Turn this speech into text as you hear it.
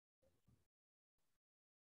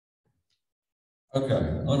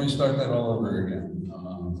Okay, let me start that all over again.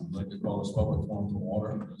 I'd like to call this public forum to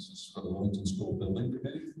order. This is for the Willington School Building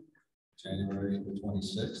Committee, January the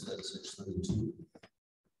 26th at 6:32.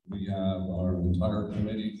 We have our entire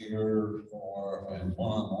committee here for and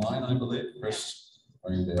one online, I believe. Chris,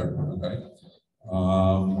 are you there? Okay.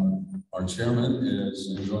 Our chairman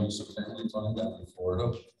is enjoying some family time down in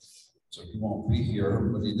Florida, so he won't be here,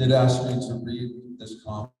 but he did ask me to read this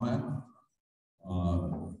comment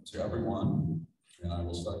to everyone. And I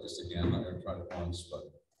will start this again. I tried it once, but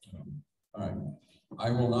all right.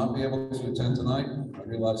 I will not be able to attend tonight. I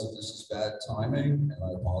realize that this is bad timing, and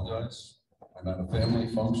I apologize. I'm at a family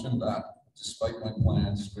function that, despite my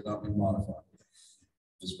plans, could not be modified.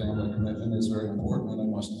 This family commitment is very important, and I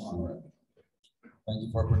must honor it. Thank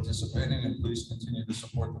you for participating, and please continue to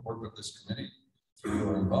support the work of this committee through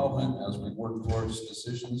your involvement as we work towards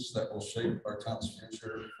decisions that will shape our town's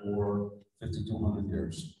future for 5,200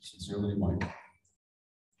 years. Sincerely, Mike.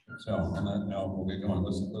 So, and then now we'll get going.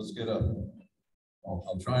 Let's get up.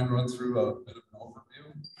 I'll try and run through a bit of an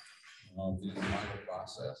overview of the entire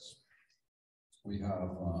process. We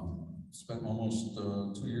have spent almost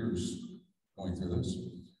 2 years going through this.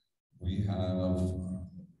 We have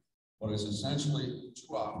what is essentially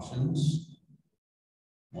two options.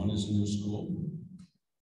 One is a new school.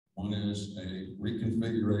 One is a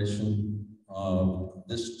reconfiguration of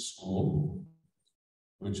this school,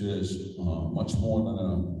 which is much more than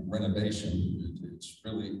a renovation. It's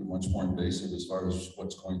really much more invasive as far as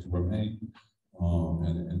what's going to remain,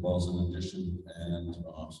 and it involves an addition and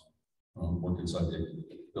work inside the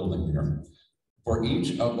building here. For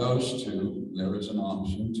each of those two, there is an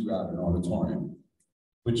option to add an auditorium,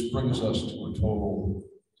 which brings us to a total,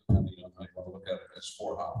 depending on how you want to look at it, as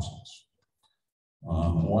 4 options.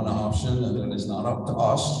 One option, and that is not up to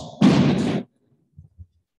us,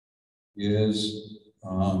 is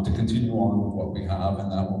to continue on with what we have,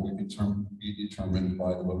 and that will be determined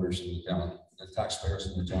by the voters in the town, the taxpayers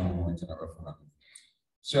in the town of Willington at referendum.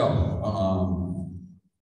 So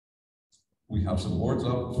we have some boards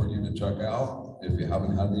up for you to check out. If you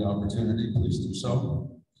haven't had the opportunity, please do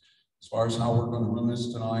so. As far as how we're going to run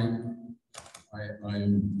this tonight, I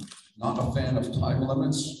am not a fan of time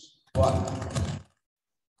limits, but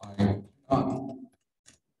I do not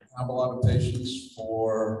have a lot of patience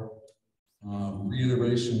for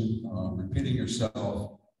reiteration, repeating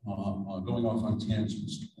yourself, going off on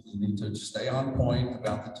tangents. You need to stay on point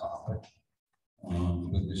about the topic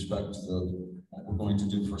with respect to what we're going to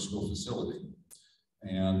do for a school facility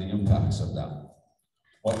and the impacts of that.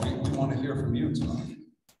 What we want to hear from you tonight.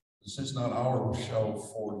 This is not our show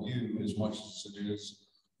for you as much as it is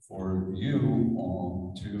for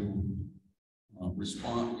you to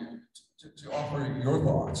respond, to offer your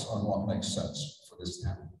thoughts on what makes sense for this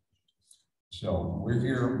town. So we're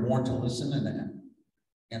here more to listen and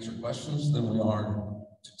answer questions than we are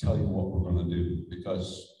to tell you what we're going to do,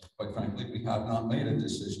 because quite frankly, we have not made a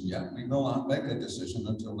decision yet. We will not make a decision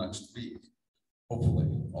until next week. Hopefully,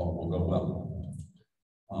 all will go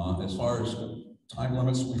well. As far as time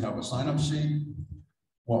limits, we have a sign-up sheet.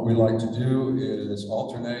 What we like to do is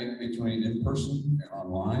alternate between in-person and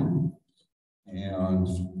online. And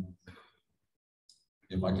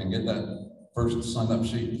if I can get that first sign-up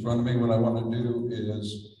sheet in front of me, what I want to do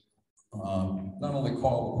is not only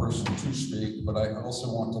call the person to speak, but I also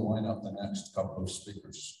want to line up the next couple of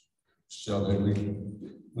speakers so that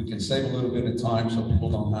we can save a little bit of time so people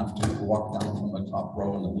don't have to walk down from the top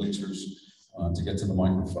row in the bleachers to get to the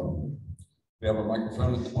microphone. We have a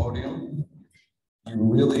microphone at the podium. You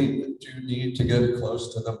really do need to get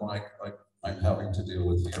close to the mic like I'm having to deal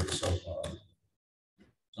with here, so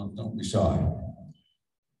don't be shy.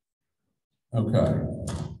 Okay.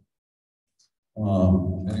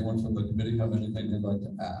 Anyone from the committee have anything they'd like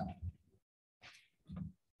to add?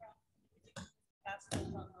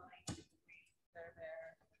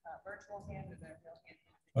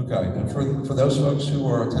 Okay, and for those folks who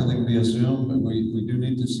are attending via Zoom, we do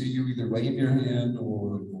need to see you. Either wave your hand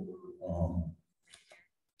or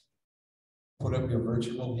put up your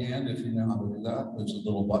virtual hand if you know how to do that. There's a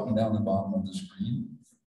little button down the bottom of the screen.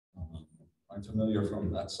 I'm familiar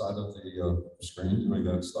from that side of the screen doing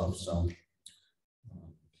that stuff. So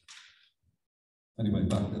anyway,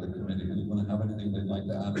 back to the committee. Anyone have anything they'd like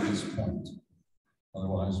to add at this point?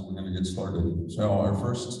 Otherwise, we're going to get started. So our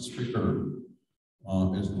first speaker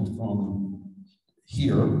is from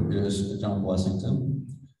here is John Blessington.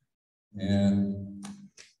 And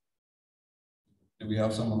do we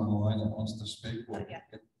have someone on the line that wants to speak? We'll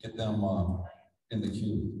get them in the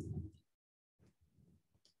queue.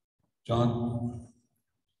 John,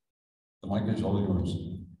 the mic is all yours.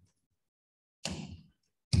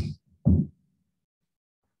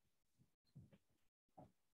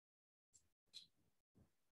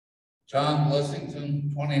 John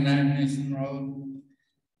Blessington, 29 Mason Road.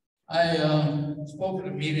 I spoke at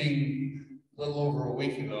a meeting a little over a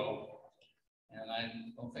week ago, and I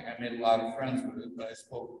don't think I made a lot of friends with it, but I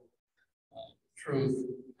spoke truth.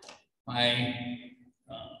 My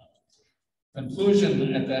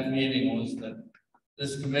conclusion at that meeting was that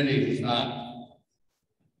this committee has not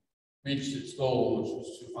reached its goal, which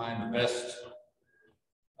was to find the best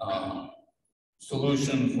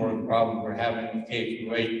solution for the problem we're having with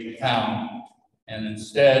K-8 in town. And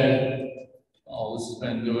instead, all this has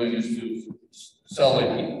been doing is to sell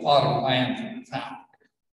a plot of land to the town.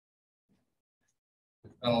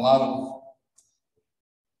 There's been a lot of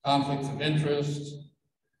conflicts of interest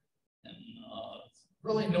and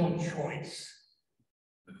really no choice.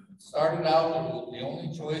 It started out, the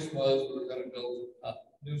only choice was we were going to build a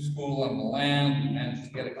new school on the land. We managed to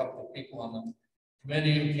get a couple of people on the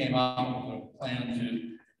committee who came out with a plan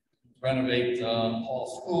to renovate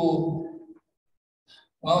Hall School.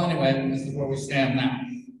 Well, anyway, this is where we stand now.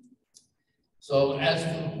 So as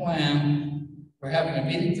for the plan, we're having a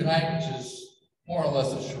meeting tonight, which is more or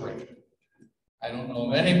less a charade. I don't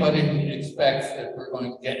know of anybody who expects that we're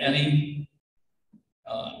going to get any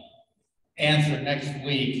answer next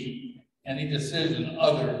week, any decision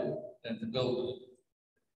other than to build a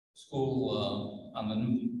school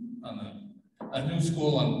a new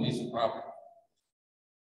school on a piece of property.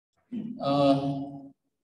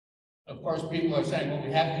 Of course, people are saying, well,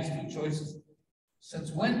 we have these two choices.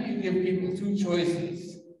 Since when do you give people two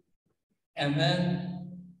choices and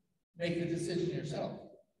then make the decision yourself?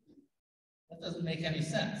 That doesn't make any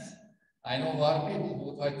sense. I know a lot of people who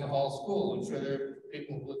would like the Hall School. I'm sure there are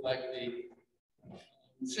people who would like the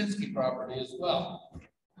Shinsky property as well.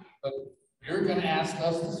 But you're going to ask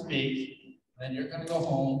us to speak, then you're going to go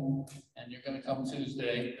home, and you're going to come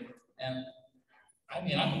Tuesday. And I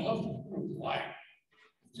mean, I would love to prove the liar.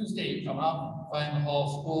 Tuesday, you come out and find the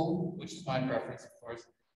Hall School, which is my preference, of course.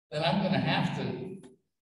 Then I'm going to have to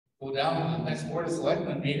go down to the next Board of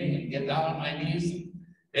Selectmen meeting and get down on my knees and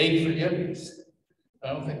beg forgiveness.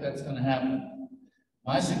 I don't think that's going to happen.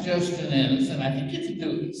 My suggestion is, and I think you can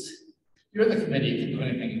do this, you're the committee, you can do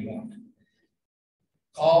anything you want.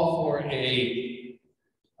 Call for a,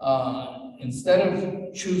 instead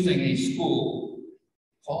of choosing a school,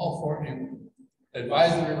 call for an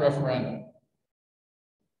advisory referendum.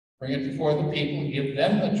 Bring it before the people, give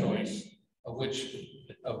them the choice of which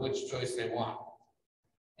choice they want.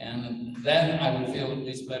 And then I would feel at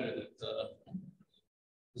least better that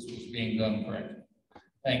this was being done correctly.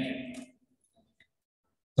 Thank you.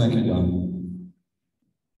 Thank you, Don.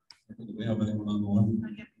 Do we have anyone on the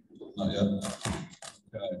line? Not yet.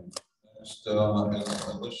 Okay. Next is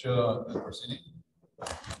Alicia Corsini.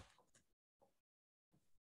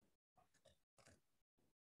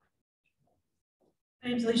 My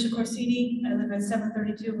name is Alicia Corsini. I live at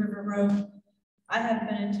 732 River Road. I have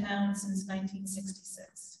been in town since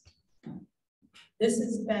 1966. This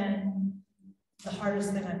has been the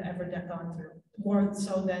hardest thing I've ever gone through, more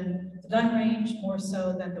so than the gun range, more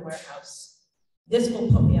so than the warehouse. This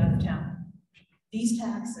will put me out of town. These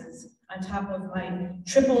taxes, on top of my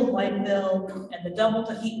tripled light bill and the double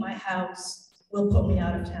to heat my house, will put me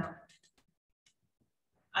out of town.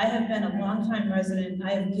 I have been a longtime resident.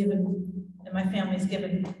 I have given, and my family's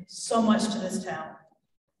given so much to this town.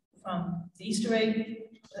 From the Easter egg,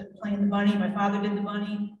 playing the bunny, my father did the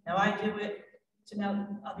bunny, now I do it, to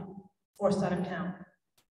now I'll be forced out of town.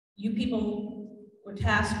 You people were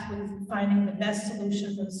tasked with finding the best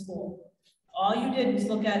solution for the school. All you did was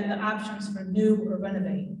look at the options for new or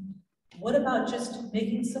renovating. What about just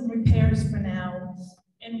making some repairs for now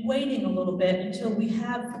and waiting a little bit until we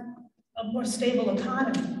have a more stable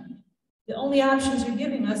economy? The only options you're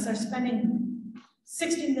giving us are spending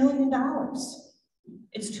 $60 million.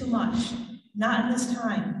 It's too much. Not in this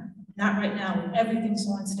time. Not right now. Everything's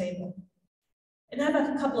so unstable. And I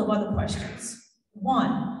have a couple of other questions.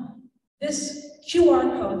 One, this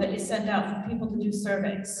QR code that you send out for people to do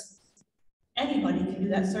surveys. Anybody can do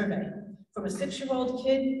that survey. From a 6-year-old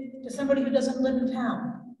kid to somebody who doesn't live in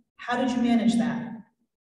town. How did you manage that?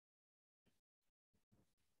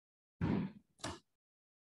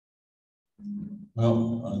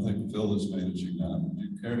 Well, I think Phil is managing that. Would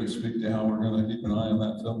you care to speak to how we're going to keep an eye on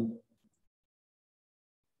that, Phil?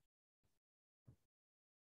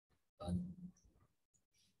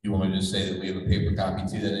 You want me to just say that we have a paper copy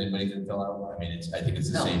too that anybody can fill out? I mean, I think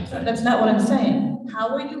it's the same thing. That's not what I'm saying. How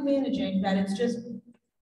are you managing that it's just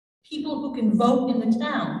people who can vote in the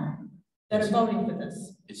town that are voting for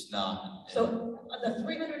this? It's not. So the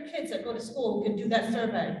 300 kids that go to school can do that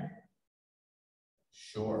survey.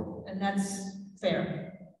 Sure. And that's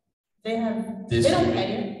fair. They don't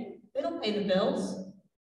pay it. They don't pay the bills.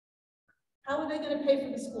 How are they gonna pay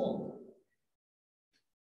for the school?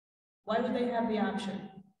 Why would they have the option?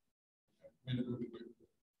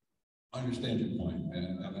 I understand your point,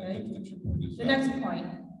 and I think that your point is The valid. next point,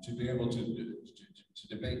 To be able to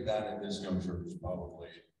debate that at this juncture is probably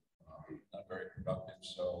not very productive,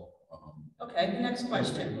 so. okay, the next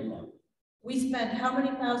question. Move on. We spent how many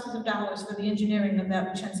thousands of dollars for the engineering of that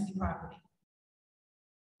Wachensky property?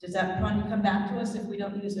 Does that money come back to us if we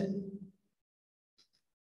don't use it?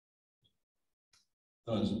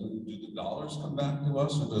 Do the dollars come back to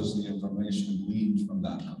us, or does the information gleaned from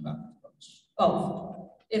that come back to us? Both.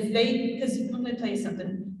 If they, because I'm gonna tell you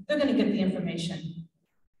something, they're gonna get the information.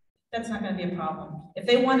 That's not gonna be a problem. If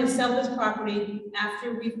they want to sell this property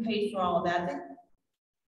after we've paid for all of that,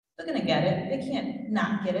 they're gonna get it. They can't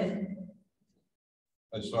not get it.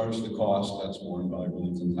 As far as the cost, that's borne by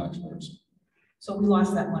Willington taxpayers. So we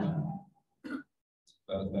lost that money.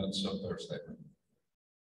 That's a fair statement.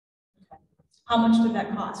 How much did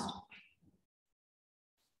that cost?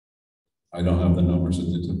 I don't have the numbers at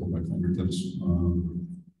the tip of my fingertips.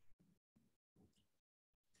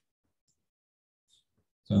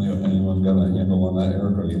 So anyone got a handle on that,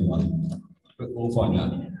 Eric, or you want? But we'll find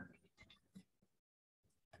out.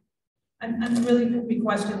 I'm really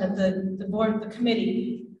requesting that the board, the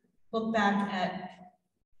committee, look back at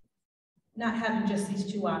not having just these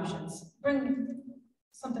two options. Bring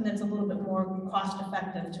something that's a little bit more cost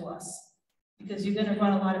effective to us, because you're gonna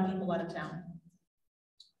run a lot of people out of town.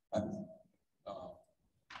 I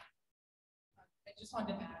just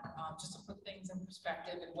wanted to add, just to put things in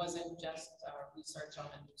perspective, it wasn't just research on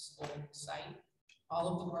a new school site. All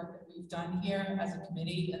of the work that we've done here as a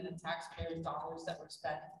committee and the taxpayers' dollars that were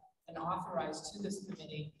spent and authorized to this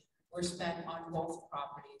committee were spent on both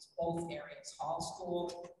properties, both areas, Hall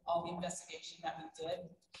School, all the investigation that we did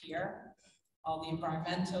here, all the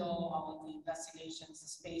environmental, all of the investigations, the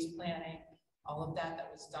space planning, all of that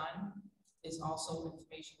was done is also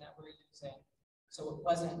information that we're using. So it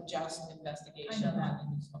wasn't just investigation. I know that.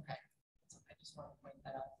 Okay, I just want to point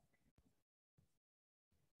that out.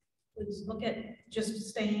 Please look at just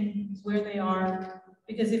staying where they are,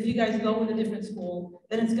 because if you guys go with a different school,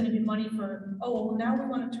 then it's gonna be money for, oh, well, now we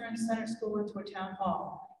wanna turn Center School into a town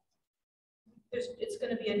hall. It's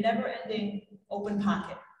gonna be a never-ending open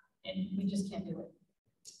pocket, and we just can't do it.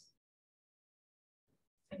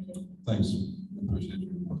 Thank you. Thanks. Appreciate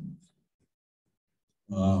your input.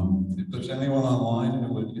 If there's anyone online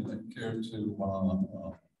who would care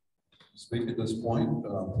to speak at this point,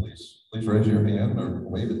 please raise your hand or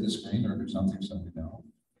wave at the screen or do something so we know.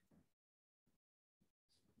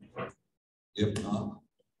 If not,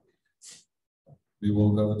 we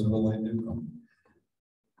will go to Elaine Newcomb.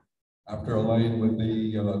 After Elaine would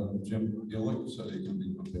be Jim Gillick, so he can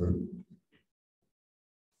be prepared.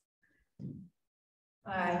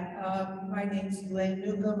 Hi, my name's Elaine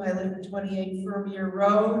Newcomb. I live at 28 Fermier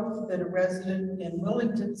Road, been a resident in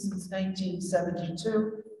Willington since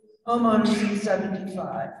 1972, homeowner since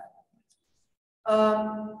 75.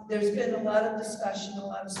 There's been a lot of discussion, a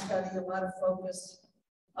lot of study, a lot of focus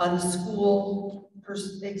on the school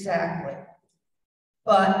exactly.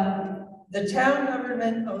 But the town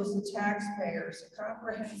government owes the taxpayers a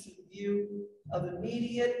comprehensive view of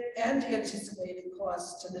immediate and anticipated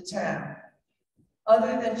costs to the town,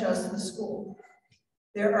 other than just the school.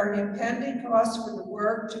 There are impending costs for the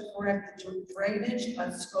work to correct the drainage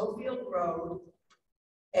on Schofield Road.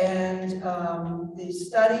 And the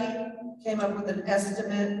study came up with an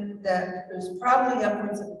estimate that was probably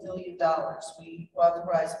upwards of $1 million. We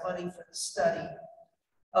authorized money for the study.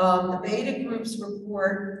 The beta group's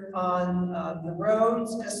report on the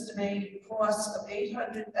roads estimated costs of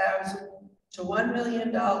 $800,000 to $1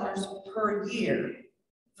 million per year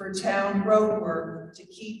for town road work to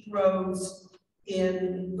keep roads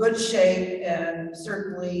in good shape, and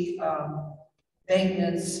certainly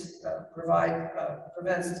maintenance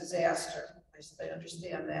prevents disaster. I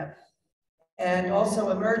understand that. And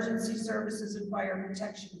also emergency services and fire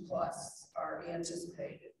protection costs are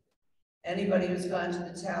anticipated. Anybody who's gone to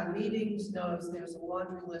the town meetings knows there's a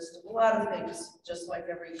laundry list of a lot of things, just like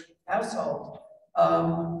every household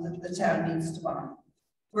that the town needs to buy.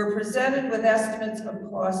 We're presented with estimates of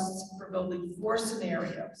costs for building 4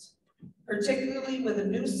 scenarios, particularly with a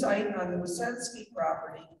new site on the Wachensky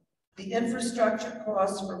property. The infrastructure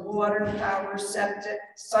costs for water, power, septic,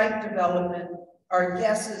 site development are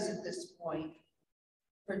guesses at this point,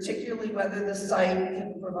 particularly whether the site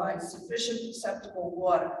can provide sufficient acceptable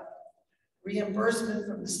water. Reimbursement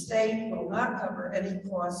from the state will not cover any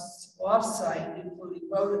costs off-site, including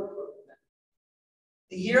road improvement.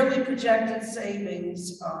 The yearly projected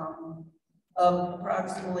savings of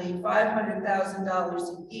approximately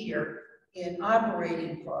 $500,000 a year in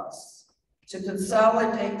operating costs to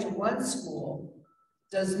consolidate to one school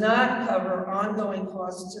does not cover ongoing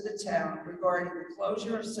costs to the town regarding the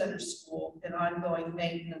closure of Center School and ongoing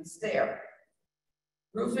maintenance there.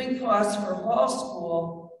 Roofing costs for Hall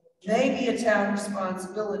School may be a town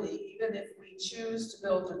responsibility, even if we choose to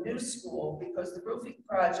build a new school, because the roofing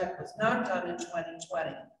project was not done in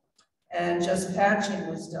 2020 and just patching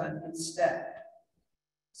was done instead.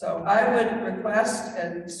 So I would request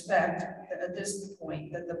and expect at this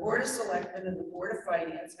point that the Board of Selectmen and the Board of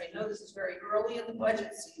Finance, I know this is very early in the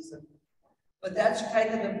budget season, but that's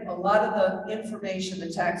kind of a lot of the information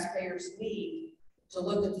the taxpayers need to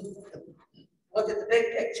look at the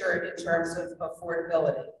big picture in terms of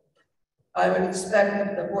affordability. I would expect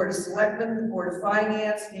that the Board of Selectmen, the Board of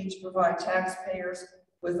Finance need to provide taxpayers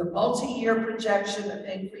with a multi-year projection of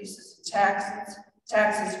increases in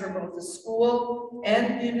taxes for both the school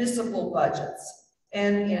and municipal budgets,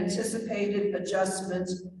 and the anticipated adjustment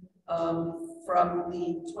from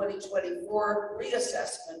the 2024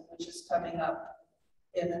 reassessment, which is coming up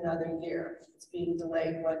in another year. It's being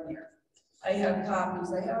delayed 1 year. I have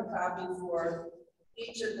copies. I have a copy for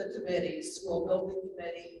each of the committees: School Building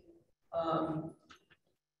Committee,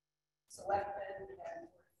 Selectmen, and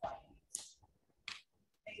Finance.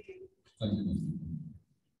 Thank you. Thank you, Mr.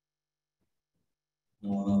 No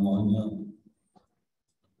one online now?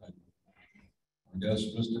 Okay. I guess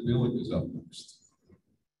Mr. Buick is up next.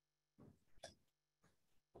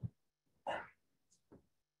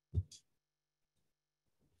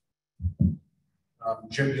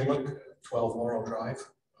 Jim Buick, 12 Laurel Drive.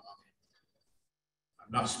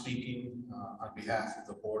 I'm not speaking on behalf of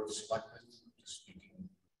the Board of Selectmen, I'm just speaking on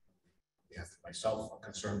behalf of myself, a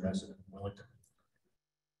concerned resident of Willington.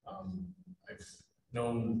 I've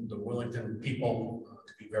known the Willington people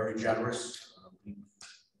to be very generous. We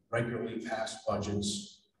regularly pass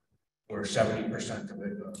budgets where 70% of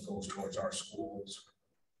it goes towards our schools.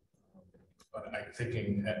 But I'm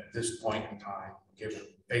thinking at this point in time, given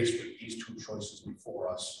faced with these two choices before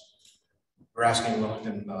us, we're asking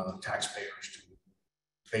Willington taxpayers to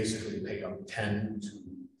basically pay up 10 to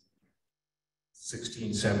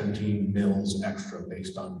 16, 17 mils extra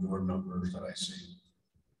based on your numbers that I see,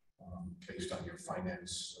 based on your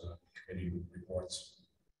finance committee reports.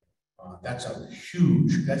 That's a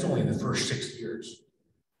huge, that's only in the first 6 years.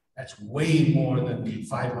 That's way more than the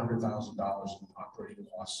 $500,000 in operating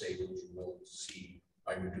cost savings you will see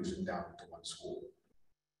by reducing down to one school.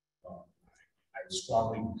 I would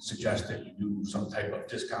strongly suggest that you do some type of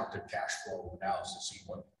discounted cash flow analysis to see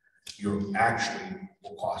what you actually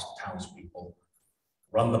will cost townspeople.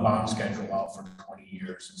 Run the bond schedule out for 20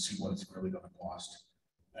 years and see what it's really going to cost.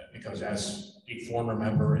 Because as a former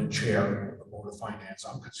member and chair of the Board of Finance,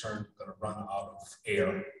 I'm concerned we're going to run out of air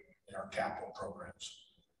in our capital programs.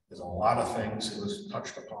 There's a lot of things that was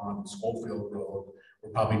touched upon. Schofield Road,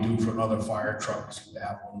 we're probably due for another fire truck. We seem to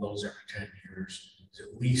have one of those every 10 years. There's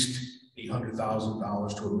at least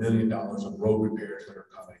 $800,000 to $1 million of road repairs that are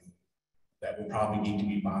coming that will probably need to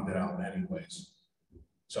be bonded out anyways.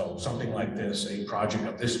 So something like this, a project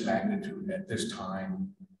of this magnitude at this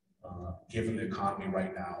time, given the economy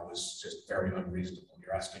right now, is just very unreasonable.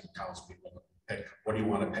 You're asking townspeople to pick, what do you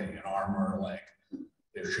want to pay, an arm or a leg?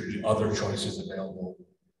 There should be other choices available,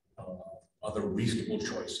 other reasonable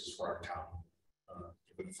choices for our town,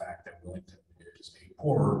 given the fact that Willington is a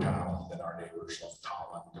poorer town than our neighbors of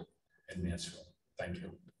Tolland and Mansfield. Thank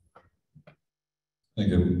you. Thank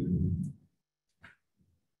you.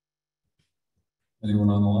 Anyone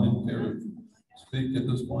on the line care to speak at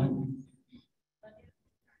this point?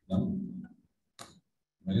 No?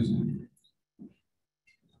 Amazing.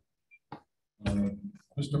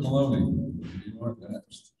 Mr. Maloney, you are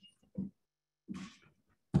next.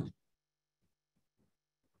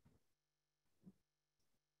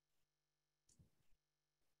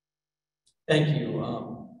 Thank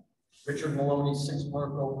you. Richard Maloney, 6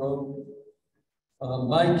 Marco Road.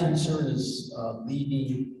 My concern is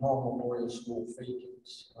leaving Hall Memorial School vacant.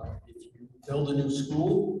 If you build a new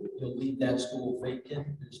school, you'll leave that school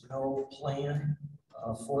vacant. There's no plan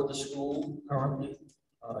for the school currently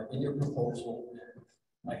in your proposal.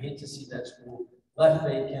 I hate to see that school left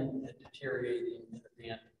vacant and deteriorating and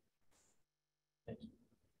abandoned. Thank you.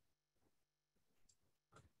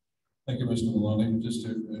 Thank you, Mr. Maloney. Just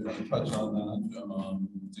to touch on that,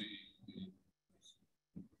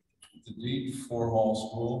 the deed for Hall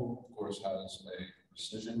School, of course, has a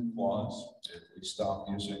rescission clause. If we stop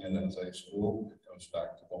using it as a school, it goes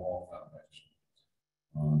back to the Hall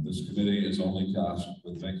Foundation. This committee is only tasked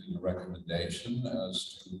with making a recommendation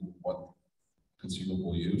as to what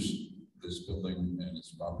conceivable use this building and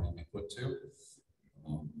its property be put to.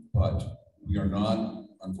 But we are not,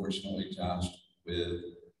 unfortunately, tasked with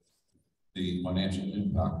the financial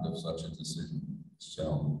impact of such a decision.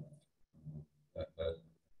 So that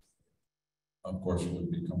of course,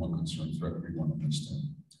 would become a concern for everyone in this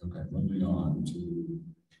town. Okay, moving on to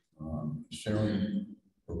Sharon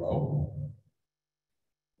Barreau.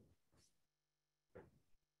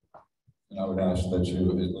 And I would ask that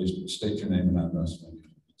you at least state your name and address when you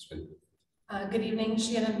speak. Good evening,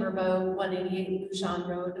 Shannon Burbo, 188 Bouchon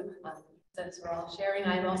Road. Since we're all sharing,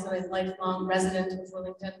 I'm also a lifelong resident of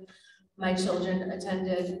Willington. My children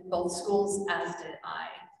attended both schools, as did I.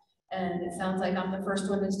 And it sounds like I'm the first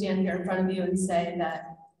one to stand here in front of you and say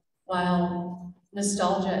that while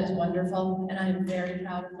nostalgia is wonderful, and I'm very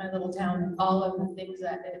proud of my little town and all of the things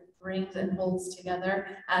that it brings and holds together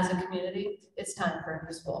as a community, it's time for a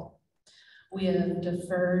new school. We have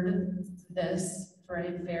deferred this for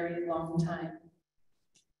a very long time.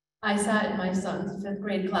 I sat in my son's 5th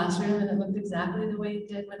grade classroom and it looked exactly the way it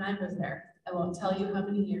did when I was there. I won't tell you how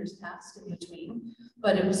many years passed in between,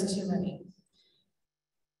 but it was too many.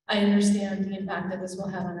 I understand the impact that this will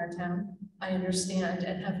have on our town. I understand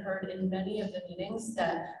and have heard in many of the meetings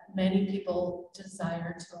that many people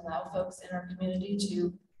desire to allow folks in our community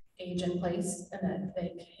to age in place and that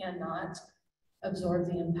they cannot absorb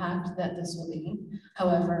the impact that this will be.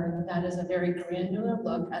 However, that is a very granular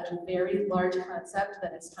look at a very large concept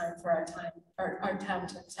that it's time for our town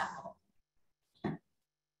to tackle.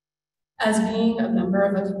 As being a member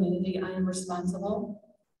of a community, I am responsible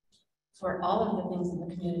for all of the things in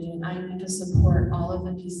the community, and I need to support all of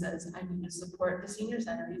the pieces. I need to support the senior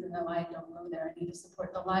center, even though I don't go there. I need to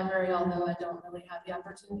support the library, although I don't really have the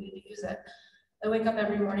opportunity to use it. I wake up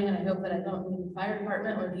every morning and I hope that I don't need the fire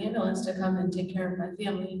department or the ambulance to come and take care of my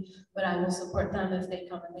family, but I will support them if they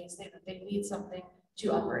come and they say that they need something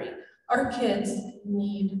to operate. Our kids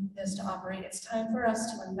need this to operate. It's time for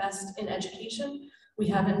us to invest in education. We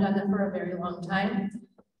haven't done it for a very long time.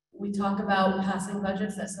 We talk about passing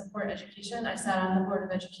budgets that support education. I sat on the Board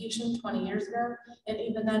of Education 20 years ago, and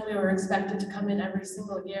even then we were expected to come in every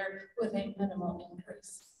single year with a minimal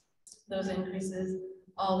increase. Those increases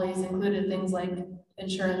always included things like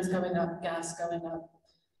insurance going up, gas going up.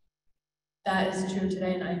 That is true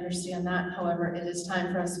today, and I understand that. However, it is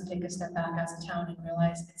time for us to take a step back as a town and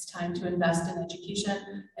realize it's time to invest in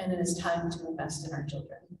education, and it is time to invest in our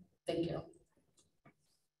children. Thank you.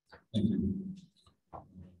 Thank you.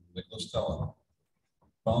 Nicholas Teller.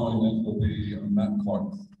 Following Nick will be Matt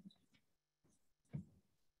Clark.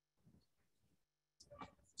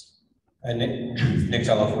 Nick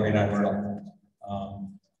Teller, 49 Myrtle.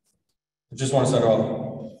 I just want to start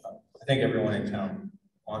off, I think everyone in town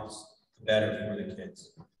wants better for the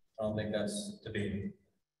kids. I don't think that's debated.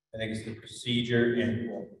 I think it's the procedure and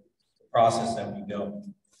the process that we go.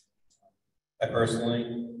 I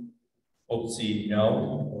personally hope to see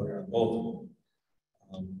no or both.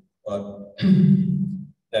 But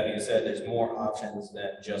that being said, there's more options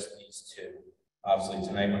than just these two. Obviously,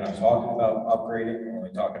 tonight when I was talking about upgrading, we're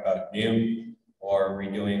only talking about new or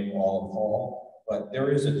redoing all of hall, but there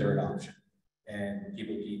is a third option, and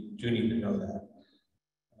people do need to know that.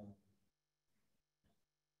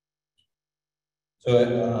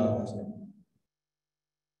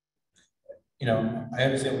 You know, I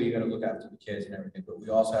understand we got to look after the kids and everything, but we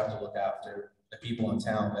also have to look after the people in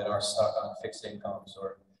town that are stuck on fixed incomes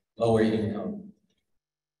or lower income.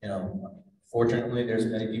 You know, fortunately, there's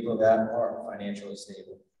many people that are financially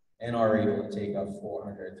stable and are able to take up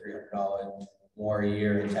 $400, $300 more a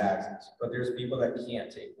year in taxes. But there's people that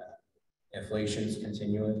can't take that. Inflation's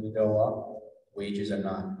continuing to go up. Wages are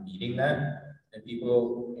not meeting that. And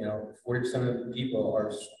people, you know, 40% of the people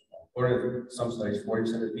are, according to some studies,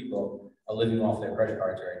 40% of the people are living off their credit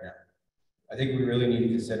cards right now. I think we really need to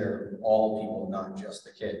consider all people, not just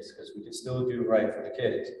the kids, because we can still do right for the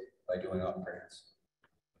kids by doing upgrades.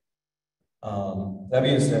 That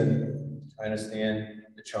being said, I understand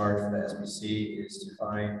the charge for the SBC is to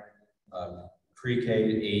find pre-K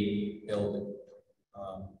to 8 building.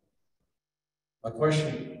 My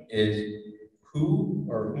question is, who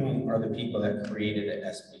or whom are the people that created the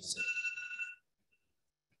SBC?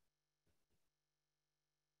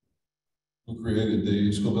 Who created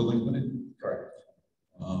the school building committee? Correct.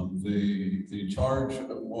 The charge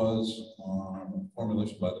was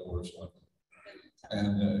formulation by the Board of Selectmen,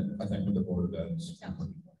 and I think with the Board of Ed.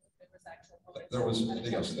 There was,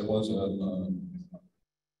 yes, there was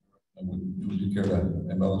would you care to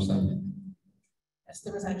embellish that? Yes,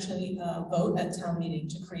 there was actually a vote at town meeting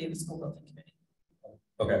to create a school building committee.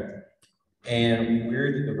 Okay. And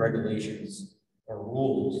where did the regulations or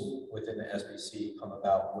rules within the SBC come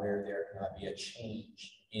about where there cannot be a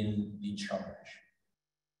change in the charge?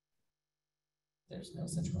 There's no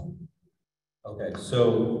such rule. Okay,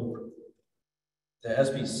 so the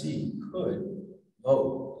SBC could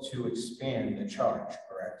vote to expand the charge,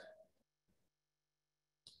 correct?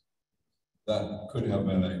 That could have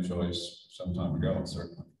been a choice some time ago,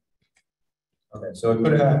 certainly. Okay, so it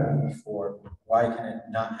could have happened before. Why can it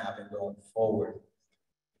not happen going forward?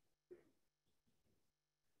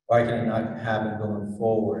 Why can it not happen going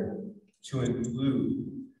forward to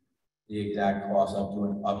include the exact cost of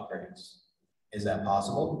doing upgrades? Is that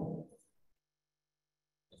possible?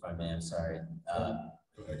 If I may, I'm sorry.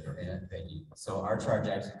 Yeah, thank you. So our charge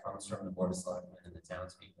actually comes from the Board of Selectmen and the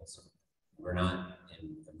townspeople, so we're not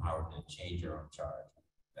empowered to change our own charge.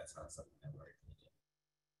 That's not something that we're able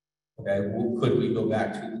to do. Okay, well, could we go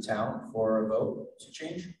back to the town for a vote to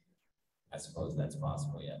change? I suppose that's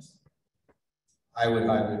possible, yes. I would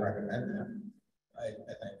highly recommend that. I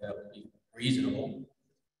think that would be reasonable.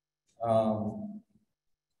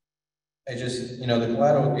 I just, you know, the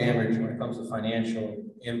collateral damage when it comes to financial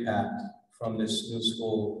impact from this new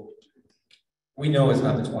school, we know it's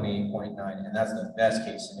not the 28.9, and that's the best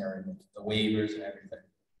case scenario, the waivers and everything.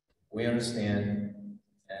 We understand,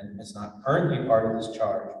 and it's not currently part of this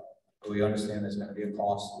charge, but we understand there's going to be a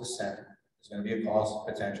cost to the center. There's going to be a cost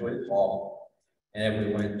potentially to Paul. And if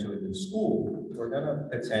we went to a new school, we're going to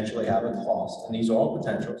potentially have a cost, and these are all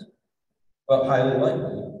potentials, but highly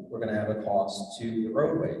likely we're going to have a cost to the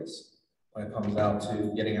roadways when it comes out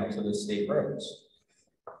to getting out to the state roads.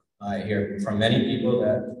 I hear from many people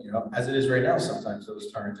that, you know, as it is right now, sometimes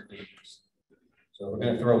those turn into dangerous. So we're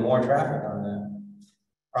going to throw more traffic on that.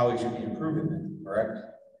 Probably should be improving that, correct?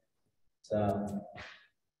 So,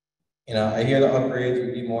 you know, I hear the upgrades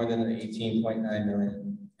would be more than the 18.9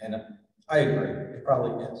 million, and I agree, it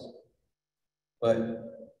probably is. But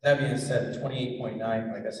that being said,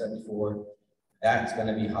 28.9, like I said before, that's going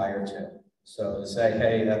to be higher too. So to say,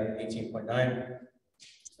 hey, that 18.9,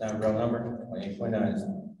 it's not a real number, 28.9 is.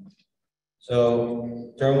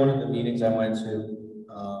 So during one of the meetings I went to,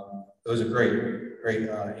 it was a great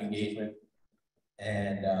engagement.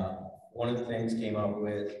 And one of the things came up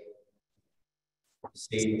with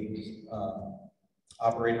savings,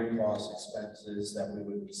 operating cost expenses that we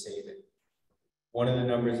would be saving. One of the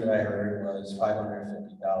numbers that I heard was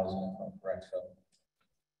 550,000 from Brentford,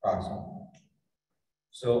 approximately.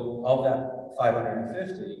 So of that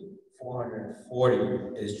 550,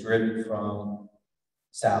 440 is driven from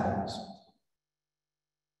salaries.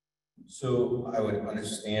 So I would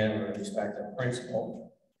understand or expect a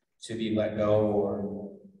principal to be let go,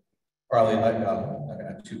 or probably let go. I'm gonna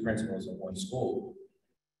have two principals in one school.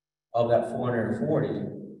 Of that 440,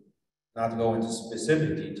 not to go into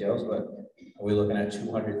specific details, but are we looking at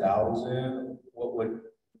 200,000? What would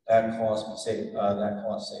that cost be saved? That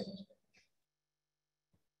cost savings?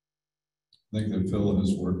 I think that Phil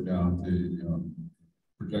has worked out the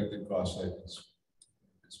projected cost savings.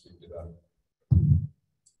 Speak to that.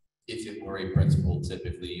 If it were a principal,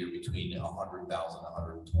 typically you're between 100,000 and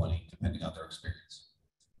 120, depending on their experience.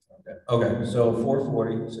 Okay, so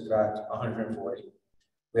 440 subtract 140.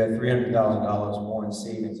 We have $300,000 more in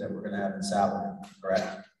savings that we're going to have in salary,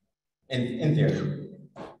 correct? In theory.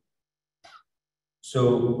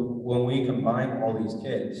 So when we combine all these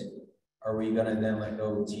kids, are we going to then let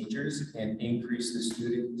go of teachers and increase the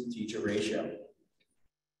student to teacher ratio?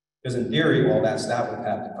 Because in theory, all that staff would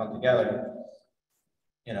have to come together,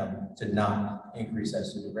 you know, to not increase that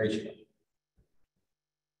student ratio.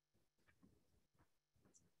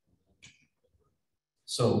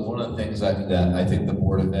 So one of the things that I think the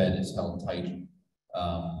Board of Ed is held tight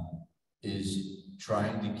is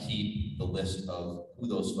trying to keep the list of who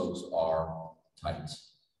those folks are tight.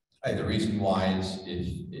 The reason why is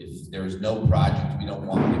if there's no project, we don't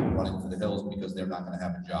want people running for the hills because they're not going to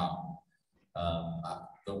have a job.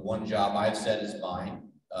 The one job I've said is mine.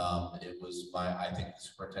 It was I think the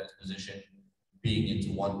superintendent's position. Being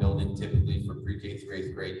into one building, typically for pre-K through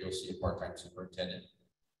 8th grade, you'll see a part-time superintendent.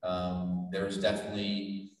 There's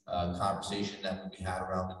definitely a conversation that will be had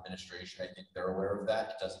around administration. I think they're aware of that.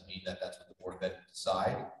 It doesn't mean that that's what the Board of Ed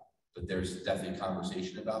decide, but there's definitely a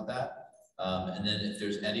conversation about that. And then if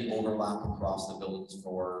there's any overlap across the buildings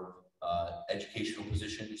for educational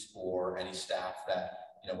positions or any staff that,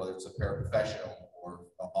 you know, whether it's a paraprofessional or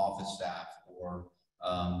office staff or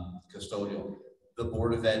custodial, the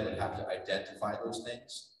Board of Ed would have to identify those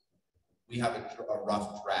things. We have a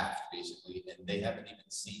rough draft basically, and they haven't even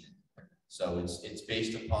seen it. So it's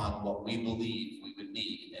based upon what we believe we would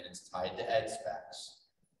need, and it's tied to ed specs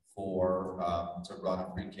for to run a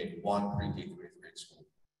pre-K through 8th grade school.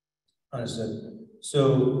 Understood.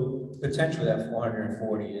 So potentially that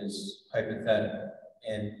 440 is hypothetical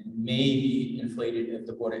and maybe inflated if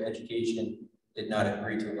the Board of Education did not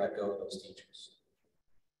agree to let go of those teachers.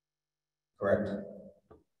 Correct?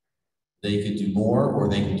 They could do more or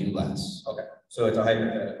they could do less. Okay, so it's a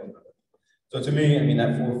hypothetical. So to me, I mean,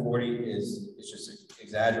 that 440 is just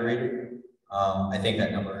exaggerated. I think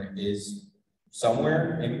that number is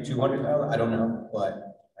somewhere, maybe 200,000, I don't know, but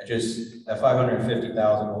that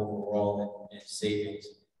 550,000 overall in savings,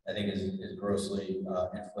 I think is grossly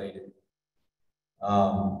inflated.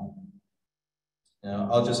 I'll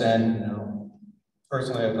just end,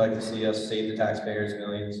 personally, I'd like to see us save the taxpayers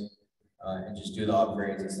millions and just do the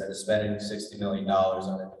upgrades instead of spending $60 million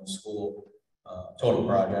on a new school total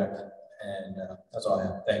project. And that's all I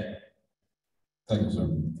have. Thank you. Thank you, sir.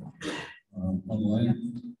 On the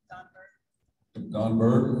line, Don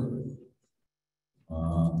Berg.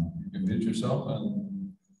 You can mute yourself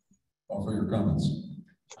and offer your comments.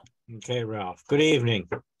 Okay, Ralph. Good evening.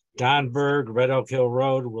 Don Berg, Red Oak Hill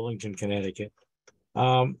Road, Willington, Connecticut.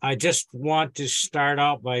 I just want to start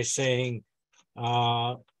out by saying,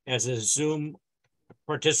 as a Zoom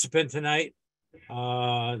participant tonight,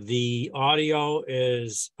 the audio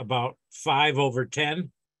is about 5/10.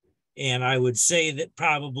 And I would say that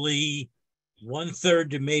probably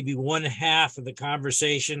 1/3 to maybe 1/2 of the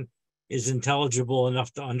conversation is intelligible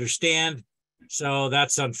enough to understand. So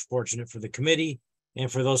that's unfortunate for the committee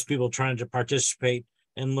and for those people trying to participate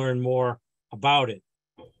and learn more about it.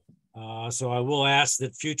 So I will ask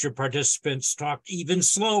that future participants talk even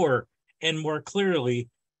slower and more clearly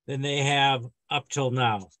than they have up till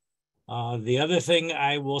now. The other thing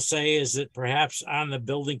I will say is that perhaps on the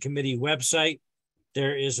building committee website,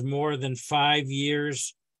 there is more than 5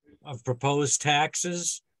 years of proposed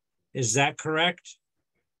taxes. Is that correct?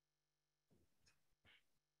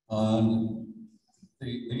 On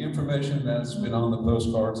the information that's been on the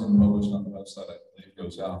postcards and published on the website, I believe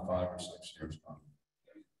goes out 5 or 6 years ago.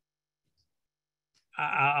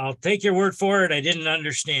 I'll take your word for it. I didn't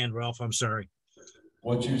understand, Ralph. I'm sorry.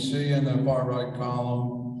 What you see in the far right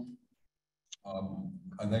column,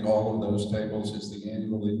 I think all of those tables is the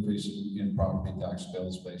annual increase in property tax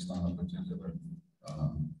bills based on a particular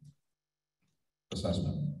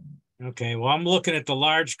assessment. Okay, well, I'm looking at the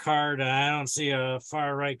large card. I don't see a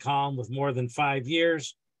far right column with more than 5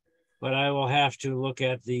 years, but I will have to look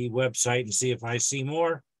at the website and see if I see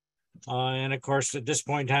more. And of course, at this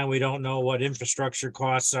point in time, we don't know what infrastructure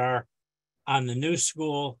costs are on the new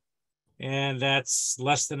school, and that's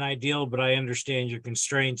less than ideal, but I understand your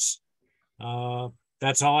constraints.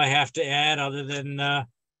 That's all I have to add, other than I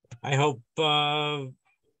hope the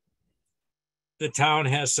town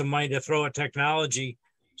has some money to throw at technology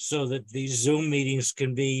so that these Zoom meetings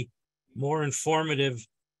can be more informative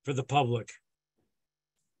for the public.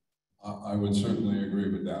 I would certainly agree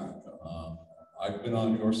with that. I've been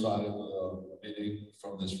on your side of the meeting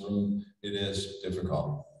from this room. It is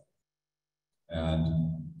difficult.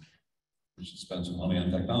 And we should spend some money on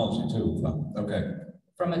technology too. Okay.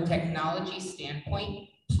 From a technology standpoint,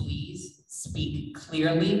 please speak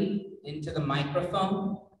clearly into the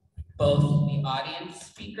microphone, both the audience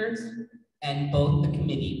speakers and both the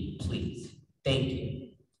committee, please. Thank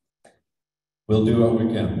you. We'll do what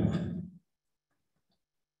we can.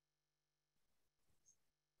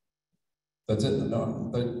 That's it.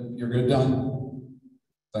 No, you're good, done.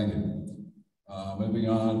 Thank you. Moving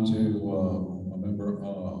on to a member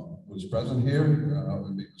who's present here,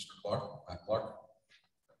 would be Mr. Clark, Matt Clark.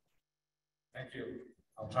 Thank you.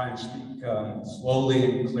 I'll try and speak slowly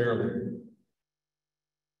and clearly.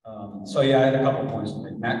 So yeah, I had a couple points to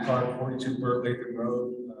make. Matt Clark, 42 Lathan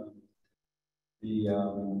Road.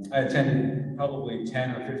 I attended probably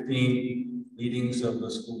 10 or 15 meetings of the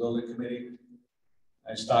school building committee.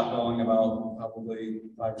 I stopped going about probably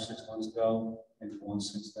 5 or 6 months ago, maybe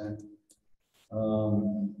once since then.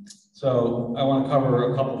 So I want to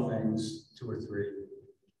cover a couple things, 2 or 3.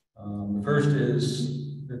 The first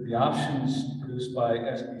is that the options produced by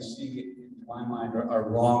SBC, in my mind, are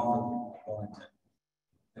wrong for Willington.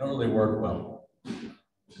 They don't really work well.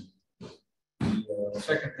 The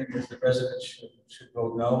second thing is that residents should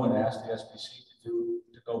vote no and ask the SBC to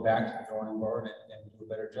go back to the drawing board and do a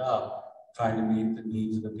better job trying to meet the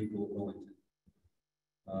needs of the people of Willington.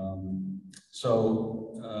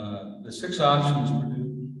 The six options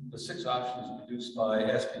produced by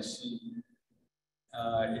SBC,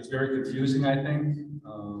 it's very confusing, I think.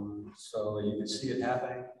 So you can see it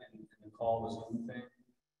happening in the call, the Zoom thing.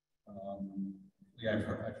 Yeah, I've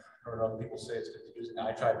heard other people say it's confusing.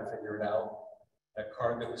 I tried to figure it out. That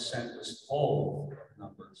card that was sent was full of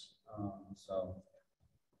numbers. So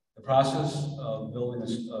The process of building a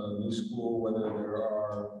new school,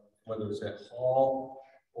 whether it's at Hall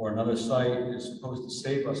or another site, is supposed to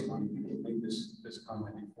save us money. People make this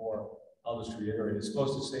comment before. I'll just reiterate, it's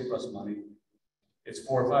supposed to save us money. It's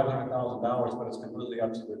 $400,000 or $500,000, but it's completely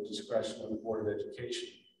up to the discretion of the Board of Education.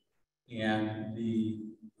 And the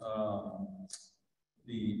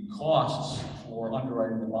costs for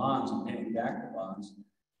underwriting the bonds and paying back the bonds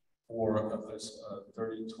for this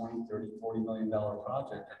 $30, $20, $30, $40 million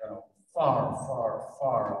project are going to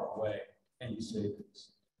far outweigh any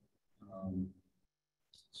savings.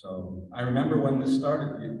 So I remember when this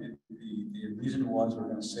started, the reason was we're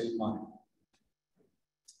going to save money.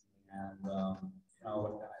 And you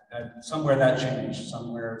know, somewhere that changed,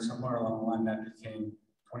 somewhere along the line that became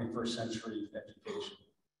 21st century education.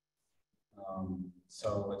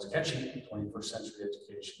 So it's catchy, 21st century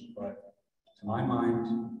education, but to my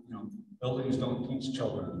mind, you know, buildings don't teach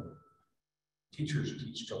children. Teachers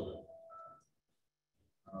teach children.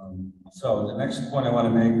 So the next point I want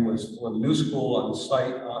to make was for the new school on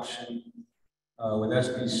site option with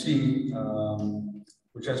SBC,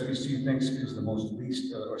 which SBC thinks is the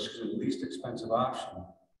least expensive option.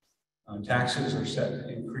 Taxes are set to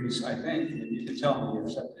increase, I think, you can tell me, they're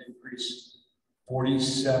set to increase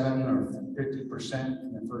 47 or 50%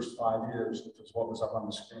 in the first 5 years, which is what was up on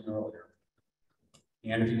the screen earlier.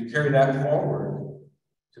 And if you carry that forward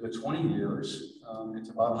to the 20 years, it's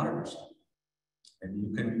about 100%. And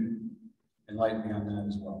you can enlighten me on that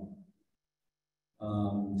as well.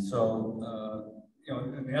 You know,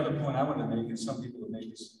 and the other point I want to make, and some people would make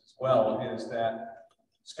this as well, is that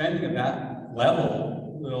spending at that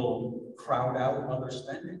level will crowd out other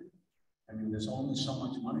spending. I mean, there's only so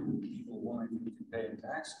much money that people want to pay in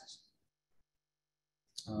taxes.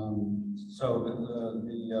 So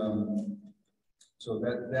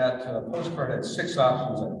that postcard had 6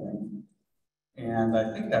 options, I think. And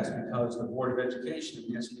I think that's because the Board of Education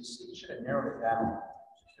and the SBC should have narrowed it down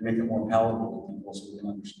to make it more palatable to people so we can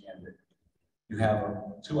understand it. You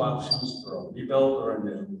have 2 options for a rebuild or a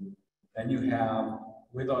new. Then you have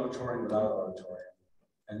with auditorium, without auditorium.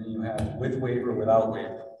 And then you have with waiver, without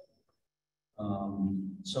waiver.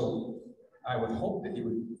 So I would hope that it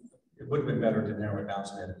would have been better to narrow it down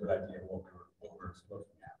so we had a good idea of what we're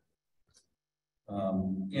looking at.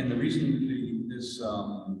 And the reason this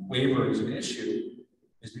waiver is an issue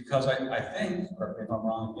is because I think, correct me if I'm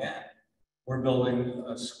wrong again, we're building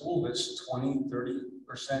a school that's 20,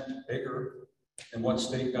 30% bigger than what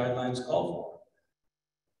state guidelines call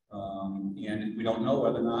for. And we don't know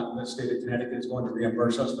whether or not the state of Connecticut is going to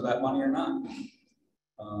reimburse us for that money or not.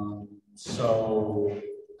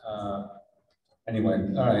 Anyway,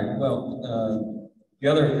 all right, well, the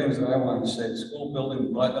other things that I wanted to say, the school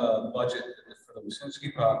building budget for the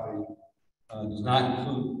Wyszynski property does not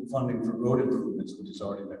include funding for road improvements, which has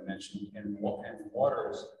already been mentioned, and water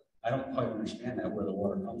is, I don't quite understand that, where the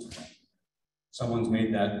water comes from. Someone's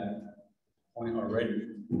made that point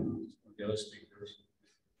already, with the other speakers.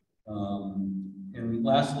 And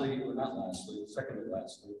lastly, or not lastly, second to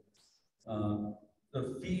lastly,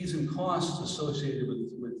 the fees and costs associated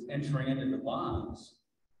with entering into the bonds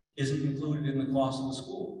isn't included in the cost of the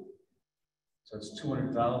school. So it's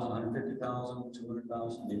 200,000, 150,000,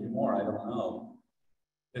 200,000, maybe more, I don't know.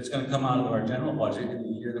 It's going to come out of our general budget in the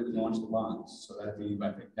year that we launch the bonds. So that'd be,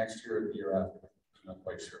 I think, next year or the year after. I'm not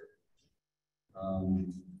quite sure.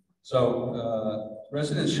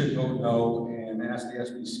 Residents should vote no and ask the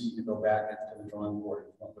SBC to go back to the drawing board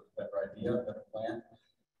and come up with a better idea, a better plan.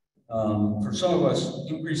 For some of us,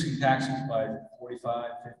 increasing taxes by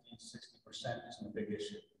 45, 50, 60% isn't a big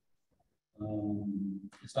issue.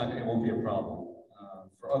 It won't be a problem.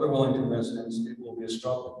 For other Willington residents, it will be a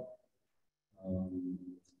struggle.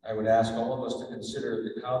 I would ask all of us to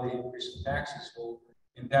consider how the increase in taxes will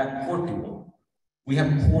impact poor people. We have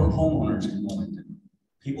poor homeowners in Willington,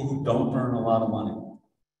 people who don't earn a lot of money.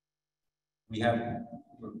 We have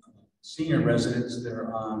senior residents that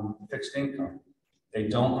are on fixed income. They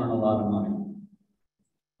don't earn a lot of money.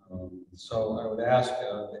 So I would ask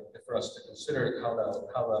for us to consider how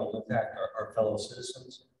that'll impact our fellow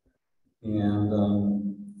citizens. And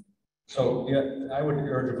yeah, I would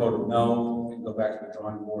urge a vote of no and go back to the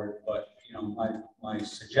drawing board. But you know, my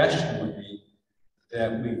suggestion would be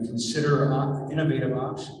that we consider innovative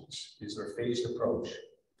options. Is there a phased approach?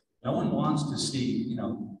 No one wants to see,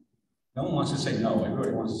 no one wants to say no.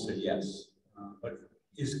 Everybody wants to say yes. But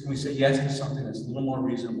can we say yes to something that's a little more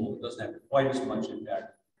reasonable, that doesn't have quite as much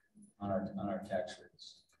impact on our tax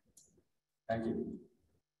rates? Thank you.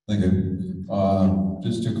 Thank you.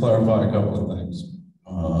 Just to clarify a couple of things.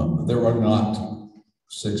 There are not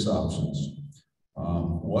 6 options.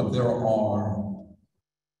 What there are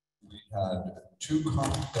had two flow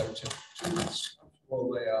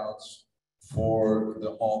layouts for the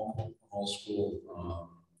all school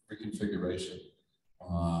reconfiguration.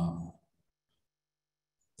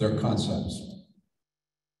 They're concepts,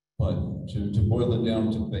 but to boil it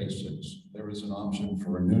down to basics, there is an option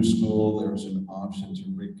for a new school. There's an option to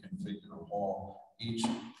reconfigure a hall, each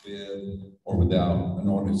with or without an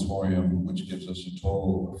auditorium, which gives us a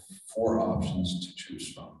total of 4 options to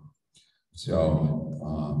choose from. So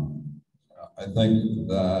I think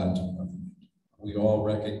that we all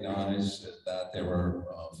recognize that there are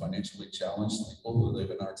financially challenged people who live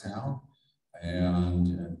in our town,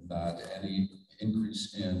 and that any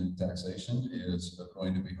increase in taxation is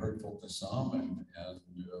going to be hurtful to some and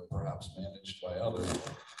perhaps managed by others.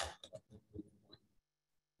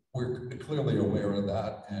 We're clearly aware of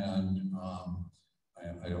that, and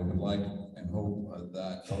I would like and hope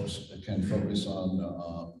that folks can focus on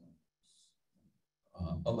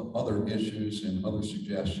other issues and other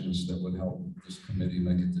suggestions that would help this committee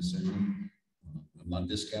make a decision. I'm not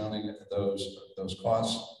discounting those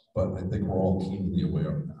costs, but I think we're all keenly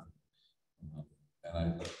aware of that.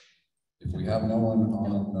 And if we have no one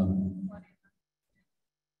on,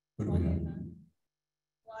 who do we have?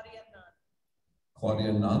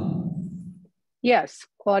 Claudia Nunn? Yes,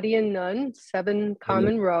 Claudia Nunn, 7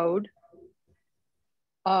 Common Road.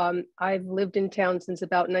 I've lived in town since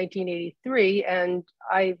about 1983, and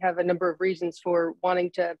I have a number of reasons for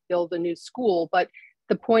wanting to build a new school. But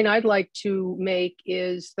the point I'd like to make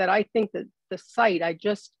is that I think that the site, I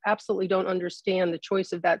just absolutely don't understand the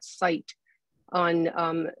choice of that site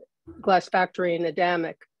on Glass Factory and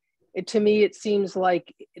Adamic. To me, it seems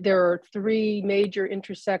like there are 3 major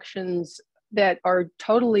intersections that are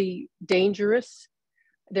totally dangerous.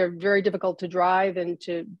 They're very difficult to drive and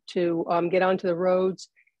to get onto the roads.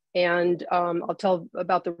 And I'll tell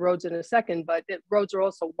about the roads in a second, but the roads are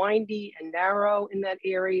also windy and narrow in that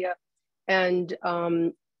area. And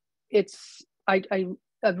it's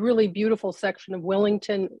a really beautiful section of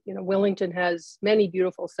Willington. You know, Willington has many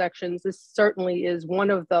beautiful sections. This certainly is one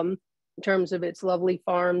of them in terms of its lovely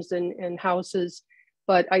farms and houses.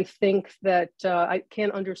 But I think that I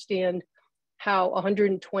can't understand how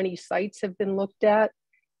 120 sites have been looked at.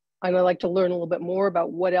 I would like to learn a little bit more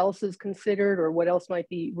about what else is considered or what else might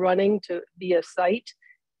be running to be a site,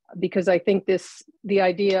 because I think the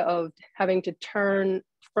idea of having to turn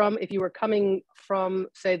from, if you were coming from,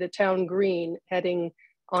 say, the town green heading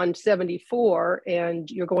on 74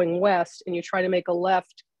 and you're going west and you try to make a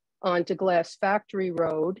left onto Glass Factory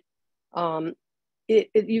Road,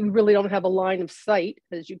 you really don't have a line of sight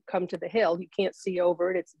as you come to the hill. You can't see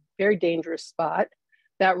over it. It's a very dangerous spot.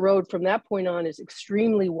 That road from that point on is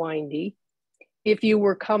extremely windy. If you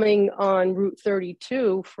were coming on Route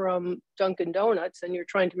 32 from Dunkin' Donuts and you're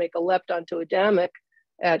trying to make a left onto Adamic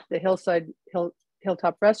at the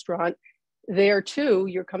Hilltop Restaurant, there too,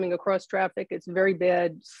 you're coming across traffic. It's a very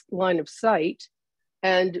bad line of sight.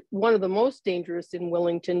 And one of the most dangerous in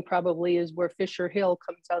Willington probably is where Fisher Hill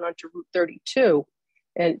comes out onto Route 32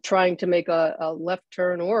 and trying to make a left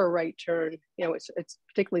turn or a right turn. You know, it's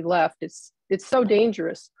particularly left. It's so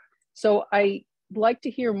dangerous. So I'd like to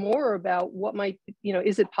hear more about what might, you know,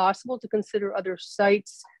 is it possible to consider other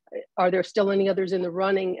sites? Are there still any others in the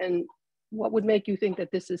running? And what would make you think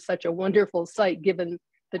that this is such a wonderful site given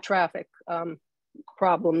the traffic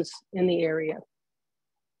problems in the area?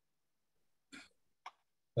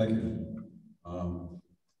 Thank you.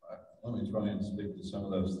 Let me try and speak to some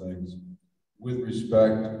of those things. With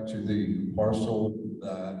respect to the parcel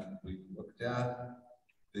that we looked at,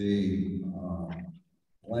 the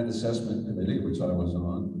Land Assessment Committee, which I was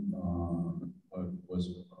on,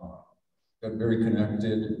 got very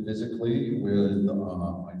connected physically with,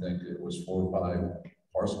 I think it was 4 or 5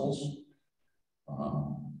 parcels.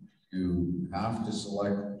 You have to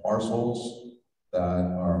select parcels that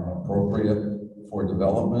are appropriate for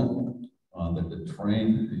development. The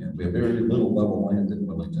terrain, we have very little level land in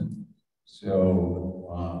Willington.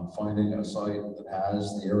 So finding a site that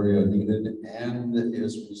has the area needed and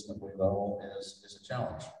is reasonably level is a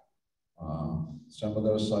challenge. Some of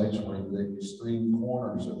those sites were in the extreme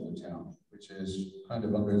corners of the town, which is kind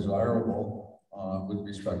of undesirable with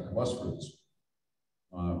respect to bus routes.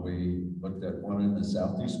 We looked at one in the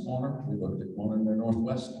southeast corner. We looked at one in the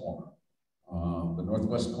northwest corner. The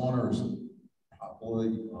northwest corner is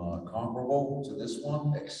probably comparable to this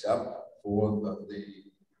one, except for the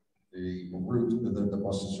route that the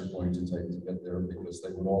buses are going to take to get there, because they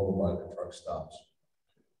would all go by the truck stops.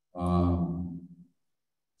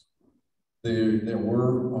 There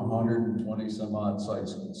were 120 some odd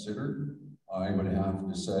sites considered. I would have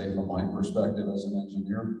to say, from my perspective as an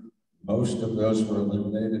engineer, Most of those were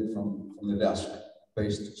eliminated from the desk,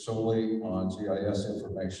 based solely on GIS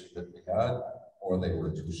information that we had, or they were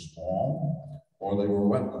too small, or they were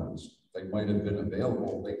wetlands. They might have been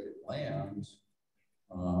available vacant land,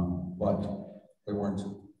 but they weren't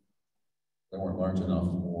large enough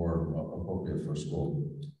or appropriate for school.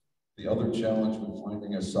 The other challenge with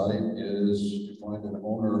finding a site is to find an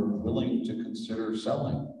owner willing to consider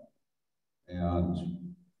selling. And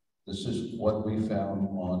this is what we found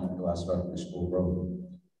on Glass Factory School Road.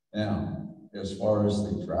 Now, as far as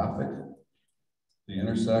the traffic, the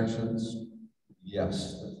intersections,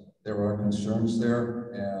 yes, there are concerns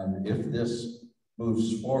there. And if this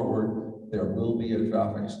moves forward, there will be a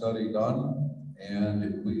traffic study done,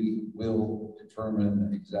 and we will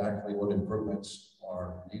determine exactly what improvements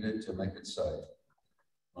are needed to make it safe.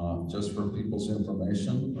 Just for people's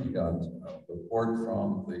information, we got a report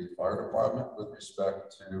from the fire department with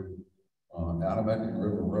respect to Anamek and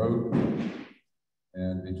River Road.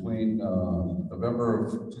 And between November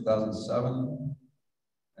of 2007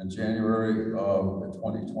 and January of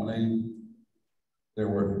 2020, there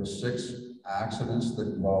were 6 accidents that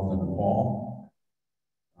involved an call.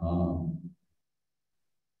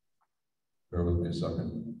 Bear with me a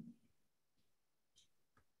second.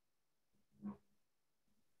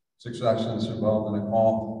 6 accidents involved in a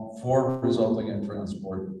call, 4 resulting in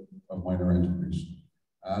transport of minor injuries.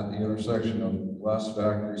 At the intersection of Glass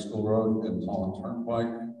Factory School Road and Holland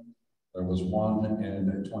Turnpike, there was 1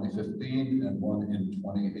 in 2015 and 1 in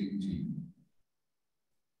 2018.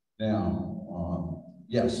 Now,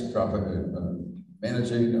 yes, traffic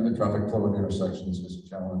managing traffic flow at intersections is a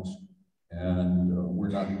challenge, and we're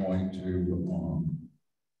not going to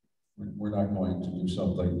do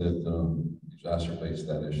something that exacerbates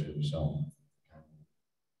that issue. So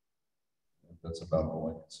that's about all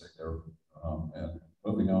I can say there. And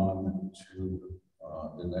moving on to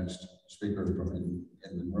the next speaker from in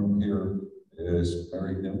the room here is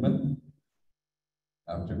Mary Newman.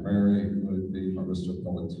 After Mary would be Mr.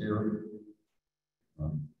 Pelletier.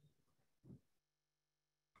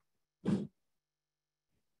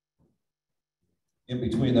 In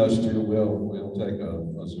between those two, we'll take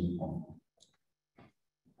a Zoom call.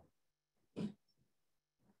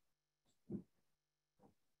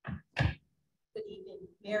 Good evening,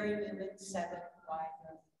 Mary Newman, 7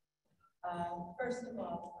 Wyver. First of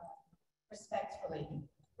all, respectfully,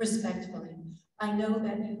 I know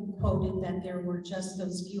that you quoted that there were just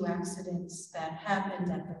those few accidents that happened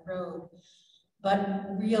at the road, but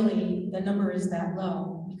really the number is that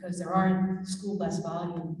low because there aren't school bus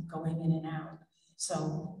volume going in and out.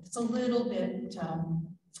 So it's a little bit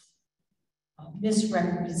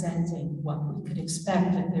misrepresenting what we could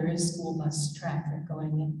expect if there is school bus traffic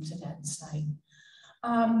going into that site.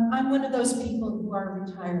 I'm one of those people who are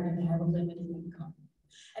retired and have a limited income.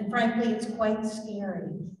 And frankly, it's quite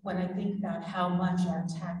scary when I think about how much our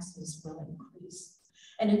taxes will increase.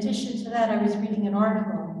 In addition to that, I was reading an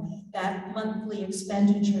article that monthly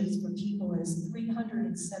expenditures for people is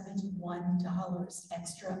 $371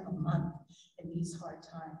 extra a month in these hard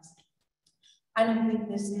times. I don't think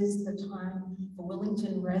this is the time for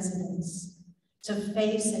Willington residents to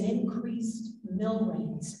face an increased mill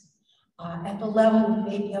rate at the level of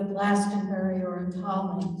maybe a Glastonbury or a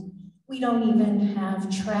Tolland. We don't even have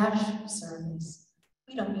trash service.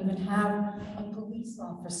 We don't even have a police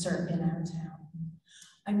officer in our town.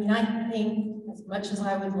 I mean, I think as much as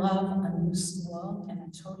I would love a new school, and I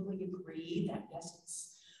totally agree that yes,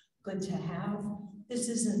 it's good to have, this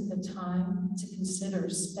isn't the time to consider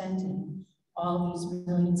spending all these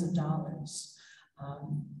millions of dollars.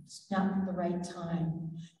 It's not the right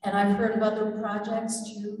time. And I've heard of other projects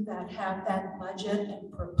too that have that budget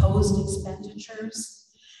and proposed expenditures.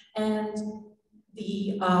 And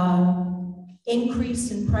the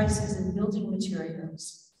increase in prices in building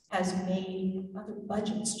materials has made other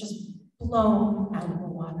budgets just blown out of the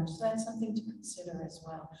water. So that's something to consider as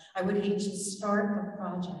well. I would hate to start a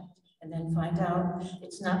project and then find out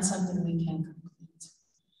it's not something we can complete.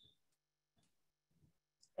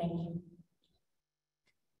 Thank you.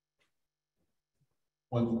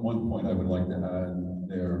 One point I would like to add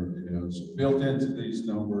there is built into these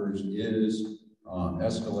numbers is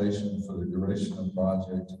escalation for the duration of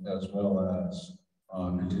project as well as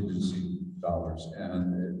contingency dollars,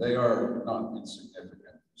 and they are not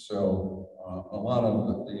insignificant. So a lot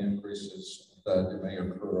of the increases that may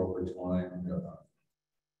occur over time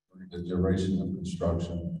during the duration of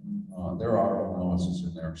construction, there are allowances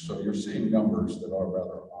in there. So you're seeing numbers that are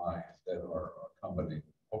rather high that are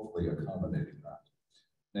hopefully accommodating that.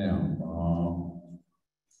 Now,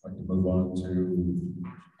 I'd like to move on to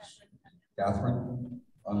Catherine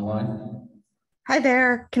online. Hi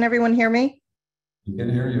there. Can everyone hear me? We can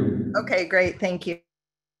hear you. Okay, great. Thank you.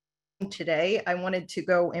 Today, I wanted to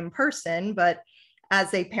go in person, but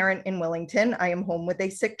as a parent in Willington, I am home with a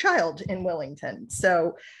sick child in Willington.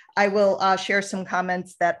 So I will share some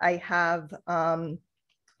comments that I have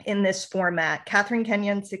in this format. Catherine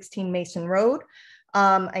Kenyon, 16 Mason Road.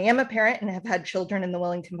 I am a parent and have had children in the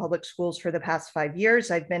Willington Public Schools for the past 5 years.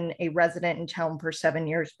 I've been a resident in town for 7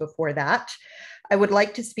 years before that. I would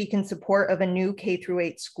like to speak in support of a new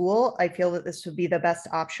K-8 school. I feel that this would be the best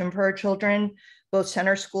option for our children. Both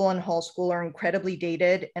Center School and Hall School are incredibly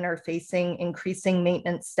dated and are facing increasing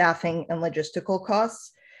maintenance, staffing, and logistical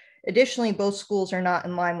costs. Additionally, both schools are not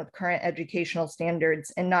in line with current educational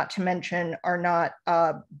standards, and not to mention are not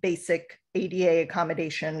basic ADA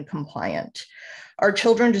accommodation compliant. Our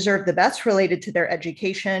children deserve the best related to their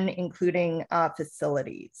education, including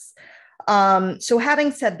facilities. So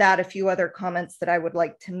having said that, a few other comments that I would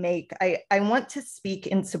like to make. I want to speak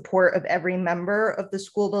in support of every member of the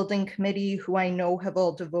school building committee who I know have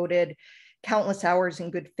all devoted countless hours in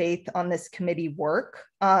good faith on this committee work.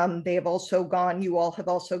 They have also gone, you all have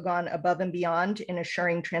also gone above and beyond in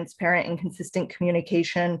assuring transparent and consistent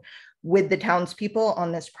communication with the townspeople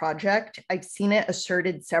on this project. I've seen it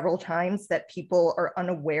asserted several times that people are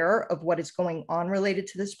unaware of what is going on related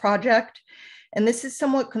to this project. And this is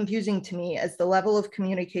somewhat confusing to me, as the level of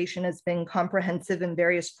communication has been comprehensive in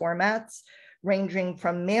various formats, ranging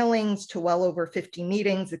from mailings to well over 50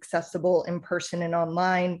 meetings accessible in person and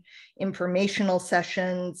online, informational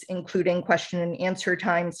sessions, including question and answer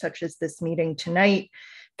times, such as this meeting tonight,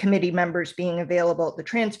 committee members being available at the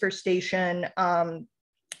transfer station,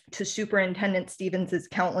 to Superintendent Stevens's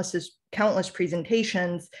countless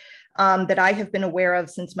presentations that I have been aware of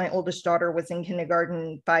since my oldest daughter was in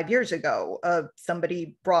kindergarten 5 years ago.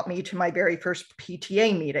 Somebody brought me to my very first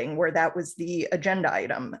PTA meeting where that was the agenda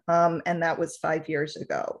item, and that was 5 years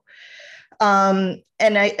ago.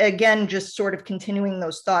 And again, just sort of continuing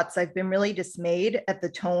those thoughts, I've been really dismayed at the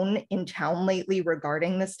tone in town lately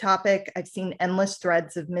regarding this topic. I've seen endless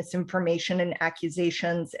threads of misinformation and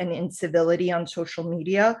accusations and incivility on social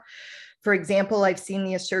media. For example, I've seen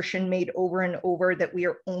the assertion made over and over that we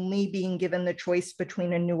are only being given the choice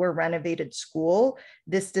between a new or renovated school.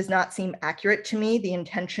 This does not seem accurate to me. The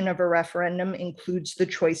intention of a referendum includes the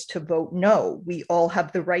choice to vote no. We all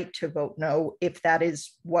have the right to vote no if that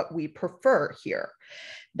is what we prefer here.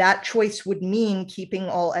 That choice would mean keeping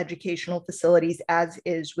all educational facilities as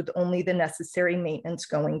is, with only the necessary maintenance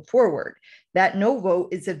going forward. That no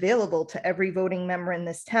vote is available to every voting member in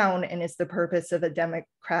this town and is the purpose of a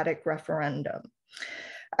democratic referendum.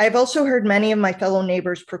 I've also heard many of my fellow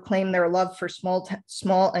neighbors proclaim their love for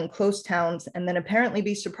small and close towns, and then apparently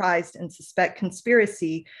be surprised and suspect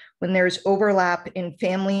conspiracy when there's overlap in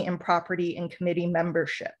family and property and committee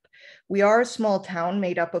membership. We are a small town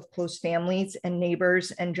made up of close families and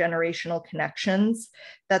neighbors and generational connections.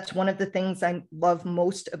 That's one of the things I love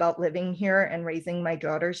most about living here and raising my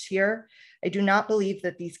daughters here. I do not believe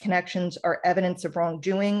that these connections are evidence of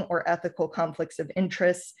wrongdoing or ethical conflicts of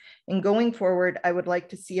interest. And going forward, I would like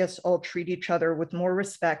to see us all treat each other with more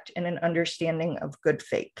respect and an understanding of good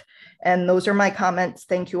faith. And those are my comments.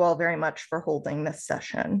 Thank you all very much for holding this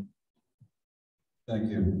session.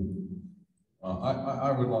 Thank you.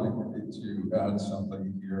 I would like to add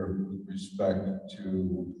something here with respect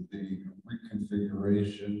to the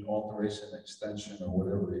reconfiguration, alteration, extension, or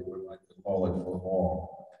whatever you would like to call it for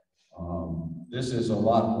all. This is a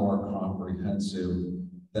lot more comprehensive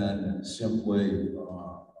than simply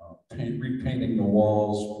repainting the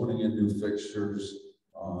walls, putting in new fixtures,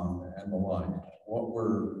 and the like. What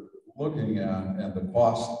we're looking at, and the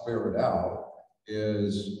cost to bear it out,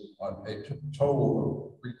 is a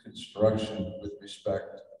total reconstruction with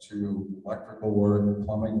respect to electrical work,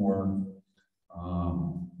 plumbing work,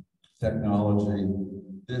 technology.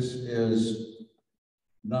 This is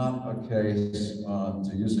not a case,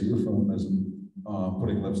 to use a euphemism,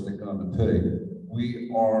 putting lipstick on the pig.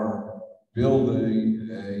 We are building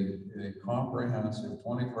a comprehensive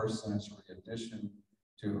 21st century addition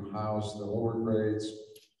to house the lower grades,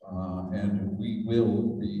 and we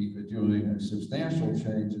will be doing substantial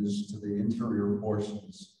changes to the interior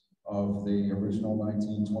portions of the original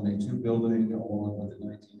 1922 building, along with the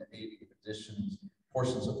 1980 additions,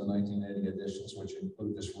 portions of the 1980 additions, which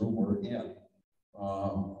include this room we're in.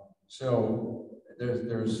 So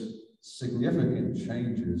there's significant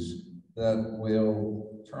changes that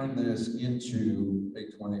will turn this into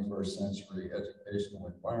a 21st century educational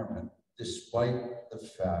environment, despite the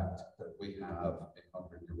fact that we have a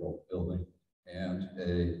 100-year-old building and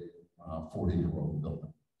a 40-year-old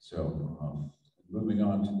building. So moving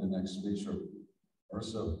on to the next speaker,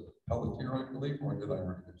 Marissa Pelletier, I believe, or did I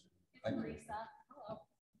already mention? Thank you.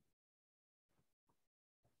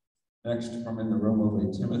 Next, from in the room will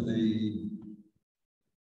be Timothy.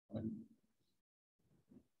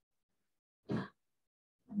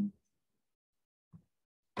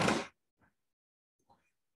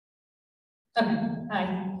 Okay,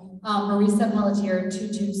 hi, Marisa Pelletier,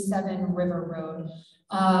 227 River Road.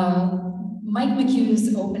 Mike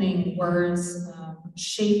McHugh's opening words,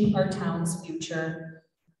 shape our town's future.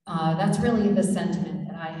 That's really the sentiment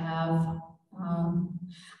that I have.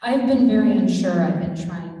 I've been very unsure. I've been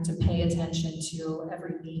trying to pay attention to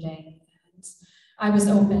every meeting. And I was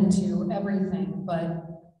open to everything, but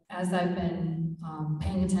as I've been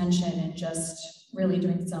paying attention and just really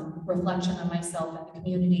doing some reflection on myself and the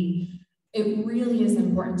community, it really is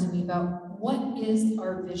important to me about what is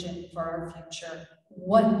our vision for our future?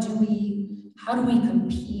 How do we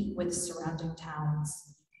compete with surrounding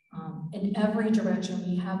towns? In every direction,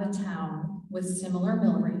 we have a town with similar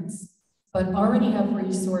mill rates, but already have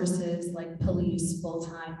resources like police,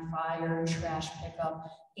 full-time, fire, trash pickup,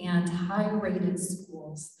 and high-rated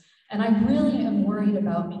schools. And I really am worried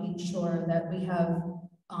about making sure that we have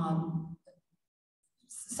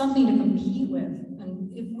something to compete with. And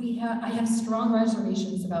I have strong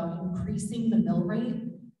reservations about increasing the mill rate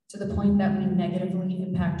to the point that we negatively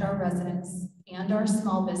impact our residents and our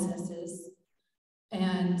small businesses.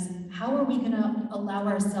 And how are we gonna allow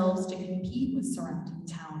ourselves to compete with surrounding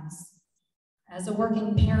towns? As a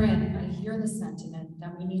working parent, I hear the sentiment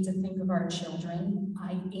that we need to think of our children.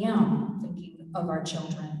 I am thinking of our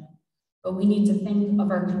children, but we need to think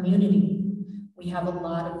of our community. We have a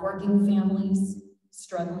lot of working families,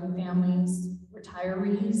 struggling families,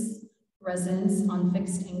 retirees, residents on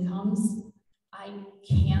fixed incomes. I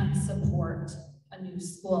can't support a new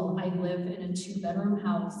school. I live in a 2-bedroom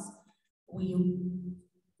house.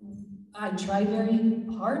 I try very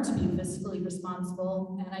hard to be fiscally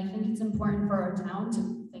responsible, and I think it's important for our town to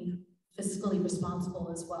think fiscally responsible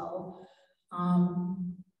as well.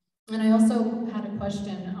 And I also had a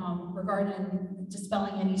question regarding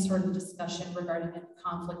dispelling any sort of discussion regarding a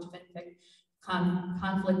conflict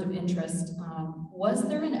of interest. Was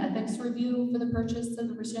there an ethics review for the purchase of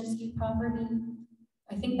the Brzezinski property?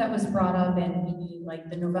 I think that was brought up in maybe like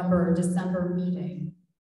the November or December meeting.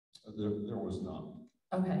 There was not.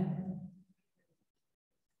 Okay.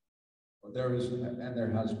 But there is, and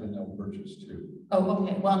there has been no purchase too. Oh,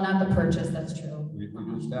 okay. Well, not the purchase, that's true. We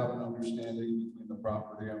just have an understanding between the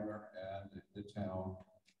property owner and the town.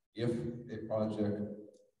 If a project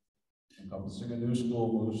encompassing a new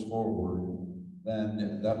school moves forward,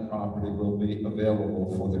 then that property will be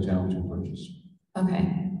available for the town to purchase.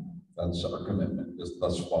 Okay. That's our commitment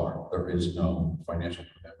thus far. There is no financial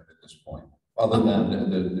commitment at this point, other than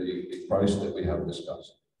the price that we have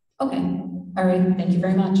discussed. Okay. All right. Thank you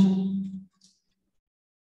very much.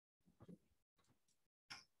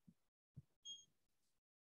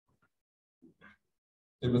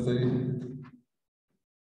 Timothy?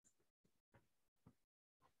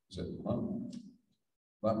 Is it one?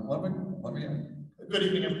 Let me. Good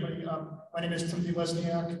evening, everybody. My name is Timothy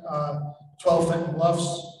Lesniak, 12 Fenton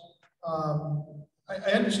Bluffs.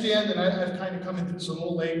 I understand that I've kind of come into this a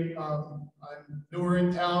little late. I'm newer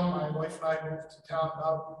in town. My wife and I moved to town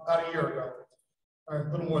about a year ago, or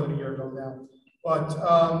a little more than a year ago now. But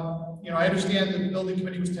you know, I understand that the building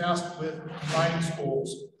committee was tasked with combining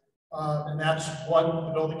schools, and that's what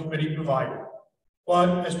the building committee provided.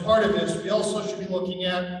 But as part of this, we also should be looking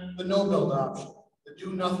at the no-build option, the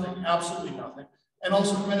do nothing, absolutely nothing, and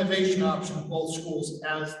also the renovation option of both schools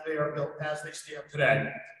as they are built, as they stand today.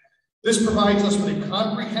 This provides us with a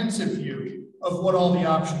comprehensive view of what all the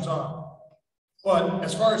options are. But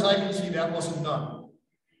as far as I can see, that wasn't done.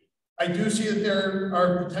 I do see that there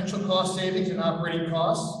are potential cost savings in operating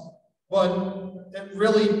costs, but it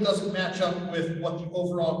really doesn't match up with what the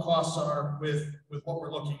overall costs are with what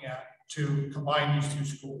we're looking at to combine these two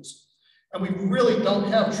schools. And we really don't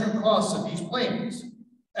have true costs of these plans.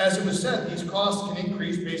 As it was said, these costs can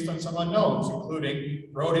increase based on some unknowns, including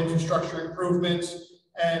road infrastructure improvements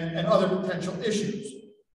and other potential issues,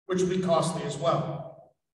 which will be costly as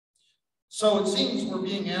well. So it seems we're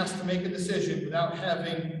being asked to make a decision without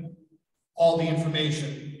having all the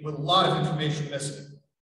information, with a lot of information missing.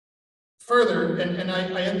 Further, and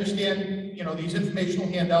I understand, you know, these informational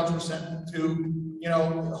handouts were sent to, you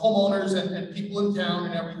know, homeowners and people in town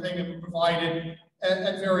and everything, and were provided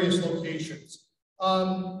at various locations.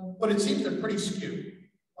 But it seems they're pretty skewed.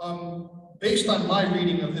 Based on my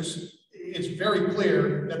reading of this, it's very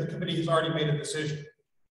clear that the committee has already made a decision.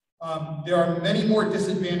 There are many more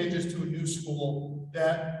disadvantages to a new school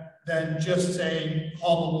than just saying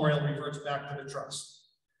Hall Memorial reverts back to the trust.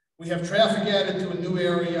 We have traffic added to a new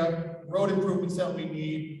area, road improvements that we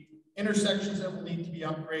need, intersections that will need to be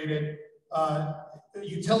upgraded,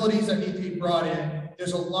 utilities that need to be brought in.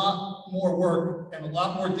 There's a lot more work and a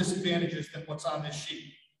lot more disadvantages than what's on this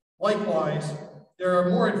sheet. Likewise, there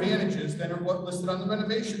are more advantages than are what listed on the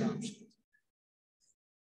renovation options.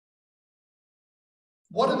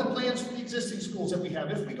 What are the plans for the existing schools that we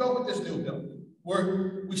have? If we go with this new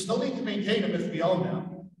building, we still need to maintain them if we own them.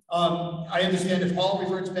 I understand if Hall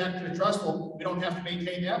reverts back to the trust, well, we don't have to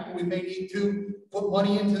maintain that, but we may need to put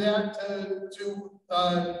money into that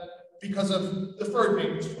because of deferred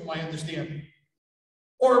payments, from my understanding.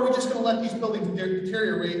 Or are we just going to let these buildings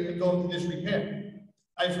deteriorate and go into disrepair?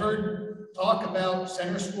 I've heard talk about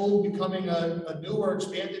Center School becoming a new or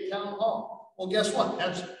expanded town hall. Well, guess what?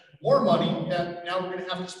 That's more money that now we're going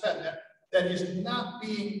to have to spend that is not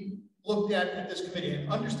being looked at this committee.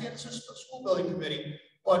 And understand this is a school building committee,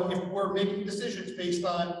 but if we're making decisions based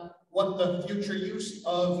on what the future use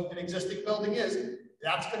of an existing building is,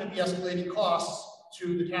 that's going to be escalating costs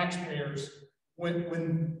to the taxpayers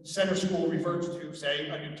when Center School reverts to, say,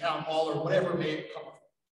 a new town hall or whatever may come from.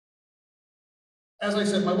 As I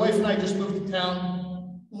said, my wife and I just moved to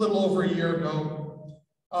town a little over a year ago.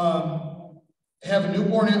 Have a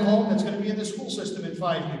newborn at home that's going to be in the school system in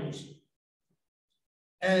 5 years.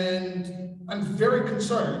 And I'm very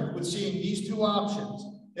concerned with seeing these two options,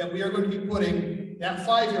 that we are going to be putting that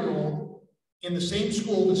 5-year-old in the same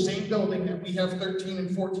school, the same building that we have 13 and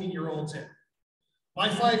 14-year-olds in. My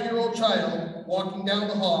 5-year-old child walking down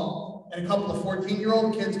the hall and a couple of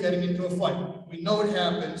 14-year-old kids getting into a fight. We know it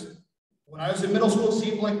happens. When I was in middle school, it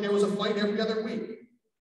seemed like there was a fight every other week.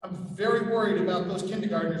 I'm very worried about those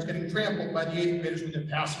kindergartners getting trampled by the 8th graders when they're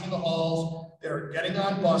passing in the halls, they're getting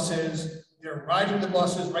on buses, they're riding the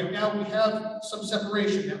buses. Right now, we have some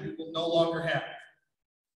separation that we will no longer have.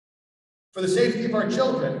 For the safety of our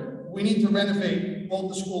children, we need to renovate both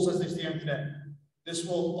the schools as they stand today. This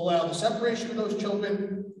will allow the separation of those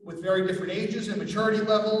children with very different ages and maturity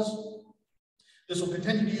levels. This will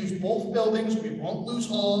continue to use both buildings. We won't lose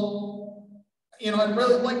Hall. You know, I'd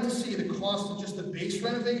really like to see the cost of just the base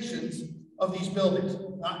renovations of these buildings,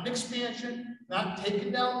 not an expansion, not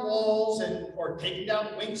taking down walls or taking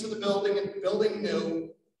down wings of the building and building new.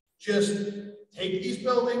 Just take these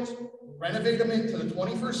buildings, renovate them into the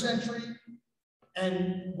 21st century.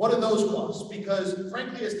 And what are those costs? Because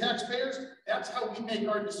frankly, as taxpayers, that's how we make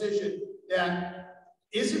our decision that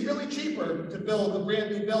is it really cheaper to build a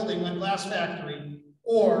brand new building on Glass Factory,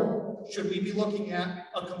 or should we be looking at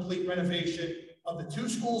a complete renovation of the two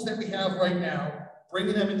schools that we have right now,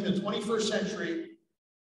 bringing them into the 21st century?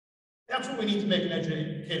 That's what we need to make an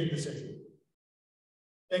educated decision.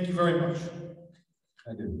 Thank you very much.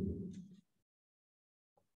 Thank you.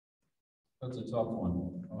 That's a tough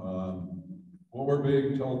one. What we're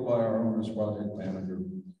being told by our owner's project manager,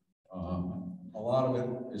 a lot of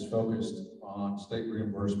it is focused on state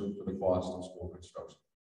reimbursement for the cost of school construction.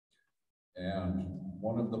 And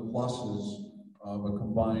one of the pluses of a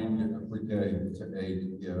combined pre-K to 8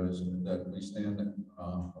 is that we stand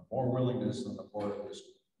more willingness on the part of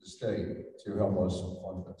the state to help us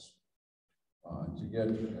fund this. To get,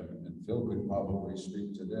 and Phil could probably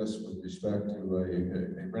speak to this with respect to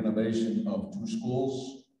a renovation of 2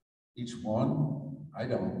 schools, each one, I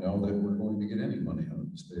don't know that we're going to get any money out of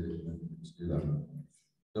the state to do that.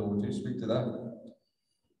 Phil, would you speak to that?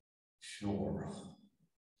 Sure.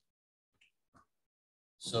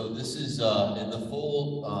 So this is in the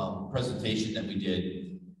full presentation that we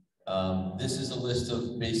did. This is a list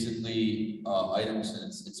of basically items, and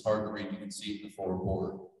it's hard to read. You can see it in the full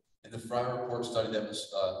report. In the Fryer report study that was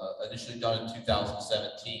initially done in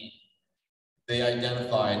 2017, they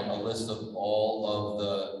identified a list of all of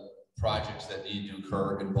the projects that need to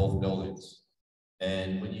occur in both buildings.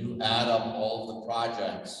 And when you add up all of the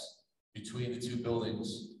projects between the 2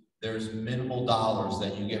 buildings, there's minimal dollars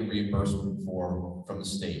that you get reimbursement for from the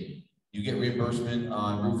state. You get reimbursement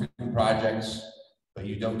on roofing projects, but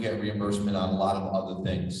you don't get reimbursement on a lot of other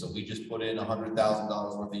things. So we just put in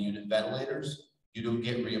 $100,000 worth of unit ventilators. You don't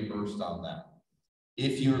get reimbursed on that.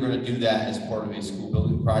 If you were going to do that as part of a school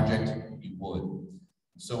building project, you would.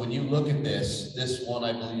 So when you look at this one,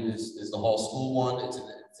 I believe is the Hall School one. It's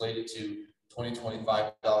inflated to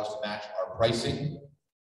 $20-25 to match our pricing.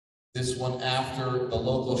 This one, after the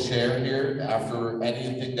local share here, after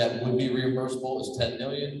anything that would be reimbursable, is $10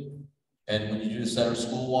 million. And when you do the Center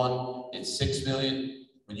School one, it's $6 million.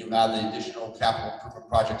 When you add the additional capital improvement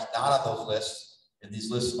projects not on those lists, and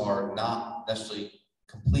these lists are not necessarily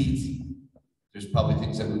complete, there's probably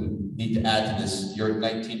things that we would need to add to this. You're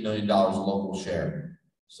at $19 million local share.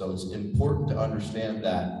 So it's important to understand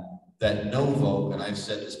that that no vote, and I've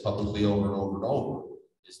said this publicly over and over and over,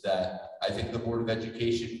 is that I think the Board of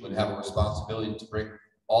Education would have a responsibility to bring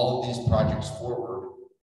all of these projects forward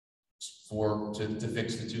to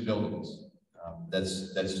fix the two buildings.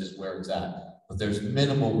 That's just where it's at. But there's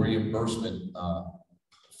minimal reimbursement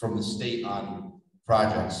from the state on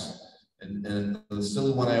projects. And the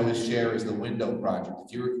silly one I always share is the window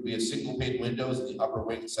project. We have single pane windows in the upper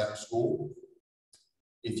wing center school.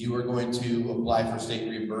 If you are going to apply for state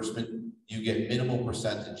reimbursement, you get minimal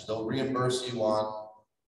percentage. They'll reimburse you on,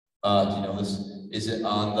 you know, is it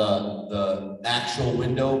on the actual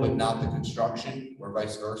window, but not the construction, or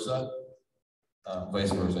vice versa?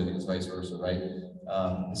 Vice versa, I think it's vice versa, right?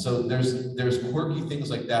 So there's quirky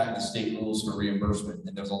things like that in the state rules for reimbursement,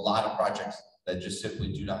 and there's a lot of projects that just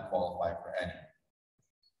simply do not qualify for any.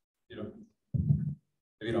 If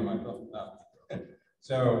you don't mind, Bill.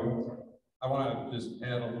 So I want to just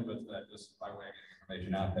add a little bit to that, just by way of getting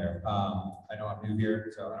information out there. I know I'm new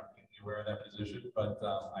here, so I'm not aware of that position, but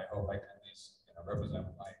I hope I can at least represent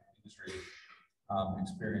my industry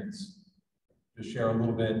experience. Just share a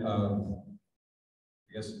little bit of,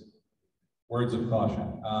 I guess, words of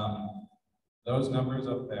caution. Those numbers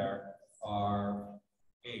up there are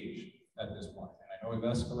age at this point. And I know we've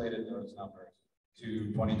escalated those numbers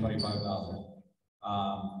to $25,000.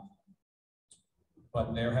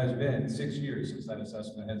 But there has been 6 years since that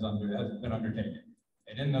assessment has been undertaken.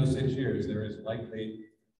 And in those 6 years, there is likely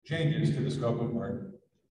changes to the scope of work,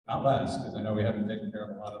 not less, because I know we haven't taken care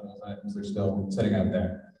of a lot of those items. They're still sitting out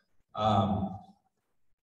there.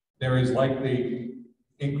 There is likely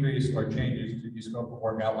increase or changes to the scope of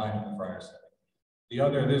work outlined in the prior study.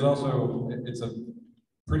 There's also, it's a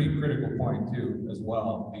pretty critical point too, as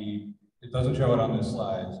well. It doesn't show it on this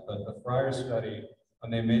slide, but the prior study,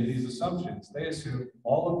 when they made these assumptions, they assumed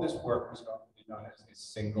all of this work was going to be done as a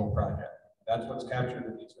single project. That's what's captured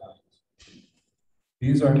in these values.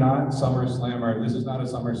 These are not summer slammer. This is not a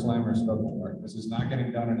summer slammer scope of work. This is not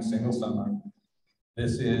getting done in a single summer.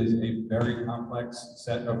 This is a very complex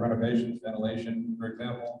set of renovations. Ventilation, for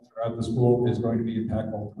example, throughout the school is going to be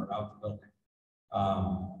impactful throughout the building.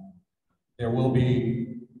 There will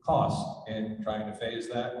be costs in trying to phase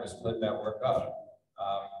that or split that work up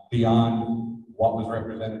beyond what was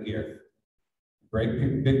represented here.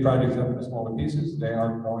 Break big projects up into smaller pieces, they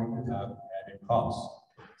are going to have added costs,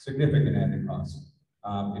 significant added costs.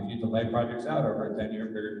 If you delay projects out over a 10-year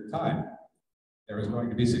period of time, there is going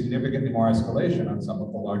to be significantly more escalation on some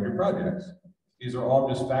of the larger projects. These are all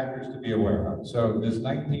just factors to be aware of. So this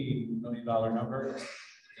 $19 million number is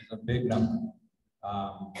a big number.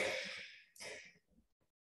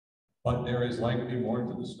 But there is likely more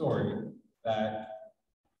to the story that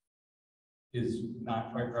is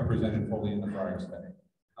not quite represented fully in the prior study.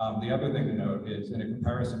 The other thing to note is, in a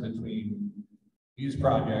comparison between these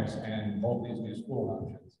projects and both these new school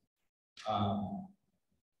options,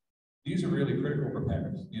 these are really critical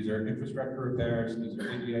repairs. These are infrastructure repairs, these are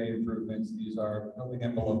ADA improvements, these are building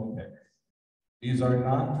envelope repairs. These are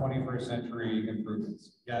not 21st century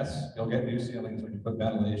improvements. Yes, you'll get new ceilings when you put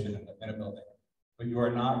ventilation in a building, but you are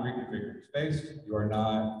not reconfiguring space. You are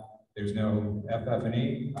not, there's no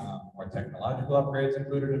FF&E or technological upgrades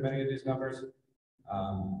included in many of these numbers.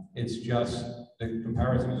 It's just the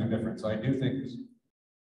comparisons are different. So I do think this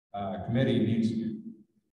committee needs to,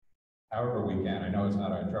 however we can, I know it's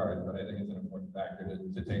not our charge, but I think it's an important factor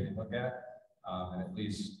to take a look at and at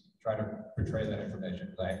least try to portray that information,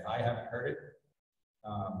 because I haven't heard it.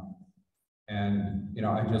 And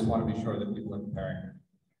I just want to be sure that people are comparing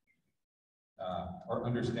or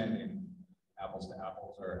understanding apples to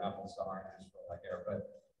apples or apples to oranges, for like air, but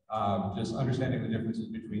just understanding the differences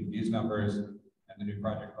between these numbers and the new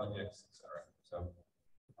project budgets, et cetera. So.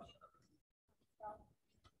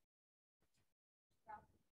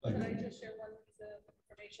 Can I just share one piece of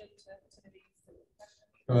information to these questions?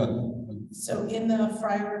 Go ahead. So in the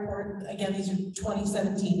Fryer report, again, these are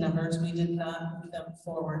 2017 numbers. We did not move them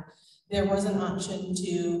forward. There was an option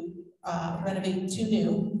to renovate 2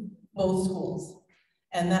 new, both schools.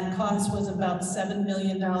 And that cost was about $7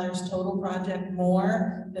 million total project,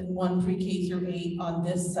 more than one pre-K through 8 on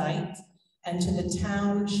this site. And to the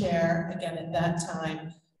town share, again, at that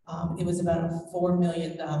time, it was about a $4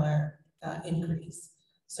 million increase.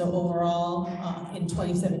 So overall, in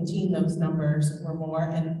 2017, those numbers were more,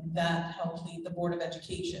 and that helped lead the Board of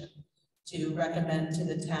Education to recommend to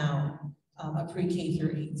the town a pre-K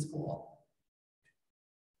through 8 school.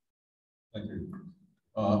 Thank you.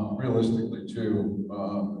 Realistically, too,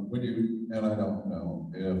 when you, and I don't know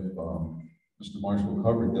if Mr. Marshall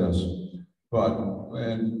covered this, but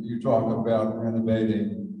when you talk about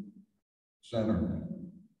renovating center,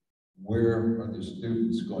 where are the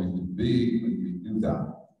students going to be when we do that?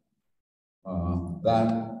 That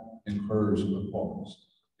incurs a cost.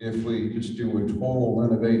 If we just do a total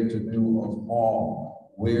renovate to new of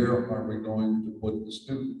all, where are we going to put the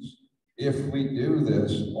students? If we do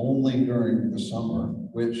this only during the summer,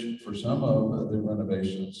 which for some of the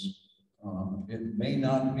renovations, it may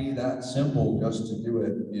not be that simple just to do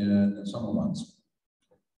it in the summer months.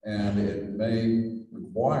 And it may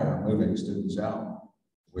require moving students out.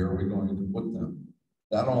 Where are we going to put them?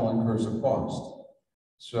 That all incurs a cost.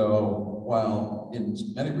 So while in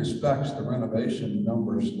many respects the renovation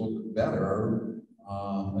numbers look better,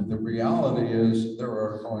 the reality is there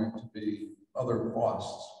are going to be other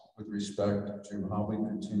costs with respect to how we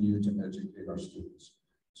continue to educate our students.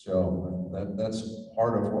 So that's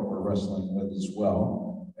part of what we're wrestling with as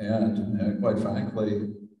well. And quite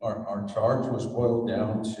frankly, our charge was boiled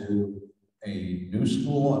down to a new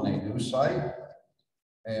school and a new site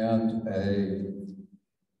and a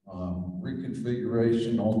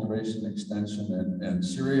reconfiguration, alteration, extension, and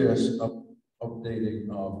serious updating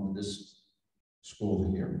of this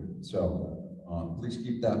school here. So please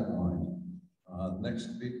keep that in mind.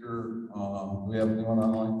 Next speaker, we have anyone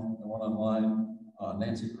online? No one online?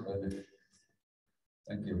 Nancy Peredic.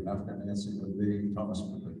 Thank you. After Nancy would be Thomas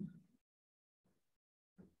Cooper.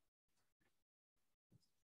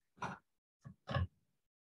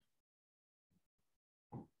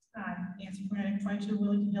 Hi, Nancy Peredic, 22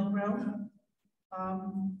 Willington Hill Road.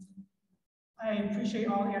 I appreciate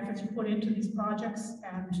all the efforts you put into these projects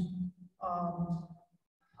and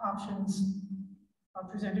options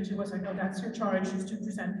presented to us. I know that's your charge, is to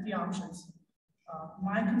present the options.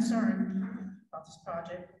 My concern about this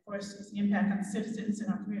project, of course, is the impact on citizens in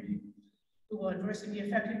our community who will adversely be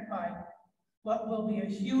affected by what will be a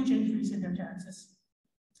huge increase in their taxes.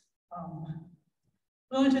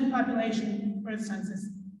 Willington population for the census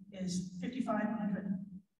is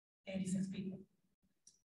 5,586 people.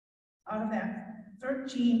 Out of that,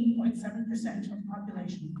 13.7% of the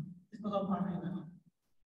population is below poverty level.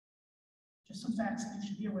 Just some facts that you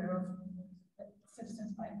should be aware of that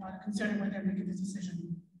citizens might want to consider when they're making this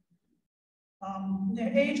decision.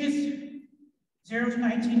 Their ages 0 to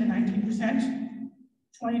 19 to 19%,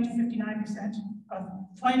 20 to 59%,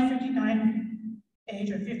 20 to 59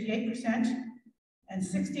 age are 58%, and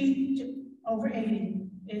 60 to over 80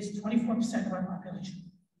 is 24% of our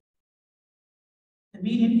population. The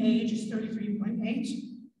median age is 33.8.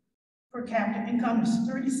 Per capita income is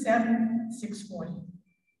 37,640.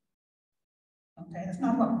 Okay, that's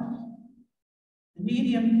not a lot. The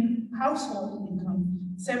median household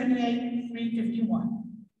income, 78,351.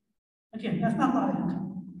 Again, that's not a lot of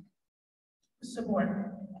income to support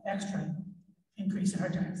extra increase in our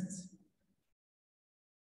taxes.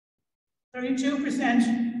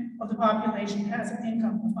 32% of the population has an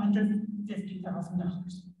income of under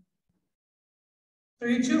 $50,000.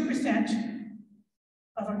 32%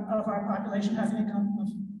 of our population has an income of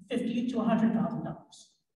 $50,000 to $100,000.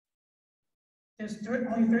 There's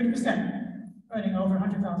only 30% earning over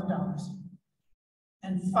 $100,000.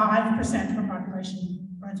 And 5% of our population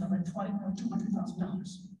earns over $20,000 or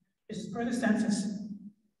 $200,000. This is per the census.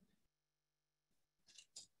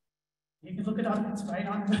 You can look it up, it's right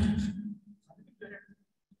on the computer.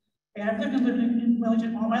 Okay, I've lived in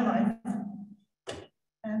Willington all my life.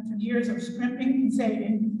 And through years of scrimping and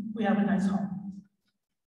saving, we have a nice home.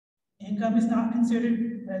 Income is not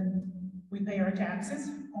considered when we pay our taxes,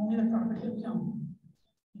 only the property that we own.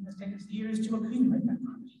 It must take us years to accumulate that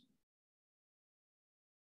property.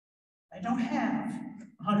 I don't have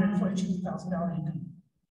 $142,000 income.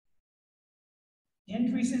 The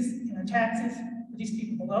increases in the taxes for these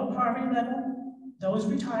people below poverty level, those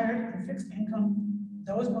retired and fixed income,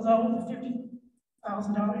 those below the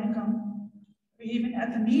 $50,000 income, or even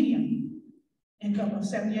at the median income of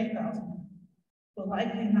 $78,000, will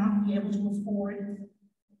likely not be able to afford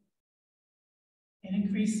an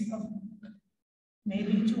increase of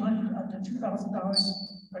maybe $200 up to $2,000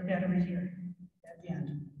 or better a year at the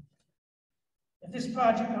end. If this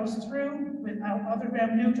project goes through without other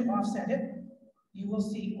revenue to offset it, you will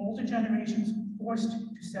see older generations forced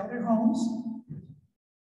to sell their homes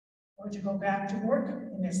or to go back to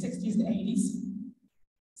work in their 60s and 80s,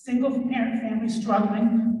 single parent families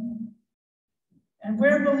struggling. And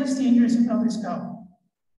where will these seniors and others go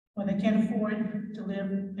when they can't afford to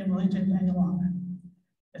live in Willington any longer?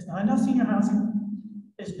 There's not enough senior housing.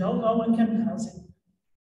 There's no low-income housing.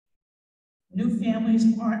 New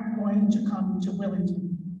families aren't going to come to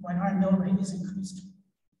Willington when our mill rate is increased.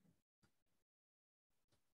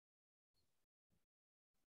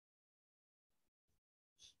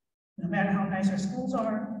 No matter how nice our schools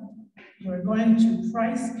are, You are going to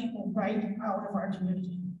price people right out of our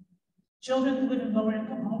community. Children who live in lower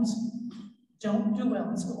income homes don't do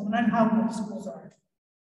well in school, no matter how good the schools are.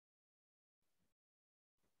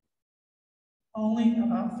 Only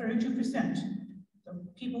about 32%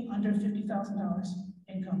 of people under $50,000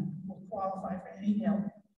 income will qualify for any help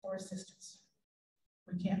or assistance.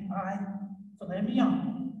 We can't buy filet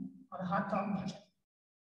mignon on a hot dog budget.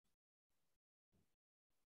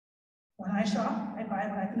 When I shop, I buy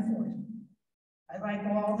what I can afford. I like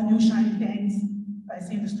all the new shiny things I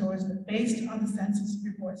see in the stores, but based on the census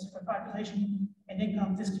reports for population and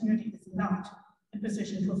income, this community is not in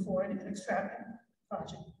position to afford an extravagant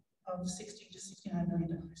project of $60 to $69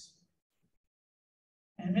 million.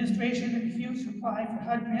 An administration that refused to apply for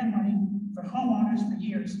HUD grant money for homeowners for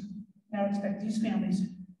years now expect these families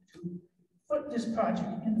to foot this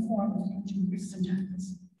project in the form of huge increases in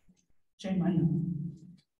taxes. Shame on you.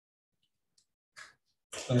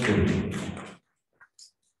 Thank you.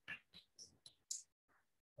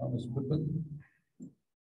 Ms. Pippin.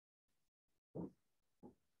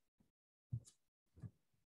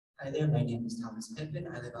 Hi there, my name is Thomas Pippin.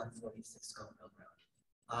 I live on 46 Schofield Road.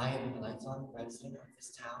 I am a lifelong resident of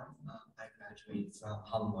this town. I graduated from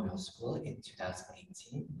Hull Memorial School in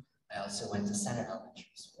 2018. I also went to Center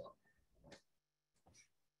Elementary School.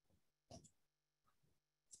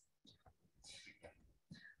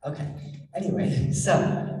 Okay, anyway, so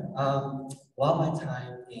while my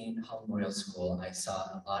time in Hull Memorial School, I saw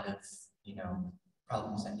a lot of,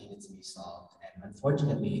 problems that needed to be solved. And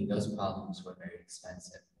unfortunately, those problems were very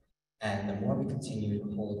expensive. And the more we continue to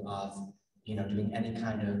hold off, doing any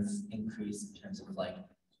kind of increase in terms of like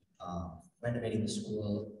renovating the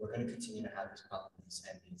school, we're going to continue to have these problems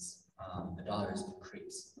and these the dollars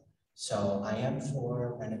increase. So I am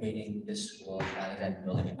for renovating this school rather than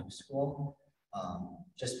building a new school,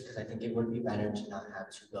 just because I think it would be better to not have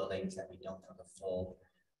two buildings that we don't know the full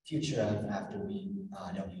future of after we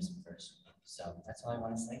don't use them first. So that's all I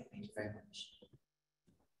want to say. Thank you very much.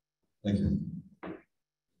 Thank you.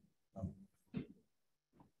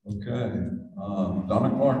 Okay, Donna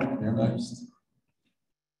Clark, you're next.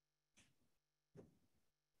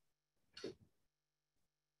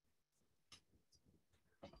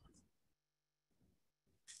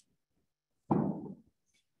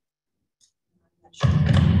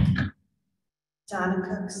 Donna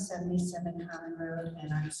Cook, 77 Common Road,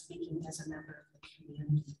 and I'm speaking as a member of the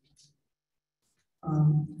community.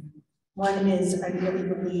 One is, I really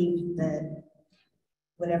believe that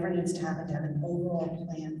whatever needs to happen to have an overall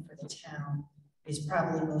plan for the town is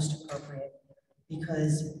probably most appropriate,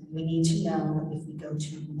 because we need to know if we go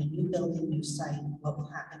to a new building, new site, what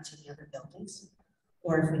will happen to the other buildings,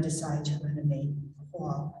 or if we decide to renovate the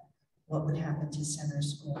hall, what would happen to Center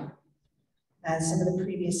School. As some of the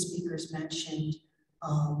previous speakers mentioned,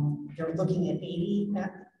 you're looking at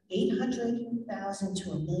 $800,000 to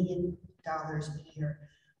 $1 million a year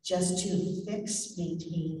just to fix,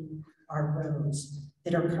 maintain our roads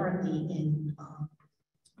that are currently in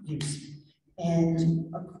use.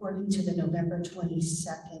 And according to the November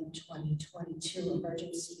 22nd, 2022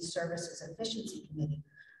 Emergency Services Efficiency Committee,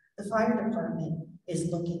 the fire department is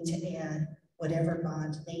looking to add whatever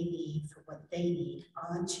bond they need for what they need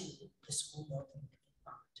onto the school building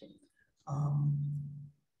bond.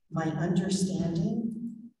 My understanding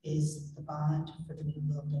is the bond for the new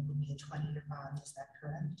building would be a 20-year bond. Is that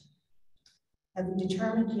correct? Have we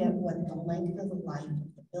determined yet what the length of the life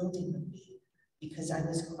of the building would be? Because I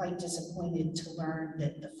was quite disappointed to learn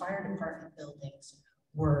that the fire department buildings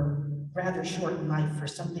were rather short in life for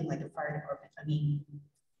something like a fire department. I mean, I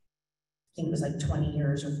think it was like 20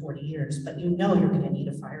 years or 40 years, but you're going to need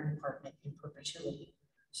a fire department in perpetuity.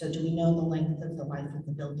 So do we know the length of the life of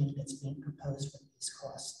the building that's being proposed with these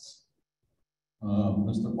costs?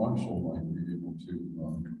 Mr. Marshall might be able to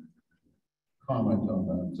comment on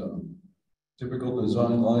that. Typical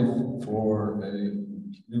design life for a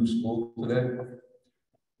new school today?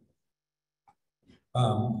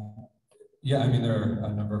 Yeah, I mean, there are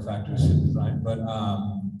a number of factors in design, but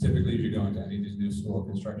typically, if you go into any of these new school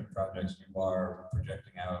construction projects, you are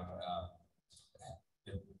projecting out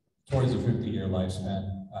towards a 50-year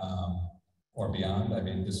lifespan or beyond. I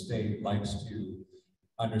mean, the state likes to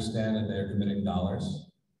understand that they're committing dollars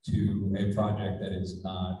to a project that is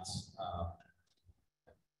not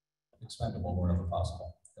expendable wherever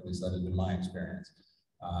possible. At least that has been my experience.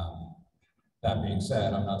 That being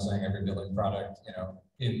said, I'm not saying every building product,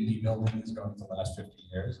 in the building is going to last 50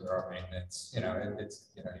 years. There are maintenance, you're going to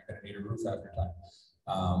need a roof after time.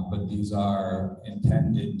 But these are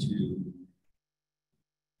intended to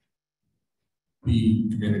be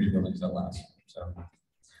community buildings that last. So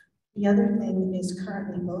The other thing is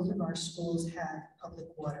currently both of our schools have public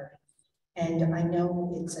water. And I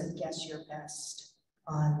know it's a guess your best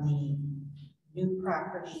on the new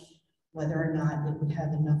property, whether or not it would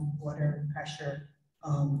have enough water pressure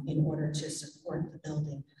in order to support the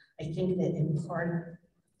building. I think that in part,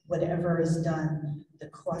 whatever is done, the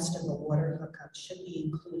cost of the water hookup should be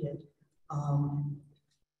included,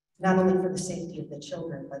 not only for the safety of the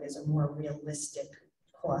children, but as a more realistic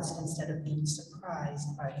cost instead of being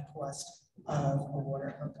surprised by the cost of a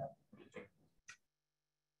water hookup.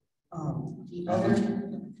 The other,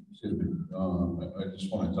 excuse me, I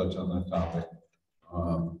just want to touch on that topic.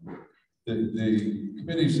 The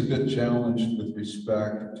committee's a bit challenged with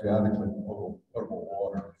respect to adequate potable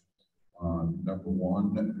water. Number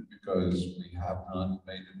one, because we have not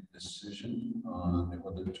made a decision on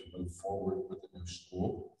whether to move forward with the new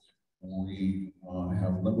school. We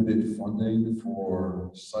have limited funding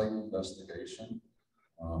for site investigation.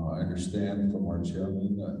 I understand from our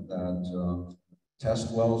chairman that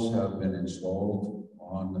test wells have been installed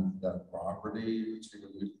on that property,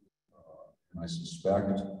 and I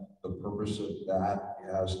suspect the purpose of that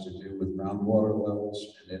has to do with groundwater levels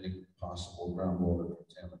and any possible groundwater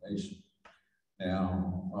contamination.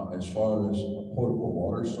 Now, as far as a potable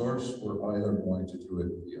water source, we're either going to do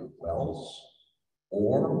it via wells,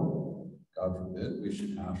 or, God forbid, we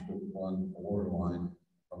should have to run a water line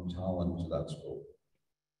from Talon to that school,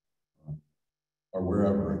 or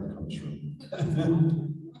wherever it comes from.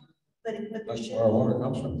 That's where our water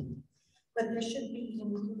comes from. But there should be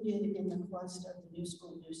included in the cost of the new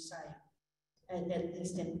school, new site, at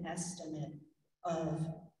least an estimate of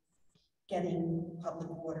getting public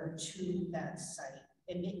water to that site.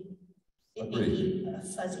 It may be a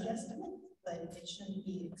fuzzy estimate, but it shouldn't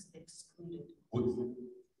be excluded.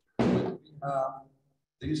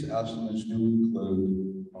 These estimates do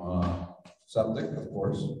include septic, of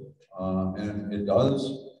course, and it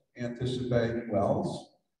does anticipate wells.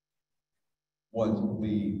 What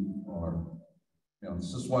we are,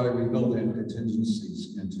 this is why we build in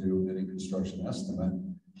contingencies into any construction estimate,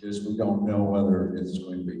 is we don't know whether it's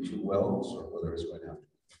going to be 2 wells or whether it's going to have to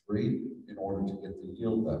be 3 in order to get the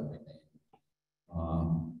yield that we need.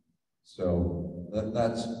 So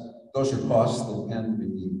those are costs that can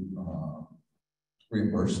be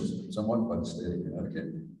reimbursed somewhat by the state of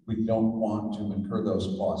Connecticut. We don't want to incur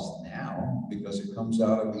those costs now because it comes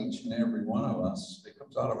out of each and every one of us. It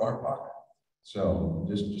comes out of our pocket. So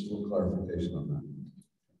just a little clarification on that.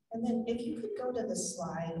 And then if you could go to the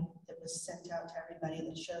slide that was sent out to everybody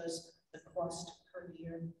that shows the cost per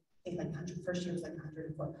year, I think like 100, first year was like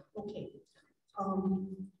 104. Okay.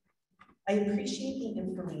 I appreciate the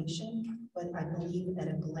information, but I believe at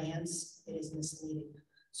a glance it is misleading.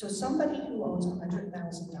 So somebody who owns a $100,000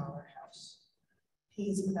 house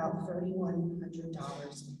pays about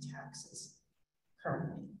 $3,100 in taxes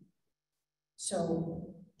currently.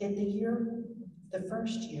 So in the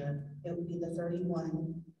first year, it would be the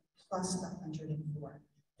 31 plus the 104.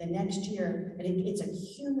 The next year, and it's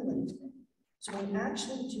a cumulative thing. So when you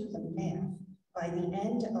actually do the math, by the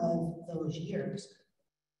end of those years,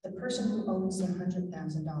 the person who owns the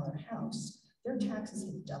 $100,000 house, their taxes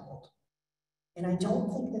have doubled. And I don't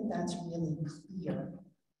think that that's really clear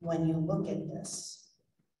when you look at this.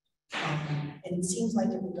 And it seems like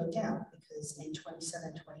it would go down because in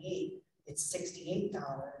 27, 28, it's $68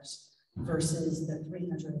 versus the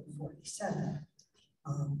 347.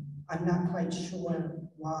 I'm not quite sure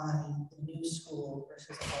why the new school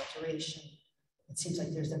versus the alteration. It seems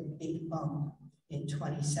like there's a big bump in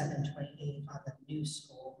 27, 28 on the new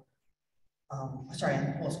school. On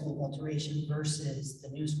the whole school alteration versus the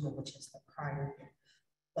new school, which is the prior year.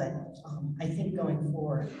 But I think going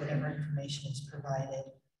forward, whatever information is provided,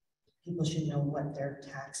 people should know what their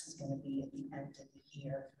tax is going to be at the end of the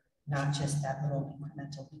year, not just that little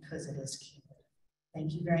incremental, because it is cumulative.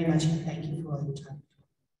 Thank you very much, and thank you for all your time.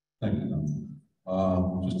 Thank you.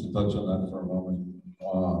 Just to touch on that for a moment,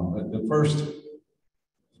 the first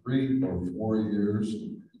 3 or 4 years,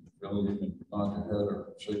 really you can nod your head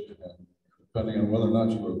or shake your head, depending on whether or not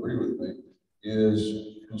you agree with me, is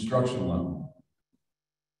construction loan.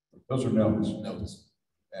 Those are notes.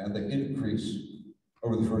 And they increase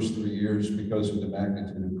over the first 3 years because of the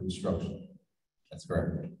magnitude of construction. That's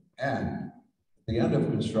correct. And at the end of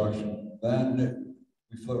construction, then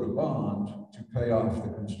we float a bond to pay off the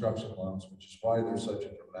construction loans, which is why there's such a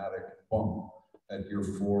dramatic bump at year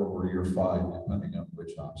 4 or year 5, depending on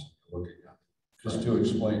which option you're looking at. Just to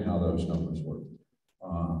explain how those numbers work.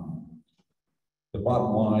 The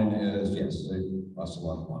bottom line is, yes, they cost a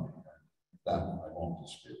lot of money. That I won't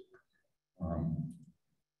dispute.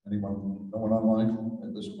 No one online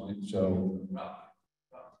at this point? So,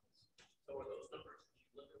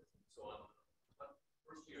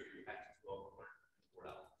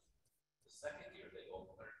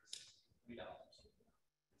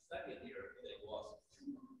 second year, they lost,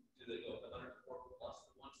 do they go 104 plus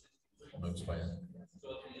the 163? I'll explain it.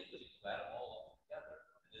 So at the end of it, you add them all up together,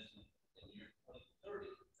 and then in year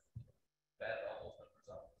 2030, add all those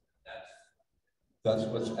numbers up. That's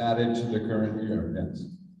what's added to the current year,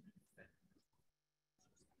 yes.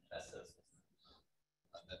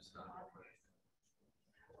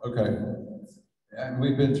 Okay, and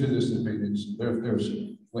we've been through this in meetings.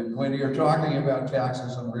 When you're talking about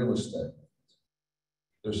taxes on real estate,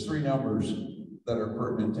 there's three numbers that are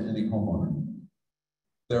pertinent to any homeowner.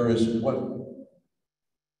 There is what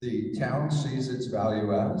the town sees its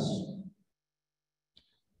value as,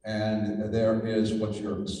 and there is what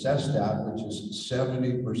you're assessed at, which is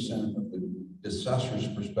 70% of the assessor's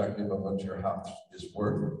perspective of what your house is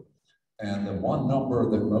worth. And the one number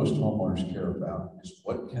that most homeowners care about is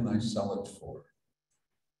what can I sell it for?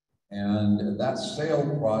 And that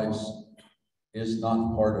sale price is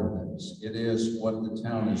not part of this. It is what the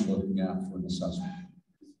town is looking at for an assessment.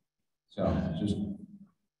 So just.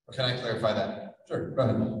 Can I clarify that? Sure, go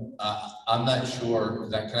ahead. I'm not sure,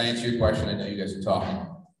 can I answer your question? I know you guys are talking.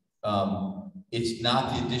 It's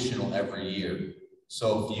not the additional every year.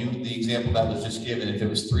 So if the example that was just given, if it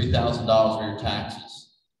was $3,000 for your taxes,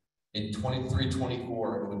 in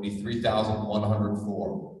 23-24, it would be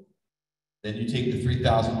 3,104. Then you take the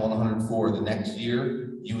 3,104 the next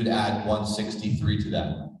year, you would add 163 to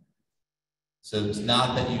that. So it's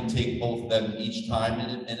not that you take both of them each time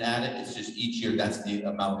and add it, it's just each year that's the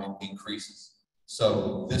amount it increases.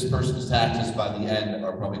 So this person's taxes by the end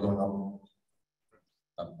are probably going up.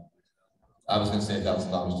 I was gonna say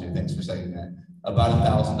 $1,000 too, thanks for saying that. About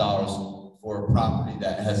 $1,000 for a property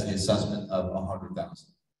that has the assessment of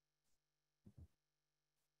 $100,000.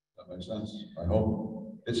 That makes sense. I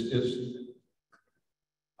hope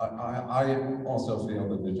I also feel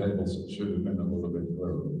that the tables should have been a little bit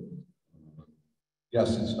clearer.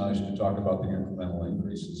 Yes, it's nice to talk about the incremental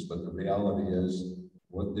increases, but the reality is,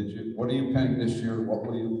 what are you paying this year? What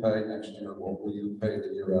will you pay next year? What will you pay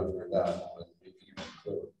the year after that? But if you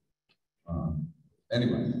clear.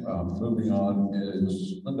 Anyway, moving on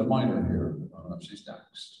is Linda Miner here. She's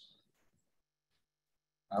next.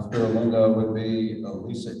 After Linda would be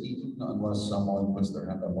Lisa Eaton, unless someone puts their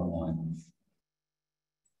hand up online.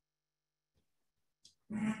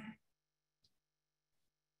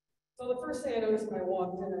 So the first thing I noticed when I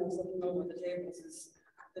walked in and I was looking over the tables is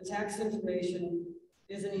the tax information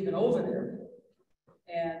isn't even over there.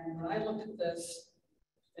 And when I looked at this,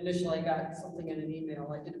 initially I got something in an email.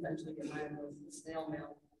 I did eventually get mine with snail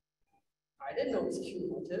mail. I didn't know it was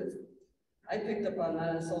cumulative. I picked up on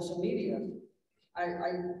that on social media.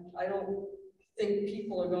 I don't think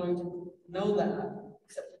people are going to know that,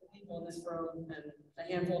 except for the people in this room and a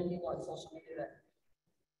handful of people on social media that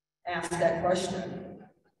asked that question.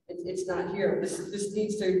 It's not here. This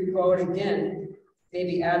needs to go out again.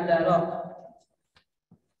 Maybe add that up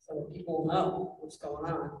so that people know what's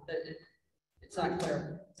going on. It's not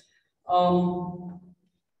clear. So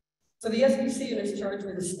the SBC in its charge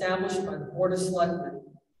was established by the Board of Selectmen,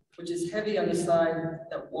 which is heavy on the side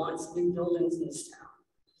that wants new buildings in this town.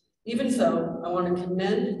 Even so, I want to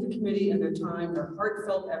commend the committee and their time, their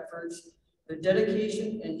heartfelt efforts, their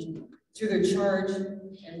dedication and to their charge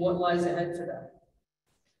and what lies ahead for them.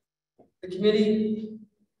 The committee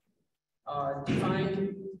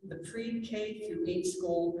defined the pre-K through 8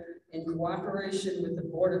 school in cooperation with the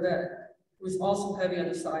Board of Ed, who is also heavy on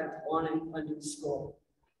the side of wanting a new school.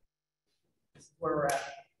 This is where we're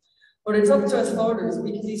at. But it's up to us voters.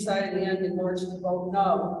 We can decide in the end in March to vote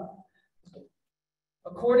no.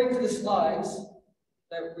 According to the slides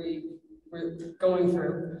that we're going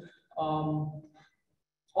through, all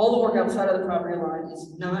the work outside of the property line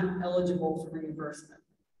is not eligible for reimbursement.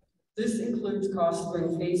 This includes costs to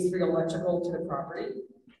bring phase 3 electrical to the property,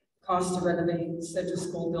 costs to renovate the Center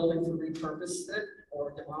School building to repurpose it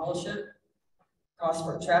or demolish it, costs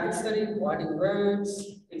for a traffic study, widening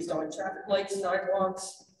roads, installing traffic lights,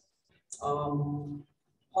 sidewalks.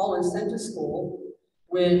 Holland Center School,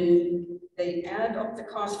 when they add up the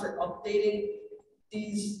cost for updating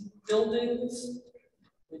these buildings,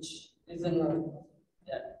 which is in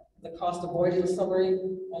the cost avoidance summary,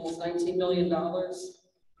 almost $19 million.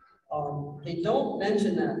 They don't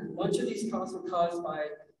mention that much of these costs are caused by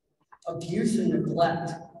abuse and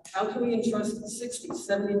neglect. How can we entrust $60,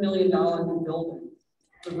 $70 million new building?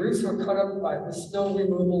 The roofs were cut up by the snow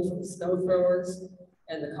removal from snow throwers,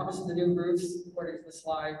 and the cost of the new roofs, according to the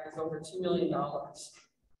slide, is over $2 million.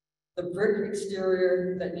 The brick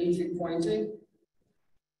exterior that needs repointing,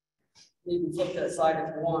 you can flip that slide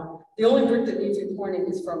if you want. The only brick that needs repointing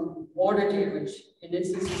is from water damage in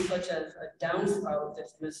instances such as a downspout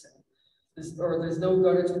that's missing. there's no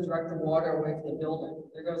gutter to direct the water away from the building.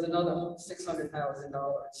 There goes another $600,000.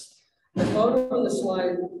 The photo on the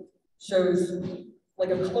slide shows like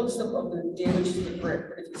a close-up of the damage to the brick,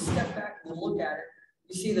 but if you step back and look at it,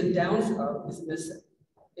 you see the downspout is missing.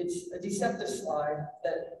 It's a deceptive slide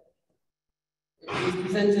that was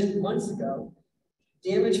presented months ago,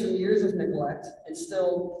 damage from years of neglect, and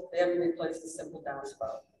still they haven't replaced the simple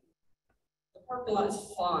downspout. The parking lot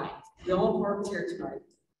is fine. We all parked here tonight.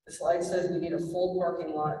 The slide says we need a full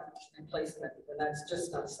parking lot replacement, and that's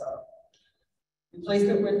just not so.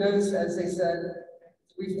 Replacement windows, as they said,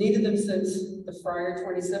 we've needed them since the Fryer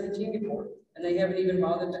 2017 report, and they haven't even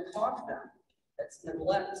bothered to caulk them. That's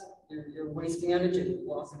neglect. You're wasting energy,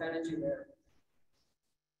 loss of energy there.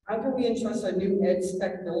 How can we entrust a new ed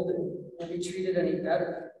spec building will be treated any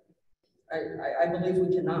better? I believe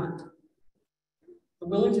we cannot. The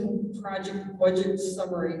Willington project budget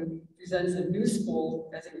summary presents a new school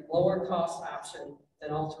as a lower cost option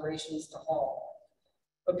than alterations to Hall.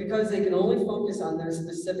 But because they can only focus on their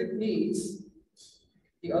specific needs,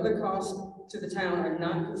 the other costs to the town are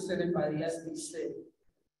not considered by the SBC.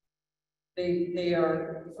 They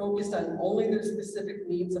are focused on only their specific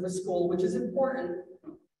needs of a school, which is important,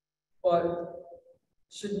 but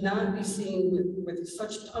should not be seen with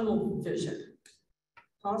such tunnel vision.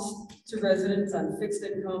 Costs to residents on fixed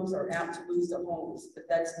incomes are apt to lose their homes, but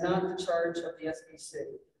that's not the charge of the SBC.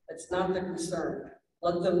 That's not the concern.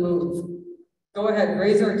 Let them move. Go ahead,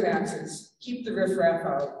 raise our taxes, keep the riffraff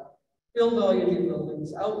out, build all your new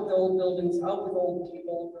buildings, out with old buildings, out with old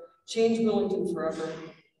people, change Willington forever.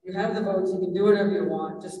 You have the votes, you can do whatever you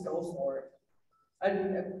want, just go for it.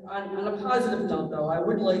 On a positive note though, I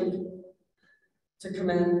would like to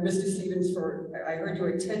commend Mr. Stevens for, I heard you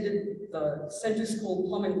attended the Center School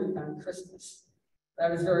Plumbing Week on Christmas. That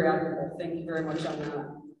was very admirable. Thank you very much on that.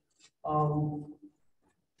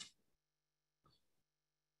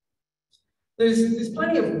 There's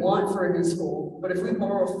plenty of want for a new school, but if we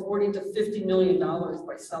borrow $40 to $50 million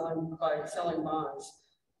by selling bonds,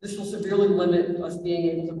 this will severely limit us being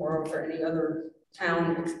able to borrow for any other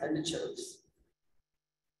town expenditures.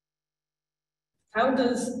 How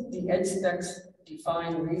does the ed specs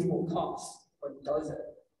define reasonable costs, or does it?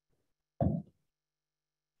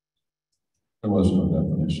 There was no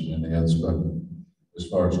definition in the ed spec as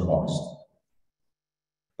far as cost.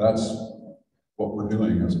 That's what we're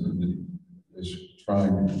doing as a committee, is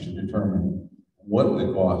trying to determine what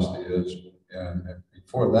the cost is, and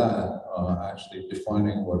before that, actually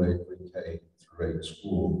defining what a pre-K through 8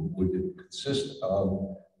 school would consist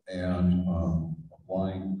of, and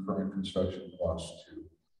applying current construction costs to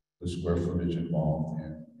the square footage involved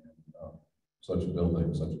in such a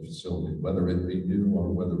building, such a facility, whether it be new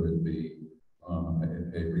or whether it be a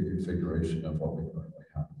reconfiguration of what we currently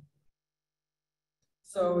have.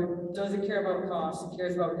 So it doesn't care about cost, it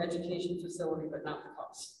cares about education facility, but not the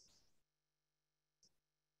cost.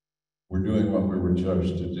 We're doing what we were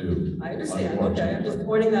judged to do. I understand, okay, I'm just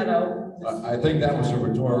pointing that out. I think that was a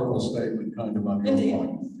rhetorical statement kind of on your part.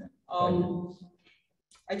 Indeed.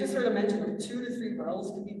 I just heard a mention of 2 to 3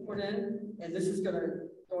 wells could be put in, and this is going to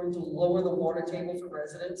lower the water table for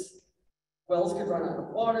residents. Wells could run out of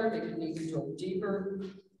water, they could need to drill deeper.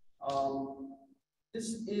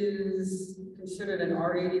 This is considered an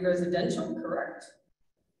R80 residential, correct?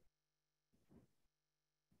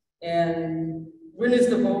 And when is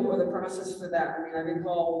the vote or the process for that? I mean, I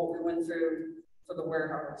recall what we went through for the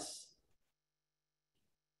warehouse.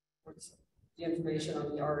 What's the information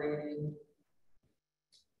on the R80?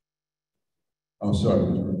 I'm sorry,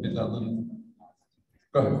 repeat that, Lynn?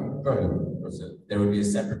 Go ahead. There would be a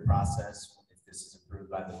separate process if this is approved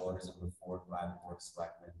by the voters and moved forward by the board of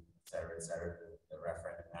selectmen, et cetera, the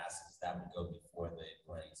referendum passes, that would go before the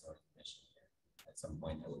planning and zoning commission. At some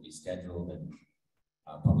point that would be scheduled and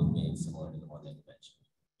public meeting similar to the one that you mentioned.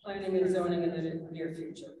 Planning and zoning in the near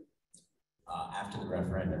future. After the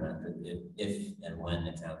referendum, if and when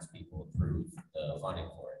the townspeople approve the funding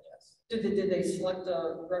for it, yes. Did they select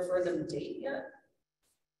a referendum date yet?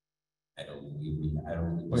 I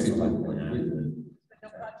don't select one.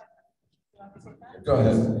 Go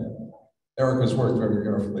ahead. Erica's worked very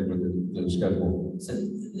carefully with the schedule. So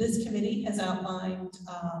this committee has outlined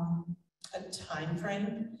a time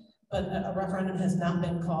frame, but a referendum has not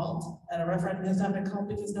been called. And a referendum has not been called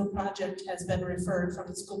because no project has been referred from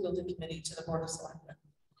the school building committee to the board of selectmen.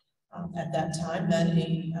 At that time, then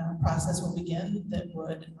a process will begin that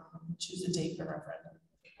would choose a date for referendum.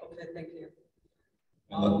 Okay, thank you.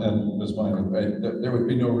 And Ms. Minor, there would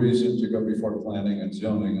be no reason to go before planning and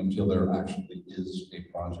zoning until there actually is a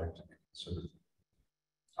project to be considered.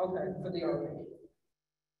 Okay, for the RV.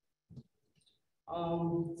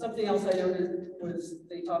 Something else I noticed was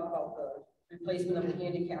they talk about the replacement of the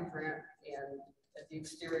handicap ramp and that the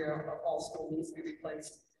exterior of all school needs to be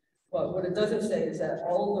replaced. But what it doesn't say is that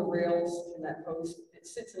all of the rails in that post, it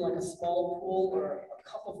sits in like a small pool or a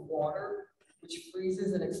cup of water, which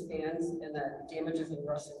freezes and expands and that damages and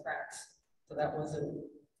rusts and cracks. So that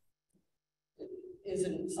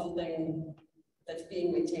isn't something that's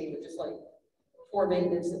being maintained, but just like poor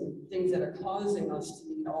maintenance and things that are causing us to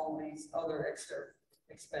need all these other extra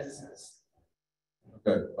expenses.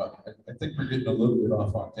 Okay, but I think we're getting a little bit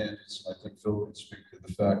off on tangents. I think Phil can speak to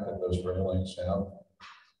the fact that those railings have,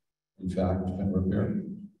 in fact, been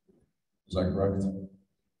repaired. Is that correct?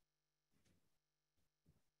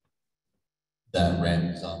 That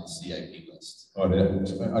ramp is on the CIP list. Oh, it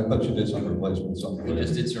is. I thought you did some replacements. We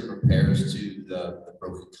just did some repairs to the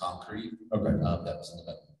broken concrete. Okay. That was in the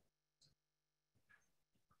middle.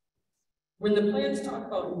 When the plans talk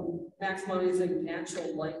about maximizing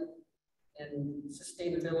natural light and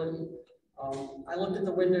sustainability, I looked at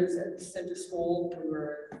the windows at Center School. We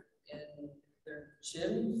were in their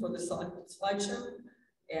gym for the slideshow,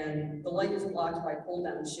 and the light is blocked by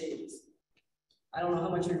pull-down shades. I don't know how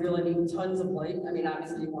much you really need tons of light. I mean,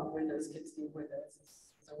 obviously you want windows, kids need windows.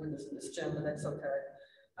 There's no windows in this gym, but that's okay.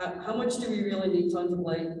 How much do we really need tons of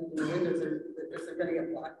light in the windows if they're gonna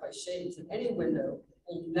get blocked by shades? And any window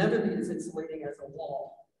will never be as insulating as a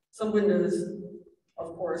wall. Some windows,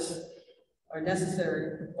 of course, are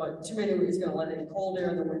necessary, but too many is gonna let in cold air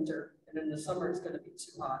in the winter, and in the summer it's gonna be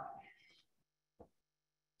too hot.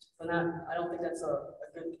 So I don't think that's a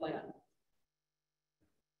good plan.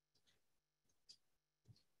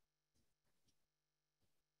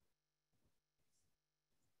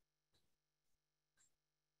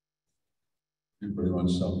 You pretty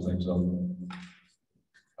much sum things up.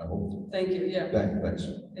 I hope. Thank you, yeah. Thanks.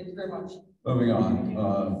 Thank you very much. Moving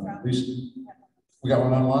on. Lisa, we got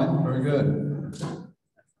one online? Very good.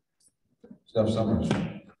 Steph Summers,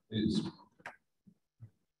 please.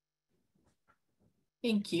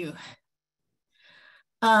 Thank you.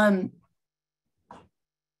 I'm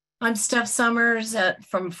Steph Summers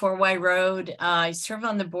from 4Y Road. I serve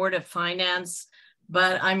on the Board of Finance,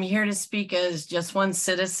 but I'm here to speak as just one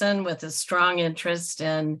citizen with a strong interest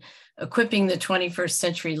in equipping the 21st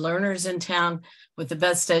century learners in town with the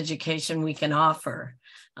best education we can offer.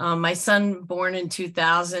 My son, born in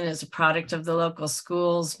 2000, is a product of the local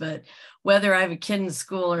schools, but whether I have a kid in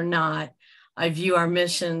school or not, I view our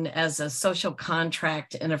mission as a social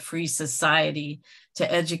contract in a free society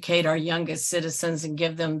to educate our youngest citizens and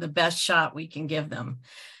give them the best shot we can give them.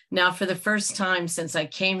 Now, for the first time since I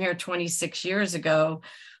came here 26 years ago,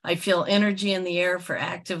 I feel energy in the air for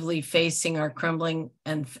actively facing our crumbling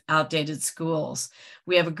and outdated schools.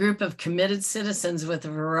 We have a group of committed citizens with a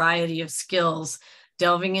variety of skills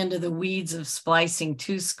delving into the weeds of splicing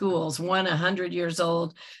two schools, one 100 years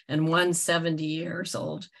old and one 70 years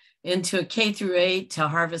old, into a K-8 to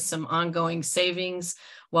harvest some ongoing savings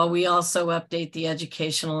while we also update the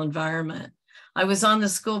educational environment. I was on the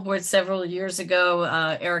school board several years ago.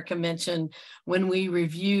 Erica mentioned when we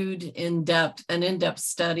reviewed an in-depth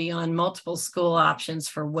study on multiple school options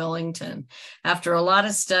for Willington. After a lot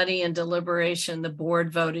of study and deliberation, the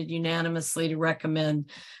board voted unanimously to recommend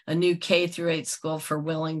a new K-8 school for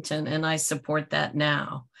Willington, and I support that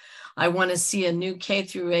now. I want to see a new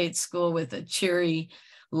K-8 school with a cheery,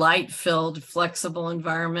 light-filled, flexible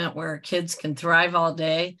environment where our kids can thrive all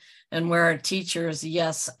day and where our teachers,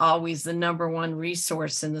 yes, always the #1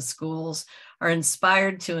 resource in the schools, are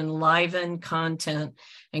inspired to enliven content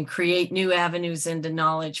and create new avenues into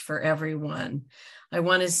knowledge for everyone. I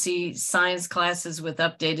want to see science classes with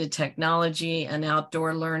updated technology and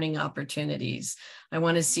outdoor learning opportunities. I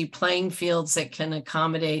want to see playing fields that can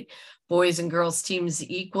accommodate boys and girls teams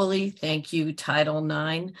equally, thank you, Title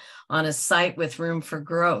IX, on a site with room for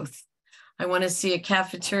growth. I want to see a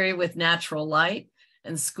cafeteria with natural light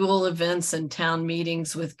and school events and town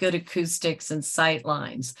meetings with good acoustics and sight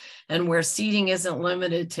lines, and where seating isn't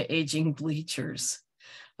limited to aging bleachers.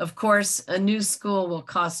 Of course, a new school will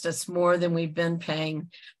cost us more than we've been paying,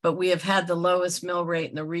 but we have had the lowest mill rate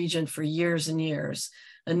in the region for years and years.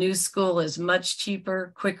 A new school is much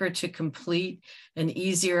cheaper, quicker to complete, and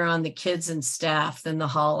easier on the kids and staff than the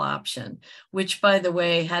hall option, which, by the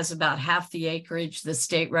way, has about half the acreage the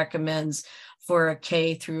state recommends for a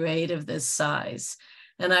K-8 of this size.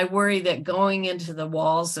 And I worry that going into the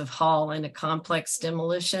walls of hall in a complex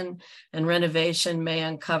demolition and renovation may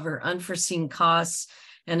uncover unforeseen costs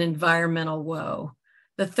and environmental woe.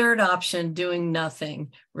 The third option, doing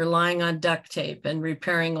nothing, relying on duct tape and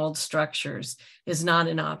repairing old structures, is not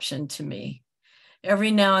an option to me.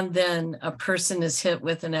 Every now and then, a person is hit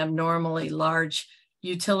with an abnormally large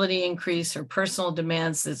utility increase or personal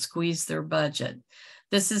demands that squeeze their budget.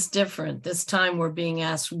 This is different. This time we're being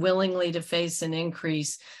asked willingly to face an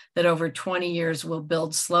increase that over 20 years will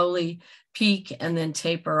build slowly, peak, and then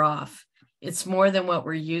taper off. It's more than what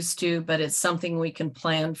we're used to, but it's something we can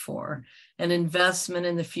plan for, an investment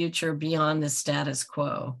in the future beyond the status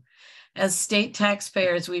quo. As state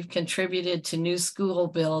taxpayers, we've contributed to new school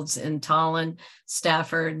builds in Tolland,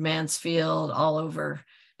 Stafford, Mansfield, all over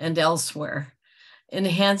and elsewhere.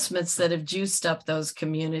 Enhancements that have juiced up those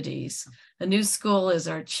communities. A new school is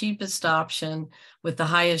our cheapest option with the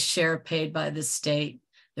highest share paid by the state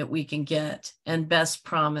that we can get and best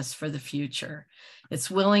promise for the future.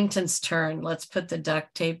 It's Willington's turn. Let's put the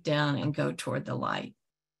duct tape down and go toward the light.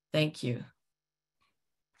 Thank you.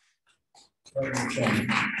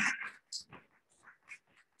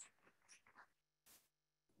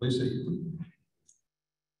 Lisa.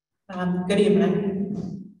 Good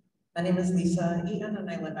evening. My name is Lisa Eaton and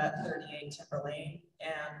I live at 38 Timber Lane.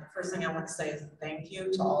 And the first thing I want to say is thank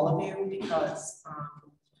you to all of you because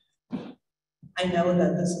I know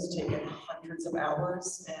that this has taken hundreds of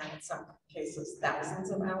hours and in some cases thousands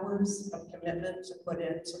of hours of commitment to put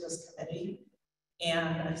into this committee.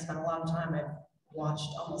 And I've spent a lot of time, I've watched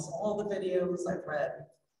almost all the videos, I've read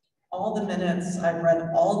all the minutes, I've read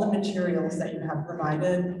all the materials that you have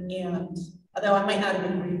provided. And although I might not have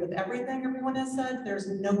agreed with everything everyone has said, there's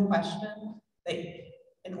no question that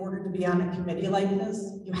in order to be on a committee like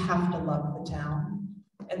this, you have to love the town.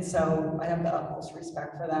 And so I have the utmost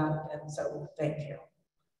respect for that. And so thank you.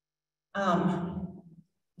 I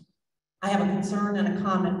have a concern and a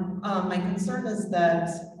comment. My concern is that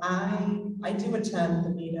I do attend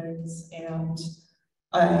the meetings and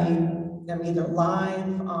I am either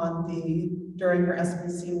live during your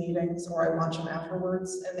SBC meetings or I watch them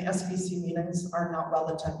afterwards, and the SBC meetings are not well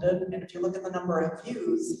attended. And if you look at the number of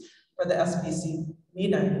views for the SBC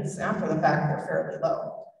meetings after the fact, they're fairly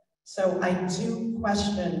low. So I do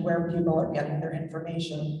question where people are getting their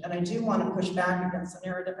information. And I do want to push back against the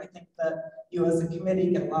narrative. I think that you as a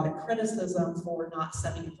committee get a lot of criticism for not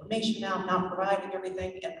sending information out, not providing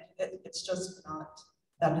everything. And it's just not,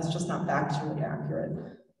 that is just not factually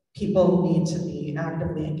accurate. People need to be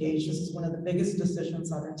actively engaged. This is one of the biggest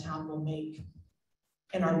decisions our town will make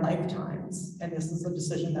in our lifetimes. And this is a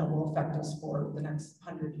decision that will affect us for the next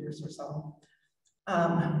 100 years or so.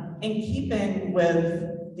 In keeping with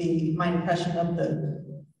my impression of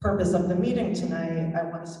the purpose of the meeting tonight, I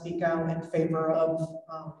want to speak out in favor of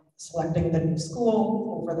selecting the new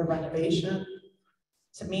school over the renovation.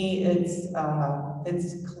 To me, it's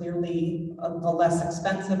clearly a less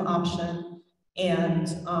expensive option. And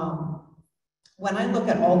when I look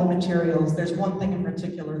at all the materials, there's one thing in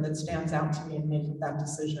particular that stands out to me in making that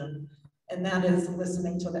decision, and that is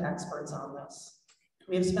listening to the experts on this.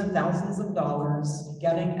 We have spent thousands of dollars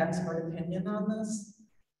getting expert opinion on this.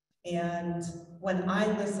 And when I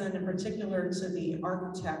listen in particular to the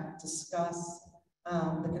architect discuss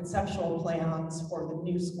the conceptual plans for the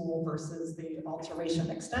new school versus the alteration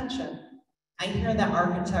extension, I hear that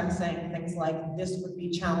architect saying things like, this would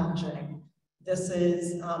be challenging. This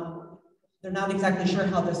is, they're not exactly sure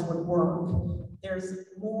how this would work. There's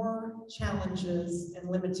more challenges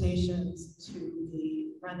and limitations to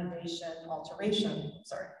the renovation alteration,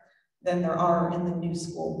 than there are in the new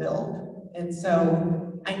school build. And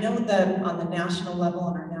so I know that on the national level,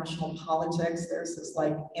 in our national politics, there's this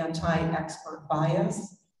like anti-expert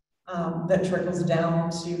bias that trickles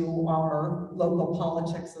down to our local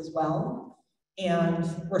politics as well. And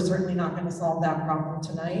we're certainly not going to solve that problem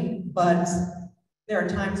tonight, but there are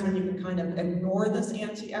times when you can kind of ignore this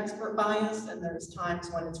anti-expert bias, and there's times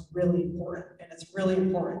when it's really important, and it's really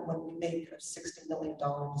important when we make a $60 million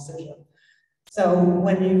decision. So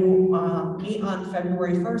when you meet on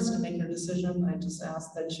February 1st to make your decision, I just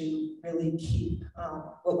ask that you really keep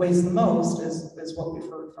what weighs the most is what we've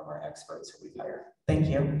heard from our experts who we've hired. Thank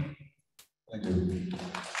you. Thank you.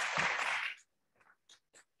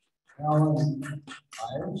 Alan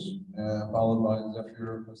Myers, followed by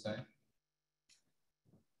Zephyr Hussain.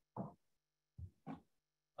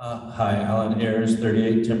 Hi, Alan Ayers,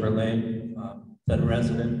 38 Timber Lane, been a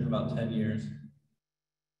resident for about 10 years.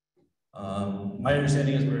 My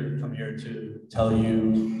understanding is we're coming here to tell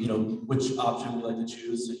you, which option we'd like to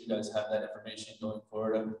choose, so you guys have that information going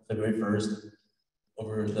forward on February 1st.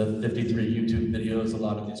 Over the 53 YouTube videos, a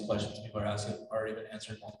lot of these questions people are asking have already been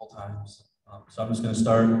answered multiple times. So I'm just going to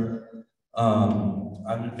start.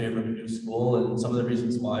 I'm in favor of a new school, and some of the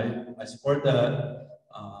reasons why I support that.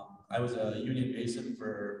 I was a union mason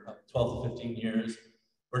for 12 to 15 years.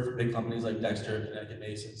 worked for big companies like Dexter, Connecticut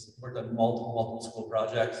Masons, worked on multiple school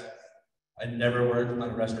projects. I never worked on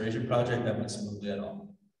a restoration project that went smoothly at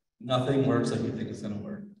all. Nothing works like you think it's gonna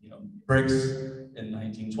work. You know, bricks in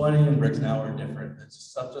 1920 and bricks now are different. It's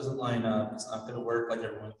just, stuff doesn't line up. It's not gonna work like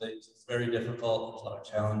everyone thinks. It's very difficult. There's a lot of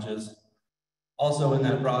challenges. Also in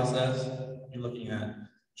that process, you're looking at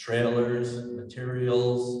trailers,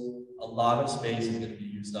 materials. A lot of space is gonna be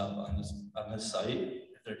used up on this site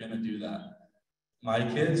if they're gonna do that. My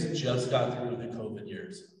kids just got through the COVID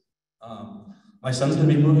years. My son's gonna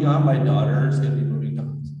be moving on. My daughter's gonna be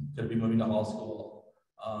moving to hall school.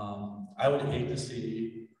 I would hate to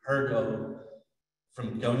see her go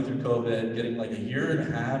from going through COVID, getting like a year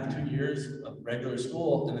and a half, 2 years of regular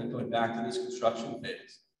school, and then going back to this construction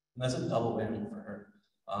phase. And that's a double whammy for her.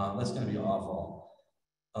 That's gonna be awful.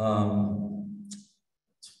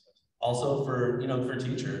 Also for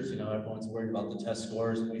teachers, everyone's worried about the test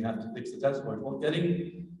scores and we have to fix the test scores. Well,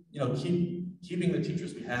 keeping the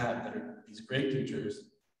teachers we have that are these great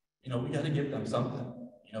teachers, we got to give them something.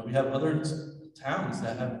 We have other towns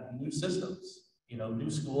that have new systems, new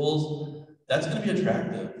schools. That's going to be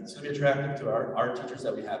attractive. It's going to be attractive to our teachers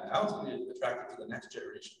that we have now. It's going to be attractive to the next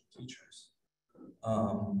generation of teachers.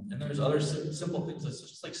 And there's other simple things,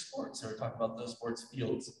 just like sports. We're talking about the sports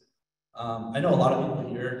fields. I know a lot of people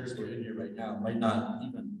here, who are in here right now, might not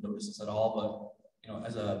even notice this at all, but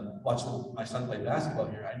as watching my son play basketball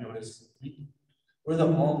here, I noticed we're the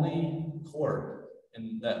only court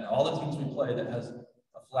in that all the teams we play that has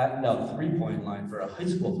a flattened out three-point line for a high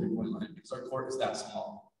school three-point line because our court is that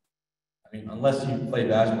small. I mean, unless you play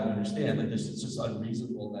basketball, you understand that it's just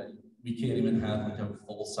unreasonable that we can't even have like a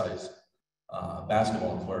full-size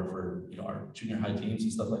basketball court for our junior high teams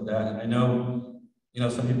and stuff like that. And I know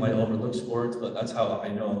some people might overlook sports, but that's how I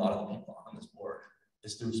know a lot of the people on this board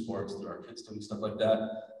is through sports, through our kids doing stuff like that.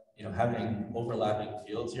 Having overlapping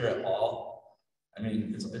fields here at Hall, I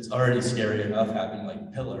mean, it's already scary enough having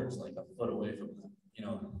like pillars like a foot away from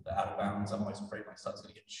the out of bounds. I'm always afraid my son's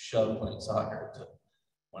gonna get shoved playing soccer to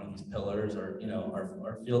one of these pillars, or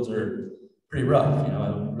our fields are pretty rough. It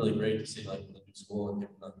would be really great to see like the new school and give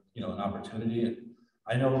them an opportunity. And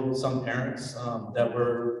I know some parents that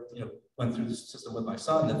were went through this system with my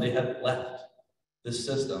son that they had left this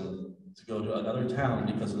system to go to another town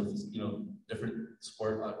because of different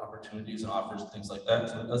sport opportunities and offers and things like that.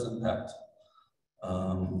 So it does impact.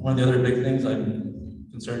 One of the other big things I'm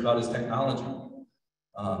concerned about is technology.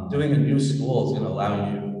 Doing a new school is going to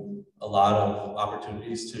allow you a lot of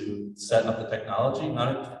opportunities to set up the technology,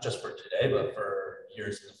 not just for today, but for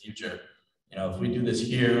years in the future. If we do this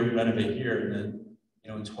here, renovate here, and then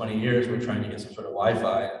in 20 years we're trying to get some sort of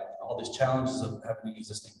Wi-Fi. All these challenges of having an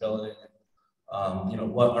existing building.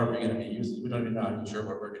 What are we going to be using? We don't even know sure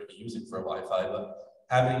what we're going to be using for Wi-Fi, but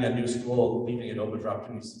having a new school, leaving it open for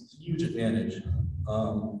opportunities is a huge advantage.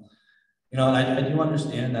 And I do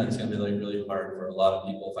understand that it's going to be like really hard for a lot of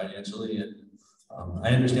people financially, and I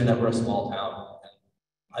understand that we're a small town. And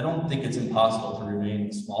I don't think it's impossible to remain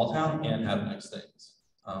a small town and have nice things.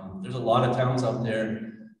 There's a lot of towns out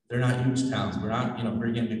there. They're not huge towns. We're not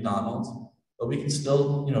bringing McDonald's, but we can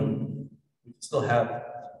still have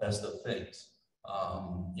the best of things.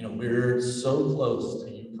 We're so close to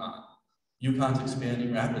UConn. UConn's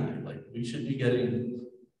expanding rapidly. Like we should be getting,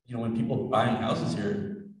 when people buying houses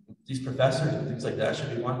here, these professors and things like that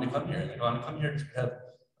should be wanting to come here. They want to come here because we have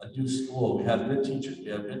a new school, we have good teachers, we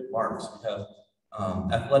have good marks, we have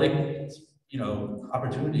athletic,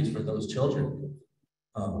 opportunities for those children.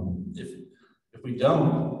 If we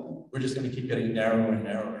don't, we're just going to keep getting narrower and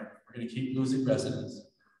narrower. We're going to keep losing residents.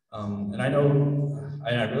 And I know,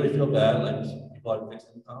 I really feel bad, like people have fixed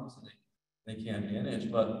incomes and they can't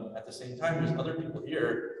manage, but at the same time, there's other people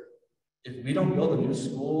here. If we don't build a new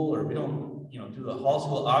school or we don't, do the hall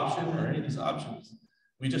school option or any of these options,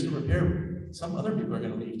 we just repair. Some other people are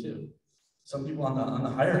going to leave too. Some people on the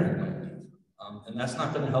higher end might leave, and that's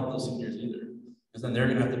not going to help those seniors either, because then they're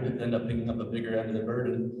going to have to end up picking up a bigger end of the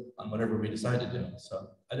burden on whatever we decide to do. So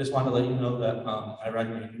I just want to let you know that I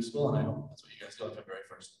recommend a new school, and I hope that's what you guys do on February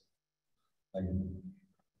 1st. Thank you.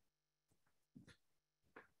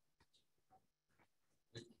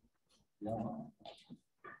 Yeah.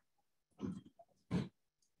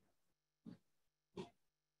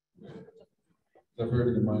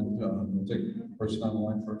 Deborah, do you mind we'll take the person on the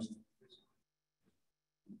line first?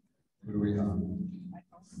 Who do we have?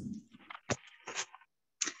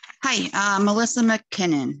 Hi, Melissa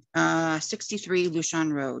McKinnon, 63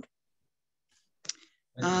 Lucian Road.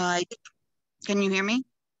 Can you hear me?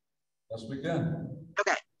 Yes, we can.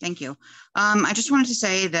 Okay, thank you. I just wanted to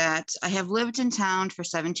say that I have lived in town for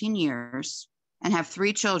 17 years. and have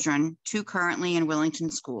 3 children, 2 currently in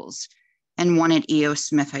Willington schools and 1 at E.O.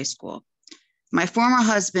 Smith High School. My former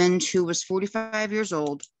husband, who was 45 years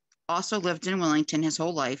old, also lived in Willington his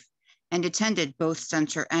whole life and attended both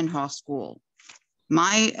Center and Hall School.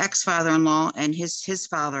 My ex-father-in-law and his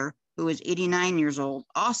father, who was 89 years old,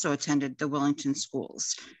 also attended the Willington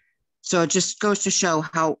schools. So it just goes to show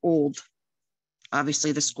how old,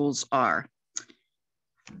 obviously, the schools are.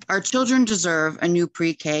 Our children deserve a new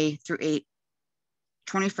pre-K through 8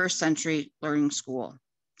 21st century learning school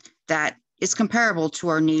that is comparable to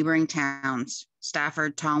our neighboring towns,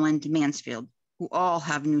 Stafford, Tolland, Mansfield, who all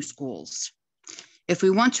have new schools. If we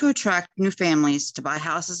want to attract new families to buy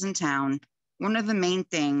houses in town, one of the main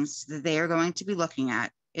things that they are going to be looking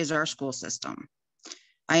at is our school system.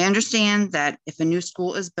 I understand that if a new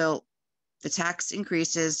school is built, the tax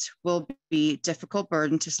increases will be a difficult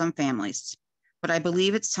burden to some families, but I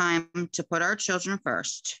believe it's time to put our children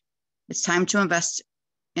first. It's time to invest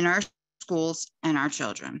in our schools and our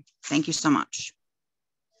children. Thank you so much.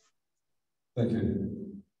 Thank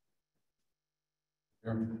you.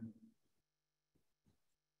 Aaron?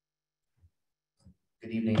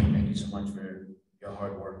 Good evening, and thank you so much for your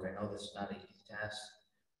hard work. I know this is not an easy task.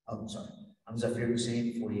 I'm sorry. I'm Zafir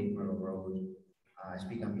Hussein, 48 Myrtle Road. I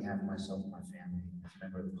speak on behalf of myself and my family as a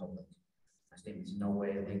member of the public. My statement is in no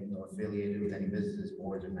way linked nor affiliated with any businesses,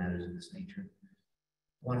 boards, or matters of this nature.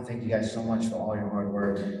 I want to thank you guys so much for all your hard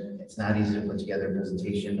work. It's not easy to put together a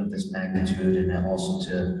presentation of this magnitude and then also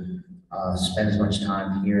to spend as much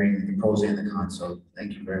time hearing the pros and the cons. So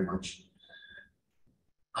thank you very much.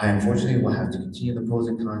 I unfortunately will have to continue the pros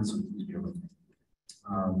and cons, so please bear with me.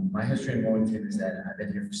 My history in Willington is that I've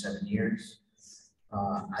been here for 7 years.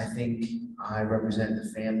 I think I represent the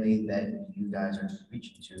family that you guys are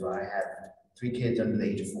reaching to. I have 3 kids under the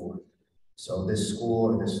age of 4. So this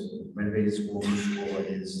school, or this renovated school,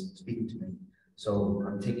 is speaking to me. So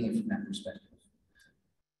I'm taking it from that perspective.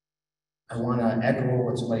 I want to echo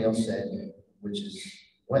what somebody else said, which is,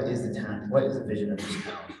 what is the town? What is the vision of this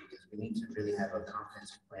town? Because we need to really have a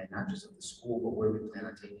comprehensive plan, not just of the school, but where we plan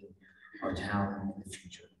on taking our town in the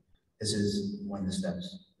future. This is one of the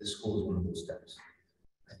steps. This school is one of those steps.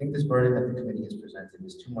 I think this burden that the committee has presented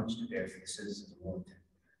is too much to bear for the citizens of Willington.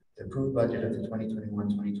 The approved budget of the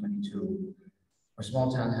 2021-2022, our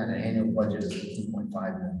small town had an annual budget of 18.5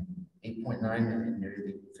 million. 8.9 million,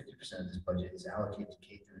 nearly 50% of this budget is allocated to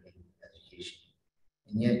K-8 education.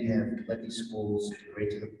 And yet you have let these schools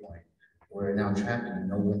degrade to the point where we're now trapped in a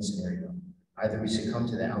no-win scenario. Either we succumb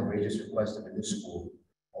to the outrageous request of a new school,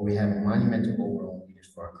 or we have a monumental overhaul needed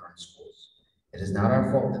for our current schools. It is not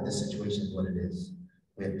our fault that this situation is what it is.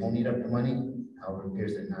 We have ponied up the money. However, it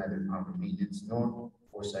appears that neither proper maintenance nor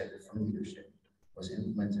foresight from leadership was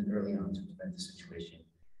implemented early on to prevent the situation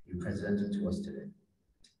you presented to us today.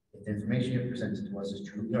 If the information you presented to us is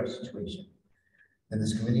truly our situation, then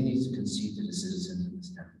this committee needs to concede to the citizens of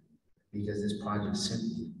this town, because this project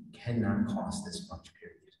simply cannot cost this much,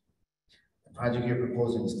 period. The project you're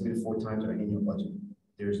proposing is 3 to 4 times our annual budget.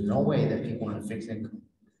 There is no way that people on a fixed income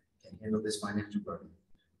can handle this financial burden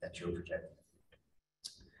that you're projecting.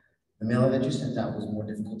 The mailer that you sent out was more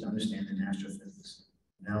difficult to understand than astrophysics.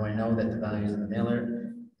 Now I know that the values of the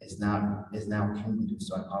mailer is now cumulative,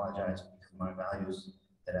 so I apologize because my values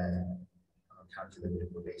that I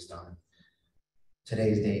calculated were based on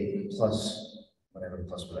today's date plus whatever.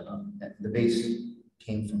 The base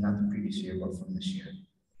came from not the previous year, but from this year.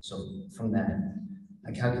 So from that,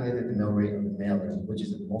 I calculated the mill rate of the mailer, which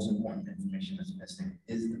is the most important information that's missing,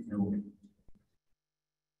 is the mill rate.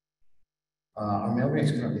 Our mill rate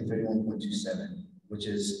is currently 31.27, which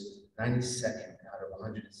is 92nd out of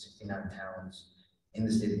 169 towns in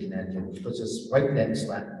the state of Connecticut, which puts us right dead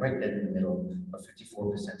in the middle of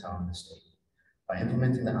 54th percentile in the state. By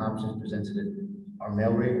implementing the options presented, our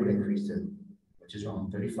mill rate would increase to, which is wrong,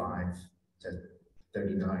 35 to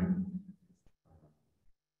 39.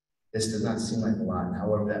 This does not seem like a lot.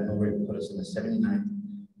 However, that mill rate would put us in the 79th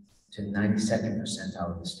to 92nd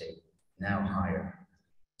percentile of the state, now higher.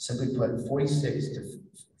 Simply put, 46 to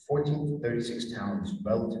 14 to 36 towns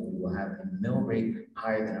relatively will have a mill rate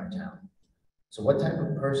higher than our town. So what type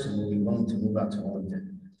of person will be willing to move out to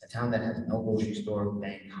Willington, a town that has no grocery store,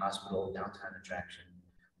 bank, hospital, downtown attraction,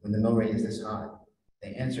 when the mill rate is this high?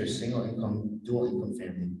 The answer is single income, dual income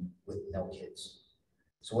family with no kids.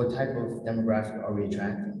 So what type of demographic are we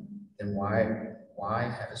attracting? Then why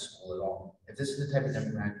have a school at all? If this is the type of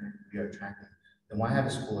demographic we are attracting, then why have a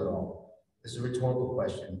school at all? This is a rhetorical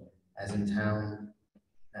question, as every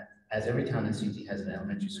town in CT has an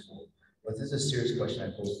elementary school. But this is a serious question I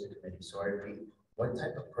pose to the committee. So I repeat, what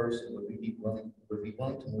type of person would be willing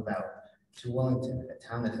to move out to Wellington, a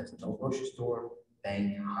town that has no grocery store,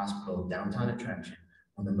 bank, hospital, downtown attraction,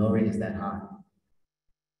 when the mill rate is that high.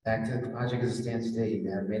 Back to the project as it stands today, you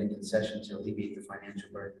have made a concession to alleviate the financial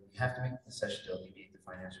burden. You have to make a concession to alleviate the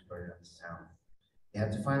financial burden of this town. You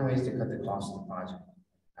have to find ways to cut the cost of the project.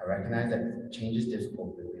 I recognize that change is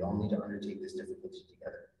difficult, but we all need to undertake this difficulty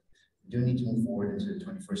together. We do need to move forward into the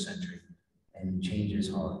 21st century, and change is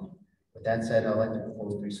hard. With that said, I'd like to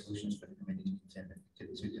propose 3 solutions for the committee to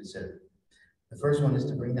consider. The first one is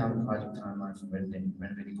to bring down the project timeline for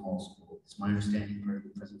renovating Hall School. It's my understanding from the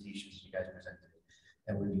presentations you guys presented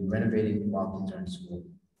that we'll be renovating while kids are in school.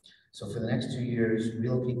 So for the next 2 years,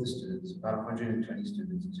 relocate the students, about 120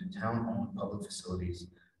 students, to town-owned public facilities,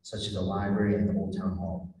 such as the library and the old town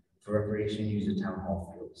hall. For recreation, use the town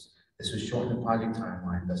hall fields. This would shorten the project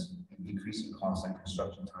timeline, thus decreasing costs and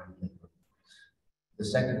construction time and labor. The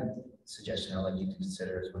second suggestion I'd like you to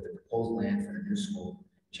consider is with the proposed land for the new school,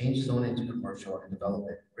 change the zoning to commercial and develop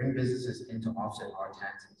it. Bring businesses in to offset our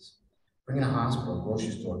taxes. Bring in a hospital,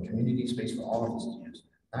 grocery store, community space for all of us to use,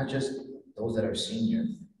 not just those that are senior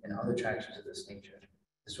and other attractions of this nature.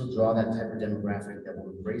 This will draw that type of demographic that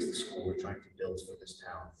will embrace the school we're trying to build for this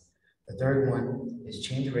town. The third one is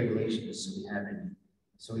change the regulations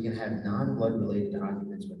so we can have non-blood related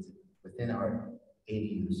occupants within our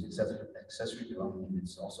ADUs, accessory development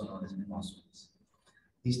units, also known as in-law suites.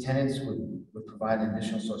 These tenants would provide an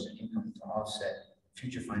additional source of income to offset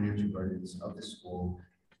future financial burdens of the school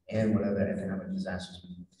and whatever economic disasters we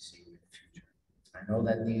need to see in the future. I know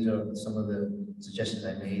that these are some of the suggestions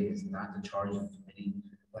I made. It's not the charge of the committee,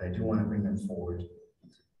 but I do want to bring them forward.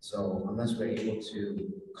 So unless we're able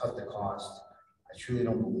to cut the cost, I truly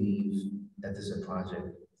don't believe that this is a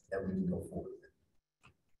project that we can go forward with.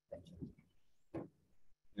 Thank you.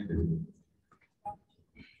 Thank you.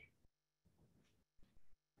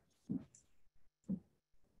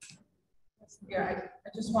 Yeah, I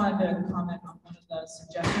just wanted to comment on one of the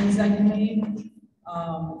suggestions that you made.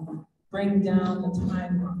 Bring down the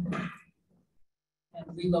timeline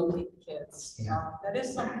and relocate the kids. Yeah. That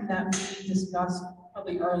is something that we discussed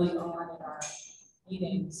probably early on in our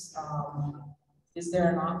meetings. Is there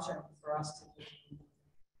an option for us to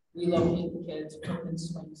relocate the kids, put them in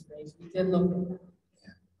swing space? We did look at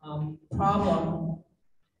that. Problem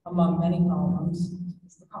among many problems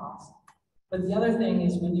is the cost. But the other thing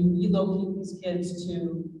is when you relocate these kids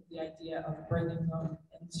to the idea of bringing them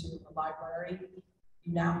into a library,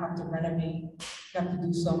 you now have to renovate, you have to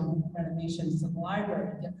do some renovations to the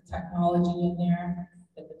library, get the technology in there,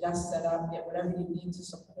 get the desk set up, get whatever you need to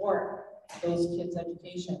support those kids'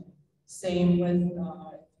 education. Same with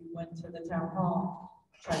if you went to the town hall,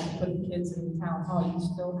 trying to put the kids in the town hall, you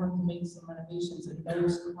still have to make some renovations, and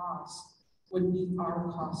those costs would be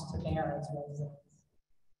our cost to bear as residents.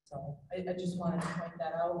 So I just wanted to point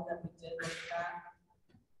that out, that we did look at that.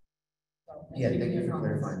 So, Thank you for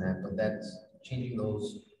clarifying that, but that's changing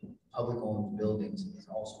those public-owned buildings is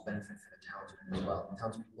also benefit for the townsmen as well, the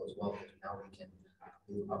townspeople as well, because now we can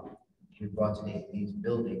we brought today these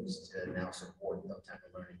buildings to now support that type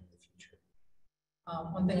of learning in the future.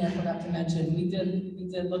 One thing I forgot to mention, we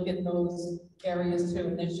did look at those areas too,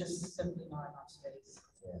 and there's just simply not enough space.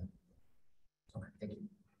 Yeah. Okay, thank you.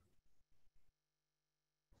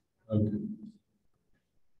 Okay.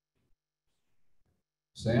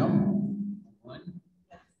 Sam?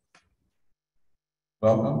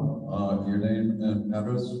 Welcome. Your name and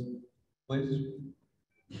address, please.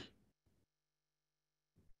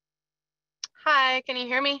 Hi, can you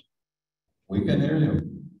hear me? We can hear you.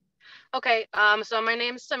 Okay, so my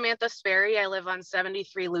name's Samantha Sperry. I live on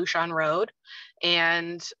 73 Lucian Road,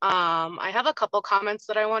 and I have a couple comments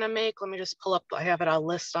that I want to make. Let me just pull up, I have it on a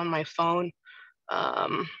list on my phone.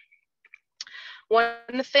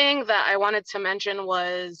 One thing that I wanted to mention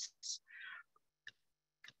was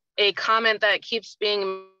a comment that keeps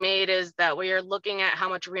being made is that we are looking at how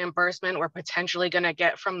much reimbursement we're potentially going to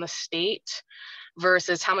get from the state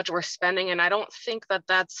versus how much we're spending. And I don't think that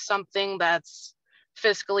that's something that's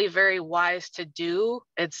fiscally very wise to do.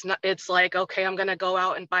 It's not, it's like, okay, I'm going to go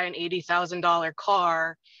out and buy an $80,000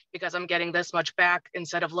 car because I'm getting this much back,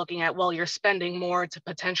 instead of looking at, well, you're spending more to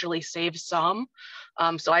potentially save some.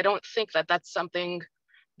 So I don't think that that's something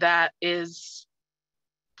that is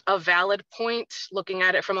a valid point, looking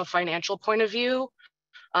at it from a financial point of view.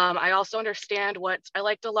 I also understand I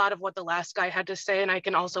liked a lot of what the last guy had to say, and I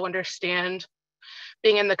can also understand,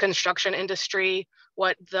 being in the construction industry,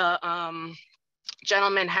 what the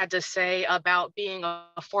gentleman had to say about being a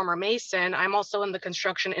former Mason, I'm also in the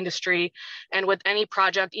construction industry. And with any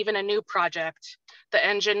project, even a new project, the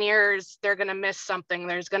engineers, they're going to miss something.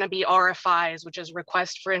 There's going to be RFIs, which is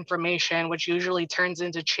request for information, which usually turns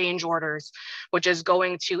into change orders, which is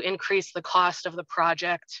going to increase the cost of the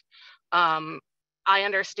project. I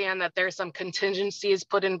understand that there's some contingencies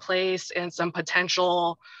put in place and some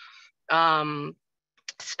potential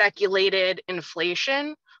speculated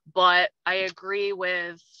inflation, but I agree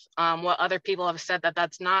with what other people have said, that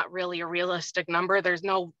that's not really a realistic number. There's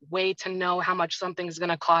no way to know how much something's going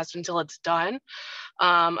to cost until it's done.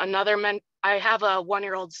 I have a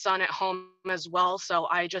 1-year-old son at home as well, so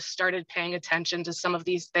I just started paying attention to some of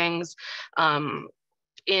these things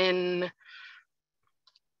in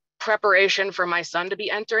preparation for my son to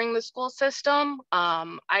be entering the school system.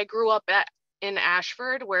 I grew up in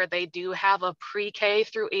Ashford, where they do have a pre-K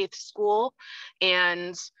through 8th school.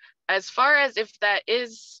 And as far as if that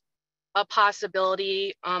is a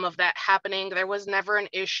possibility of that happening, there was never an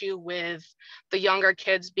issue with the younger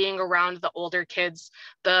kids being around the older kids.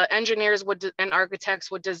 The engineers and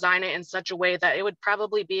architects would design it in such a way that it would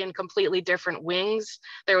probably be in completely different wings.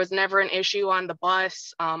 There was never an issue on the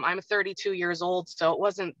bus. I'm 32 years old, so it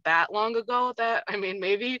wasn't that long ago that, I mean,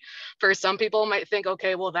 maybe for some people might think,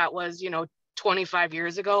 okay, well, that was, 25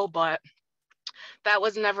 years ago, but that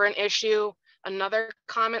was never an issue. Another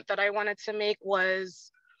comment that I wanted to make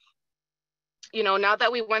was, now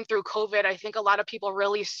that we went through COVID, I think a lot of people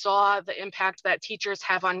really saw the impact that teachers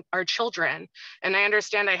have on our children. And I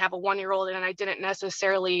understand I have a 1-year-old and I didn't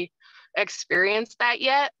necessarily experience that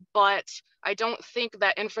yet, but I don't think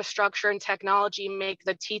that infrastructure and technology make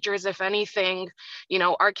the teachers, if anything,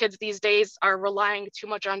 our kids these days are relying too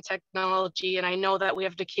much on technology. And I know that we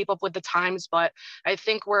have to keep up with the times, but I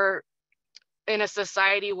think we're in a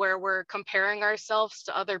society where we're comparing ourselves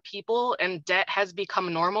to other people and debt has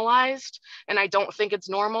become normalized. And I don't think it's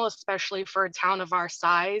normal, especially for a town of our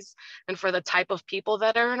size and for the type of people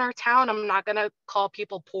that are in our town. I'm not going to call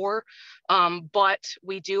people poor, but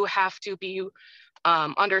we do have to be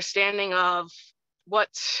understanding of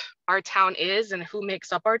what our town is and who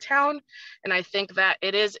makes up our town. And I think that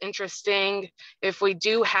it is interesting if we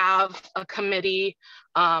do have a committee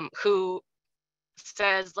who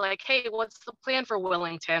says like, hey, what's the plan for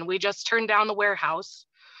Willington? We just turned down the warehouse,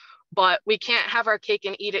 but we can't have our cake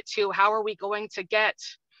and eat it too. How are we going to get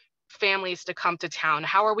families to come to town?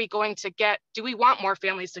 How are we going to do we want more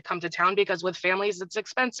families to come to town? Because with families, it's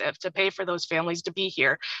expensive to pay for those families to be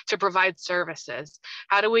here, to provide services.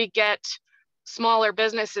 How do we get smaller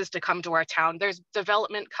businesses to come to our town? There's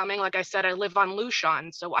development coming. Like I said, I live on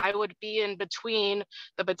Lucian, so I would be in between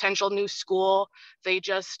the potential new school.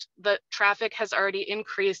 The traffic has already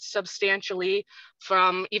increased substantially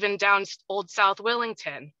from even down Old South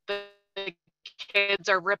Willington. The kids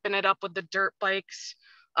are ripping it up with the dirt bikes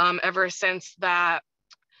ever since that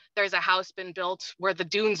there's a house been built where the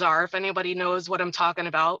dunes are, if anybody knows what I'm talking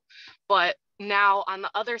about. But now on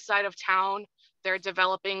the other side of town, they're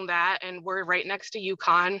developing that, and we're right next to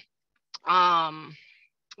UConn.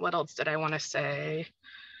 What else did I want to say?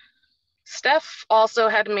 Steph also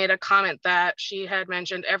had made a comment that she had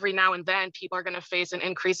mentioned every now and then people are going to face an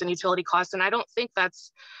increase in utility costs, and I don't think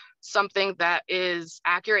that's something that is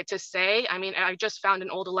accurate to say. I mean, I just found an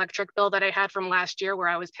old electric bill that I had from last year where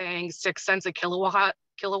I was paying 6 cents a kilowatt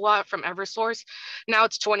from Eversource. Now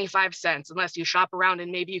it's 25 cents, unless you shop around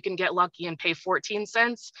and maybe you can get lucky and pay 14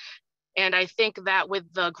 cents. And I think that with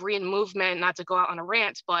the green movement, not to go out on a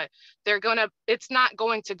rant, but it's not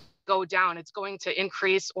going to go down. It's going to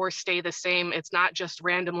increase or stay the same. It's not just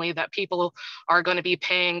randomly that people are going to be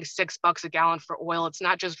paying $6 a gallon for oil. It's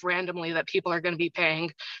not just randomly that people are going to be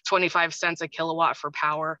paying 25 cents a kilowatt for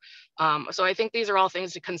power. So I think these are all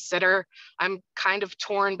things to consider. I'm kind of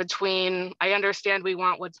torn between, I understand we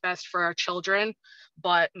want what's best for our children,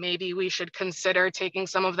 but maybe we should consider taking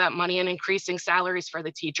some of that money and increasing salaries for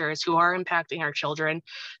the teachers who are impacting our children,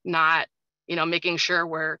 not making sure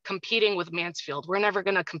we're competing with Mansfield. We're never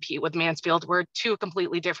going to compete with Mansfield. We're two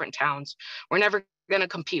completely different towns. We're never going to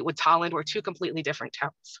compete with Tolland. We're two completely different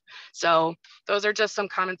towns. So those are just some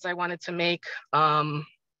comments I wanted to make. I'm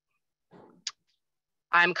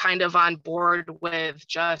kind of on board with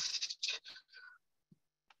just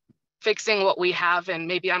fixing what we have, and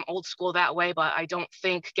maybe I'm old school that way, but I don't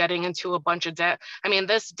think getting into a bunch of debt. I mean,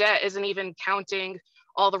 this debt isn't even counting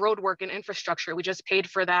all the road work and infrastructure. We just paid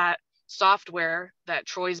for that software that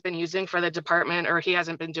Troy's been using for the department, or he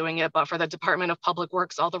hasn't been doing it, but for the Department of Public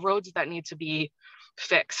Works, all the roads that need to be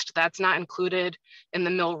fixed. That's not included in the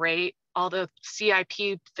mill rate. All the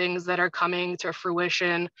CIP things that are coming to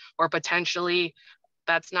fruition or potentially,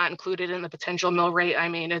 that's not included in the potential mill rate. I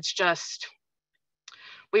mean, it's just,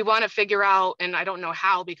 we want to figure out, and I don't know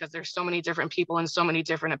how, because there's so many different people and so many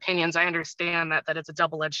different opinions. I understand that it's a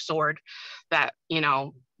double-edged sword, that, you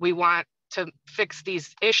know, we want to fix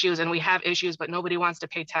these issues and we have issues, but nobody wants to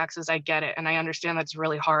pay taxes. I get it. And I understand that's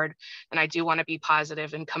really hard. And I do want to be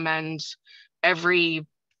positive and commend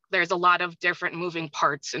there's a lot of different moving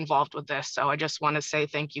parts involved with this. So I just want to say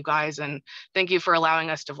thank you guys, and thank you for allowing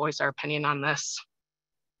us to voice our opinion on this.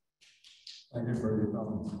 Thank you for your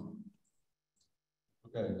comments.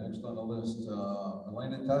 Okay, next on the list,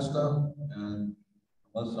 Elena Testa, and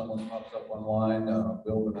unless someone pops up online,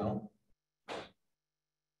 Bill Vanel.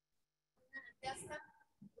 Testa,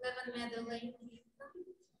 11 Meadow Lane.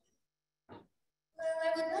 Well,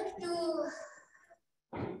 I would like to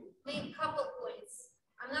make a couple points.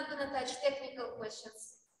 I'm not going to touch technical questions,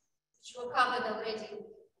 which were covered already,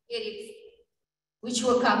 which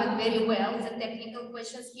were covered very well, the technical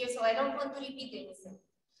questions here, so I don't want to repeat anything.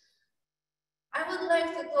 I would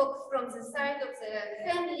like to talk from the side of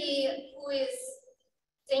the family who is,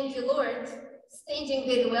 thank you Lord, standing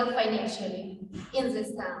very well financially in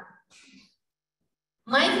this town.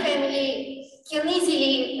 My family can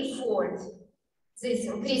easily afford this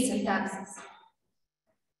increase in taxes.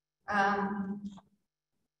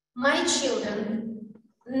 My children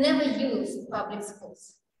never used public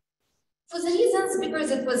schools. For the reasons,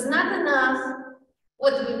 because it was not enough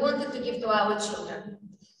what we wanted to give to our children.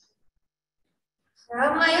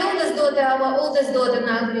 My oldest daughter, our oldest daughter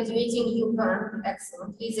now graduating UConn,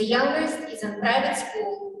 excellent. He's the youngest, he's in private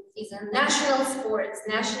school, he's in national sports,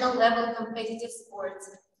 national level competitive sports.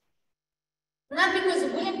 Not because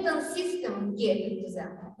Willington system gave it to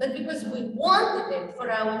them, but because we wanted it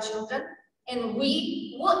for our children and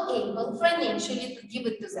we were able financially to give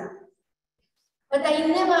it to them. But I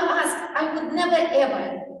never asked, I would never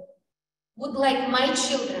ever would like my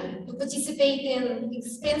children to participate in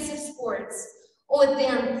expensive sports or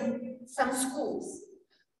attend some schools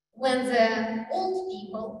when the old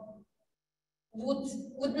people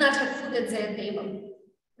would not have food at their table.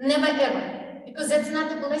 Never ever, because that's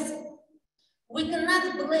not a blessing. We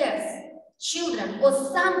cannot bless children or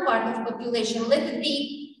some part of population, let it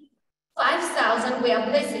be 5,000 we are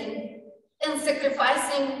blessing, and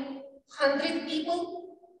sacrificing 100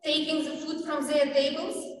 people, taking the food from their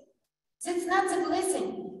tables. That's not the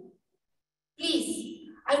blessing. Please,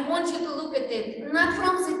 I want you to look at it, not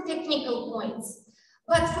from the technical points,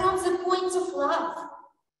 but from the points of love.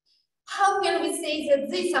 How can we say that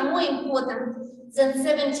these are more important than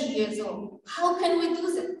 70 years old? How can we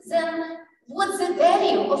do that? Then what's the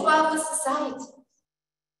value of our society?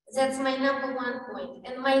 That's my number one point.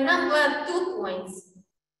 And my number 2 points,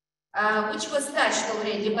 which was touched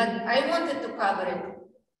already, but I wanted to cover it.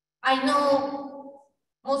 I know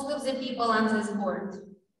most of the people on this board,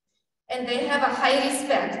 and they have a high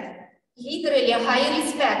respect, literally a high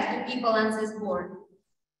respect to people on this board.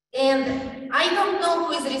 And I don't know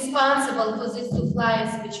who is responsible for these 2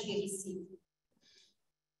 flyers which we received.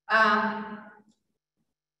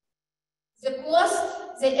 The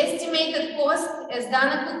cost, the estimated cost, as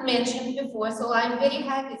Dana Cook mentioned before, so I'm very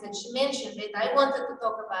happy that she mentioned it. I wanted to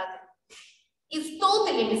talk about it. It's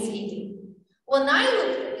totally misleading. When I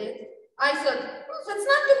looked at it, I thought, oh, that's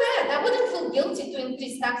not too bad. I wouldn't feel guilty to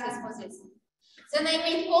increase taxes for this. Then I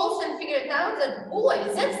made calls and figured out that, boy,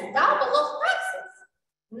 that's double of taxes.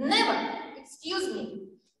 Never, excuse me,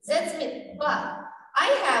 that's me. But I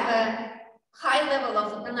have a high level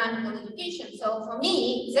of economical education, so for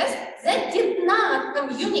me, that did not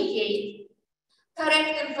communicate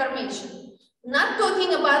correct information. Not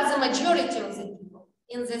talking about the majority of the people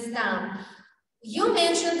in this town. You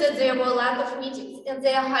mentioned that there were a lot of meetings, and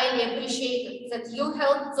they are highly appreciated, that you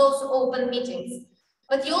held those open meetings.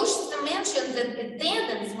 But you also mentioned that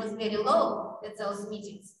attendance was very low at those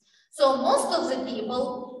meetings. So most of the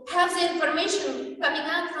people have the information coming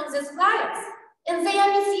out from these flyers, and they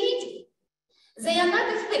are misleading. They are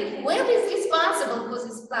not explained. Whoever is responsible for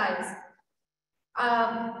these flyers,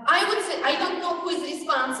 I would say, I don't know who is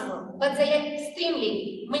responsible, but they are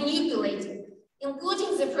extremely manipulated,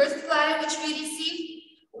 including the first flyer which we received,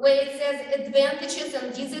 where it says advantages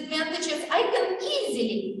and disadvantages. I can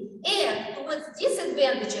easily add towards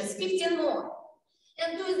disadvantages 15 more,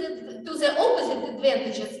 and to the opposite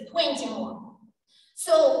advantages 20 more.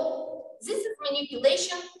 So this is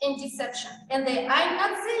manipulation and deception. And I'm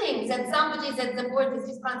not saying that somebody at the board is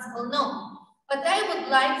responsible, no. But I would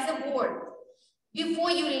like the board,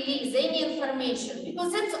 before you release any information,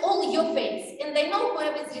 because that's all your face, and I know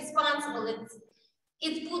whoever is responsible,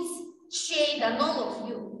 it puts shade on all of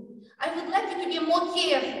you. I would like you to be more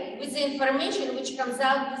careful with the information which comes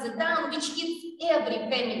out to the town, which is every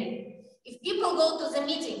family. If people go to the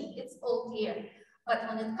meeting, it's all clear. But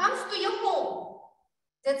when it comes to your home,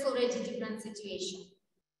 that's already a different situation.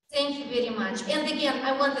 Thank you very much. And again,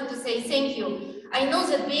 I wanted to say thank you. I know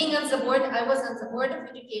that being on the board, I was on the Board of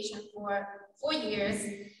Education for 4 years.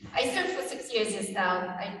 I served for 6 years this town.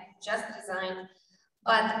 I just resigned.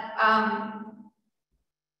 But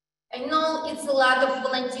I know it's a lot of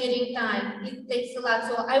volunteering time. It takes a lot.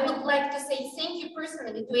 So I would like to say thank you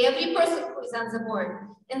personally to every person who is on the board.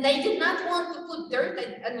 And I did not want to put dirt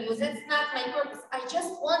on you. That's not my purpose. I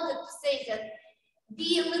just wanted to say that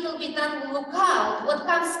be a little bit on the lookout what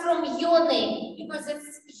comes from your name, because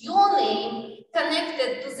it's your name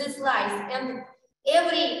connected to these lives, and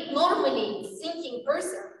every normally thinking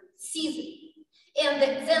person sees it. And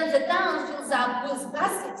then the town fills up with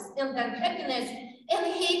gossips and unhappiness and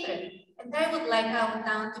hatred. And I would like our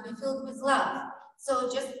town to be filled with love. So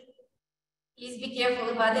just please be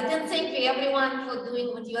careful about it. And thank you everyone for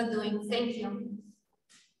doing what you are doing. Thank you.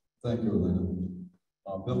 Thank you, Elena.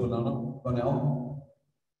 Bill Bonell.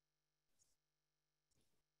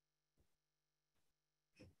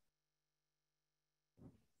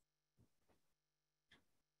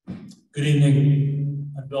 Good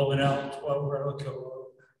evening. I'm Bill Bonnell, 12 Railroad Road.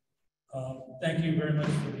 Thank you very much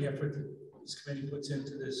for the effort that this committee puts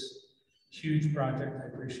into this huge project. I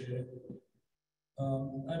appreciate it.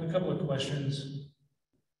 I have a couple of questions.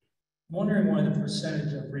 I'm wondering why the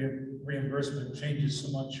percentage of reimbursement changes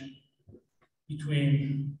so much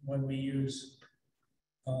between when we use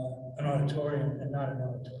an auditorium and not an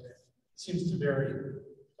auditorium. It seems to vary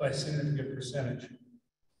by a significant percentage.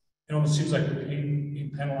 It almost seems like we're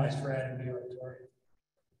being penalized for adding the auditorium.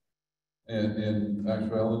 And in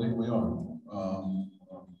actuality, we are.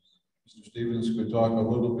 Mr. Stevens could talk a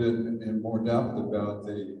little bit in more depth about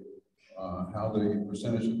how the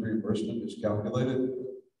percentage of reimbursement is calculated.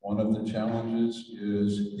 One of the challenges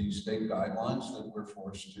is the state guidelines that we're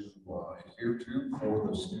forced to adhere to for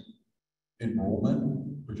the student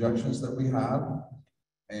enrollment projections that we have.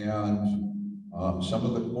 And some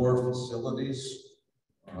of the core facilities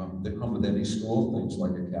that come with any school, things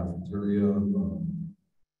like a cafeteria,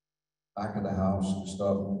 back of the house and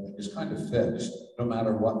stuff, is kind of fixed, no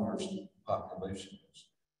matter what your student population is.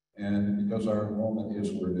 And because our enrollment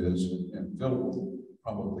is where it is, and Phil will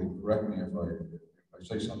probably correct me if I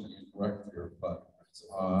say something incorrect here, but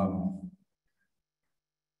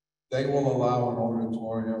they will allow an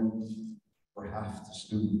auditorium for half the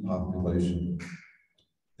student population.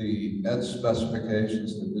 The ed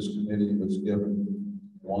specifications that this committee was given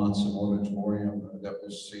wants an auditorium that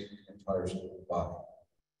will seat the entire student body.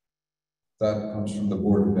 That comes from the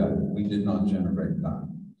Board of Ed. We did not generate that.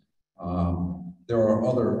 There are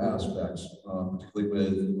other aspects, particularly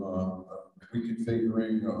with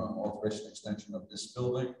reconfiguring, alteration, extension of this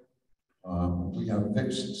building. We have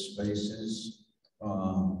fixed spaces.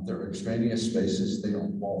 They're extraneous spaces. They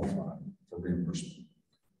don't qualify for reimbursement.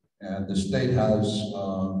 And the state has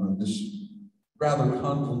this rather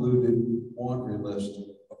convoluted laundry list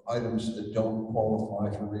of items that don't qualify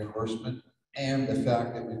for reimbursement, and the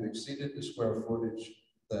fact that we've exceeded the square footage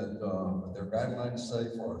that their guidelines say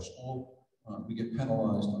for our school, we get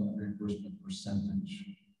penalized on the reimbursement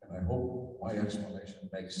percentage. And I hope my explanation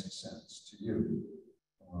makes sense to you.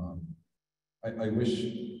 I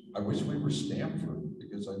wish we were Stanford,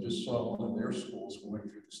 because I just saw one of their schools going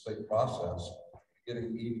through the state process,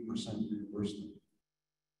 getting 80% reimbursement.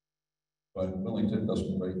 But Willington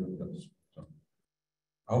doesn't rate with this. So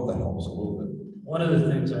I hope that helps a little bit. One of the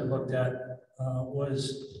things I looked at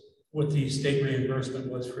was what the state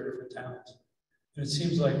reimbursement was for different towns. And it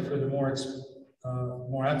seems like for the more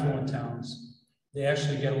affluent towns, they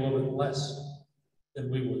actually get a little bit less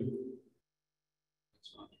than we would.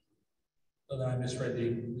 So then I misread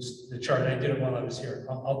the chart. I did it while I was here.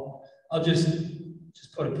 I'll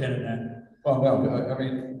just put a pin in that. Well, no, I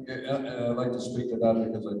mean, and I'd like to speak to that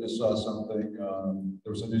because I just saw something.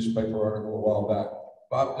 There was a newspaper article a while back.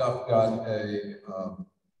 Bob Duff got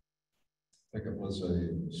I think it was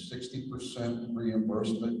a 60%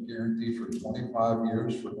 reimbursement guarantee for 25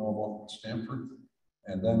 years for Norwalk and Stanford.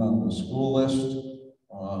 And then on the school list,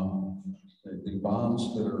 the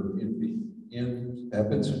bonds that are have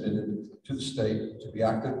been submitted to the state to be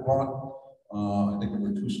acted upon. I think there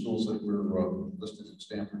were 2 schools that were listed in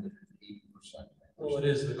Stanford at 80%. Well, it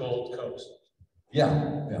is the Gold Coast. Yeah,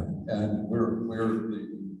 and we're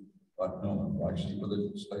actually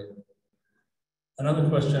within the state. Another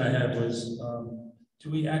question I had was, do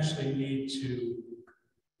we actually need to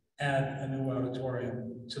add a new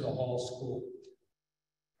auditorium to the Hall School?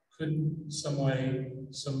 Couldn't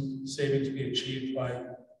some savings be achieved by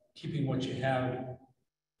keeping what you have,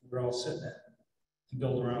 we're all sitting at? to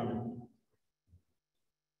build around it?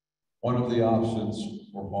 One of the options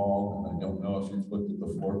for Hall, and I don't know if you've looked at the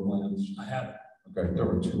floor plans. I haven't. Okay, there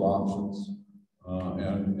were two options.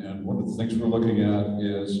 And one of the things we're looking at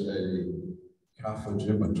is a cafe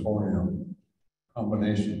gymatorium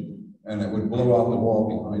combination, and it would blow out the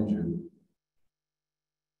wall behind you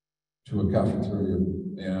to a cafeteria.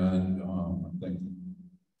 And I think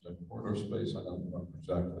the corridor space, I don't remember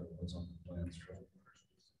exactly what's on the plans.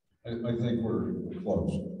 I think we're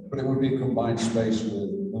close, but it would be combined space with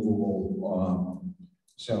movable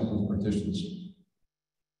soundproof partitions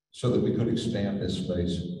so that we could expand this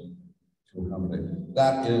space to accommodate.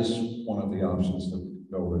 That is one of the options that we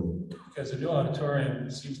could go with. Because the new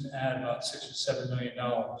auditorium seems to add about $6 or $7 million.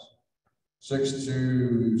 6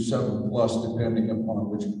 to 7 plus, depending upon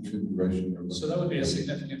which configuration you're looking. So that would be a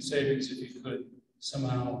significant savings if you could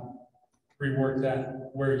somehow rework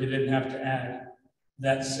that where you didn't have to add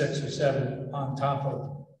that 6 or 7 on top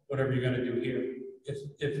of whatever you're going to do here,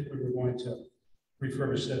 if we were going to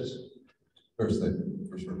refurbish this. Thursday,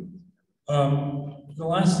 for sure. The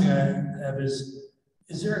last thing I have is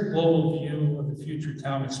there a global view of the future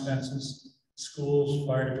town expenses, schools,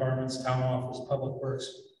 fire departments, town office, public works,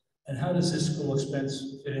 and how does this school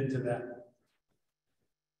expense fit into that?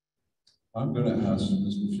 I'm going to ask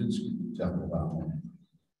Ms. Mashinsky to tackle that one.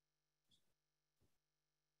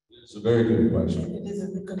 It's a very good question. It is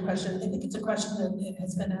a good question. I think it's a question that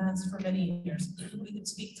has been asked for many years. We can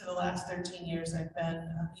speak to the last 13 years. I've been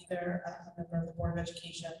either a member of the Board of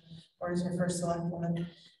Education or as your first select woman.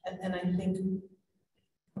 And I think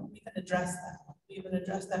we can address that. We even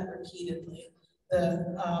addressed that repeatedly. The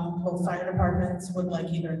both fire departments would like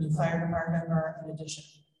either a new fire department or an addition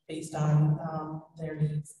based on their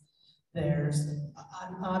needs. There's an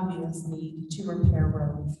obvious need to repair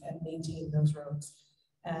roads and maintain those roads.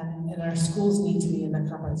 And our schools need to be in the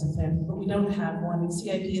comprehensive plan, but we don't have one.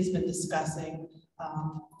 CIP has been discussing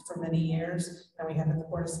for many years, and we have in the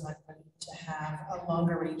Board of Selectmen to have a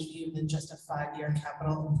longer range view than just a 5-year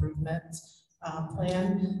capital improvement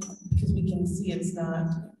plan, because we can see it's not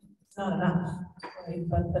enough, right?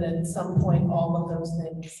 But at some point, all of those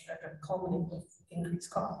things are going to culminate with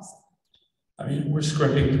increased costs. I mean, we're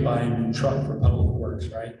scrimping to buy a new truck for public works,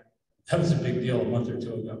 right? That was a big deal a month or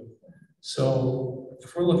two ago. So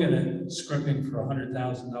if we're looking at scrimping for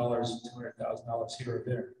 $100,000, $200,000 here or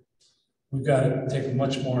there, we've got to take a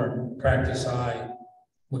much more practiced eye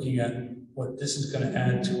looking at what this is going to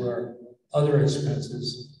add to our other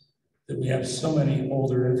expenses, that we have so many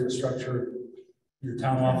older infrastructure, your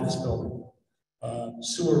town office building,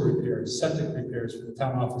 sewer repairs, septic repairs for the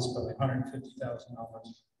town office building, $150,000.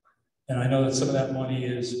 And I know that some of that money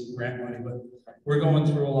is grant money, but we're going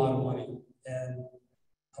through a lot of money. And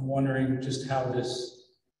I'm wondering just how this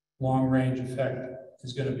long range effect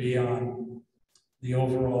is going to be on the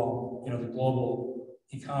overall, the global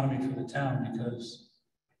economy for the town, because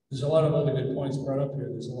there's a lot of other good points brought up here.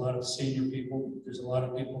 There's a lot of senior people. There's a lot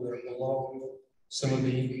of people that are below some of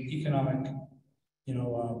the economic,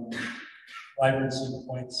 vibrancy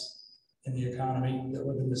points in the economy that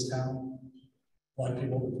live in this town. A lot of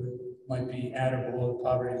people that might be at or below the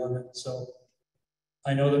poverty limit. So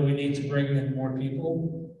I know that we need to bring in more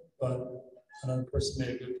people, but another person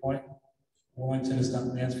made a good point. Willington is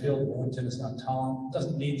not Mansfield. Willington is not Tallinn. It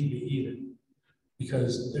doesn't need to be either,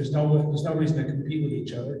 because there's no reason to compete with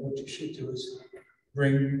each other. What you should do is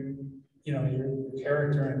bring, your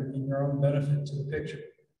character and your own benefit to the picture,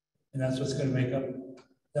 and that's what's going to make up.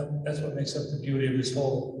 That's what makes up the beauty of this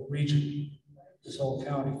whole region, this whole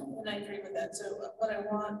county. And I agree with that. So what I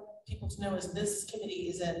want people to know is this committee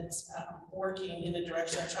isn't working in a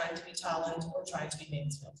direction of trying to be Tallinn or trying to be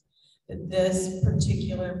Mansfield. That this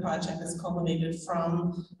particular project is culminated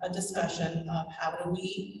from a discussion of how do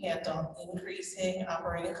we handle increasing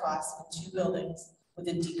operating costs in 2 buildings with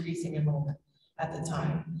a decreasing enrollment at the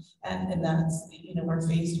time. And that's, we're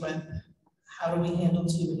faced with how do we handle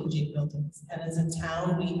 2 aging buildings? And as a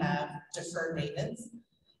town, we have deferred maintenance,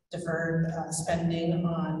 deferred spending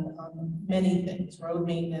on many things, road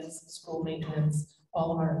maintenance, school maintenance,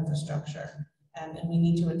 all of our infrastructure. And we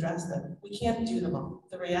need to address them. We can't do them all.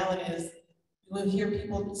 The reality is, we'll hear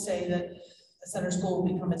people say that a center school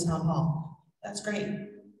will become a town hall. That's great.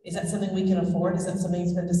 Is that something we can afford? Is that something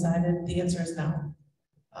that's been decided? The answer is no.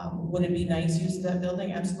 Would it be nice use of that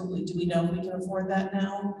building? Absolutely. Do we know if we can afford that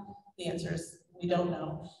now? The answer is we don't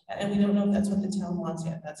know. And we don't know if that's what the town wants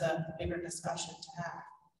yet. That's a bigger discussion to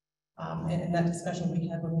have. And that discussion we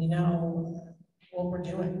had when we know what we're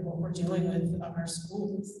doing with our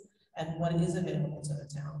schools and what is available to the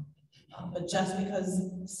town. But just because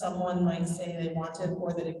someone might say they want it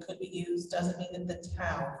or that it could be used doesn't mean that the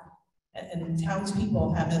town And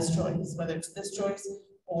townspeople have this choice, whether it's this choice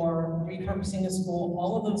or repurposing a school,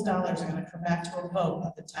 all of those dollars are gonna come back to a vote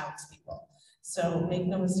of the townspeople. So make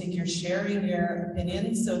no mistake, you're sharing your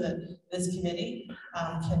opinions so that this committee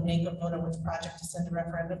can make a vote on which project to send a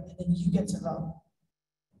referendum, and then you get to vote.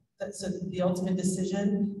 So the ultimate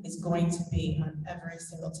decision is going to be on every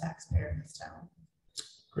single taxpayer in this town.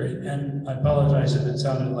 Great, and I apologize if it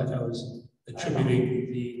sounded like I was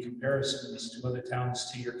attributing the comparisons to other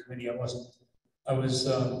towns to your committee. I wasn't. I was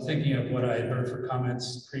thinking of what I had heard for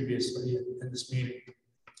comments previously in this meeting.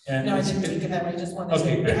 And no, I didn't take it that way. I just wanted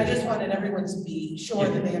okay, I just wanted everyone to be sure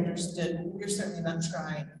that they understood. We're certainly not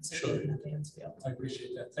trying to sure. be in the Mansfield. I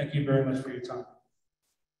appreciate that. Thank you very much for your time.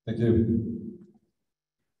 Thank you.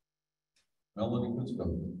 Melanie, let's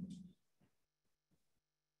go.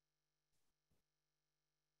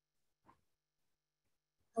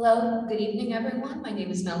 Hello, good evening, everyone. My name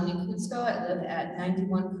is Melanie Kutsko. I live at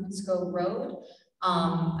 91 Kutsko Road.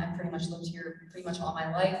 I've pretty much lived here pretty much all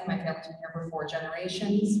my life. My family's been here for 4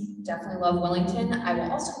 generations. Definitely love Willington. I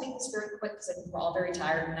will also make this very quick because I think we're all very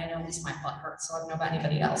tired and I know at least my butt hurts, so I don't know about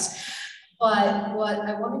anybody else. But what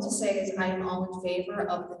I wanted to say is I am all in favor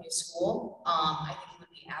of the new school. I think it would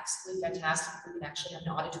be absolutely fantastic if we could actually have an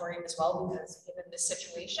auditorium as well, because given this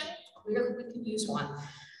situation, clearly we could use one.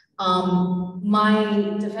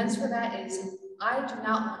 My defense for that is I do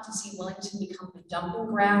not want to see Willington become the dumping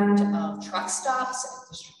ground of truck stops and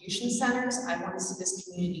distribution centers. I want to see this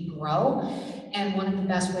community grow. And one of the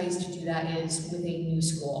best ways to do that is with a new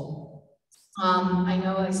school. I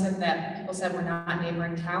know I said that people said we're not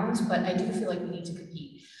neighboring towns, but I do feel like we need to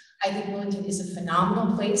compete. I think Willington is a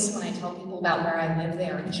phenomenal place. When I tell people about where I live, they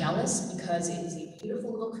are jealous because it is a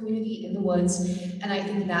beautiful little community in the woods. And I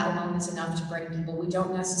think that alone is enough to bring people. We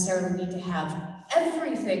don't necessarily need to have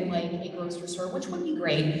everything like a grocery store, which would be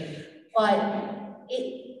great, but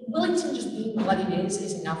Willington just being what it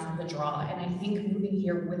is enough of a draw. And I think moving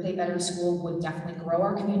here with a better school would definitely grow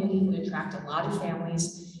our community, would attract a lot of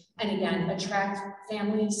families. And again, attract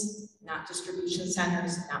families, not distribution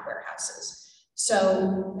centers, not warehouses.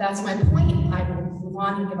 So that's my point. I will move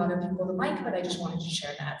on and give other people the mic, but I just wanted to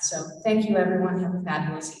share that. So thank you, everyone. Have a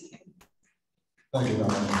fabulous evening. Thank you,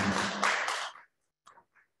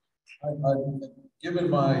 Melanie. Given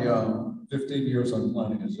my 15 years on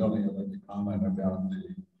planning and zoning, I'd like to comment about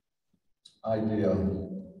the idea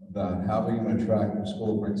that having an attractive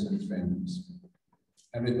school brings in families.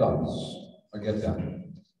 And it does. I get that.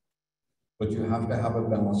 But you have to have a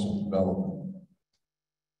balance of development.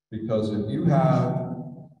 Because if you have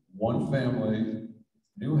one family,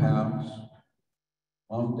 new house,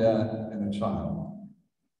 mom, dad, and a child,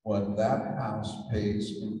 what that house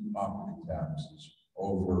pays in property taxes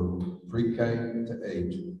over pre-K to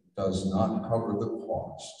 8 does not cover the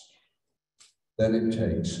cost that it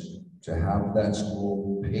takes to have that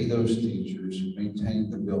school, pay those teachers, maintain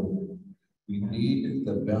the building. We need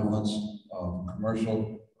the balance of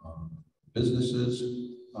commercial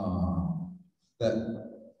businesses that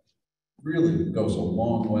really goes a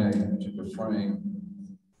long way to defraying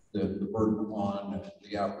the burden on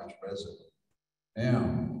the average resident.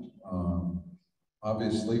 Now,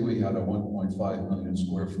 obviously, we had a 1.5 million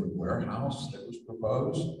square foot warehouse that was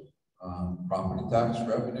proposed. Property tax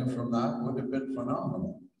revenue from that would have been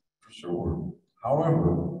phenomenal, for sure.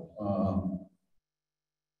 However,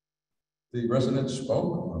 the residents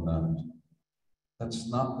spoke on that.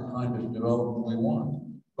 That's not the kind of development we want.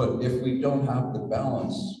 But if we don't have the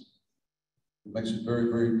balance, it makes it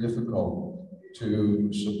very, very difficult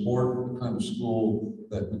to support the kind of school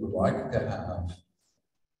that we would like to have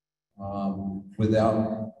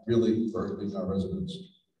without really burdening our residents.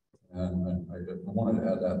 And I wanted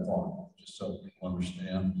to add that thought, just so people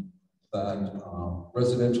understand that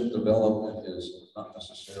residential development is not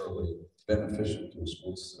necessarily beneficial to a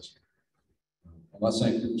school system. I'm not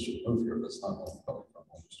saying people should move here, that's not what I'm coming from.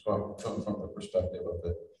 I'm just coming from the perspective of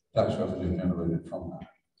the tax revenue generated from that.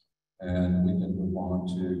 And we can move on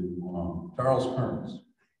to Charles Kearns.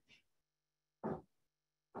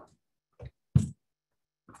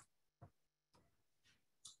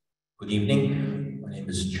 Good evening. My name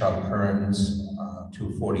is Chuck Kearns,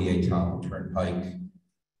 248 Town Turnpike.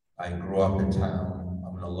 I grew up in town.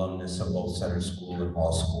 I'm an alumnus of both Center School and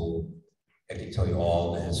Hall School. I can tell you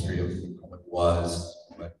all the history of what it was,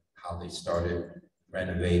 how they started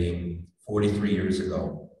renovating 43 years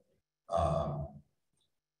ago.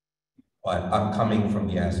 But I'm coming from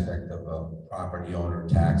the aspect of a property owner,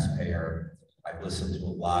 taxpayer. I've listened to a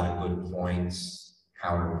lot of good points,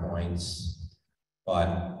 counterpoints, but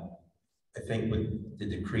I think with the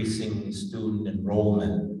decreasing student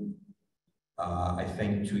enrollment, I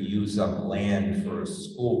think to use up land for a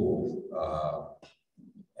school,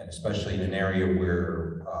 and especially in an area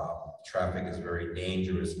where traffic is very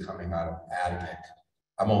dangerous coming out of Attic,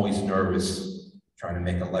 I'm always nervous trying to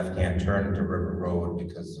make a left-hand turn into River Road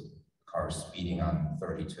because of cars speeding on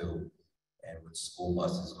 32 and with school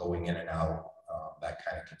buses going in and out. That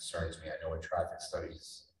kind of concerns me. I know a traffic study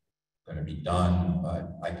is going to be done,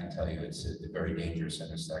 but I can tell you it's a very dangerous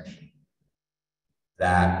intersection.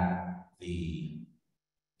 That, the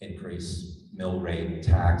increased mill rate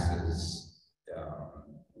taxes,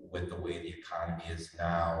 with the way the economy is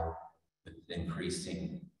now, with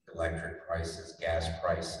increasing electric prices, gas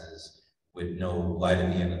prices, with no light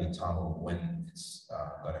at the end of the tunnel when it's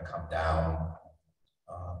going to come down.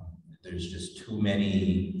 There's just too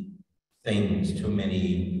many things, too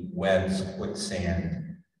many webs,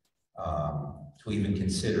 quicksand, to even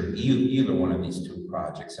consider either one of these two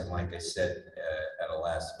projects. And like I said at a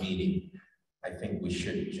last meeting, I think we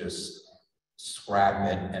should just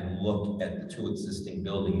scrap it and look at the two existing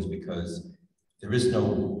buildings, because there is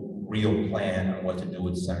no real plan on what to do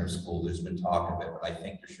with Center School. There's been talk of it, but I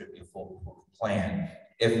think there should be a full plan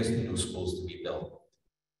if there's new schools to be built.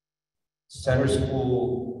 Center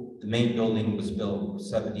School, the main building was built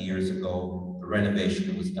 70 years ago. The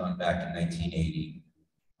renovation was done back in 1980.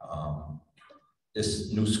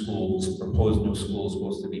 This new school, proposed new school, is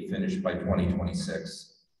supposed to be finished by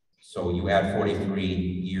 2026. So you add 43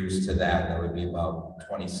 years to that, that would be about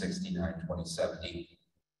 2069, 2070.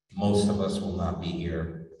 Most of us will not be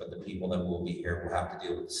here, but the people that will be here will have to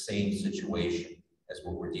deal with the same situation as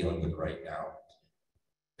what we're dealing with right now.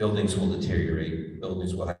 Buildings will deteriorate,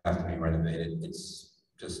 buildings will have to be renovated. It's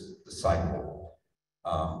just the cycle.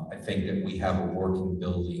 I think that we have a working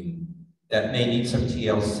building that may need some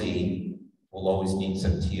TLC. We'll always need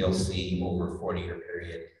some TLC over a 40-year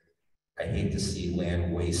period. I hate to see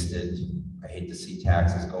land wasted. I hate to see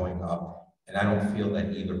taxes going up. And I don't feel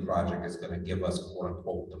that either project is going to give us, quote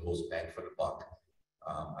unquote, the most bang for the buck.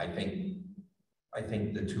 I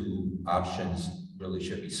think the two options really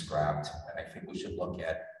should be scrapped. And I think we should look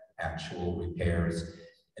at actual repairs.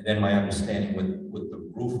 And then my understanding with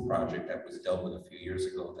the roof project that was dealt with a few years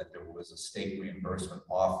ago, that there was a state reimbursement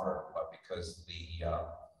offer, but because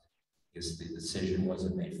the decision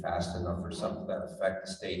wasn't made fast enough or something to that effect,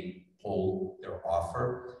 the state pulled their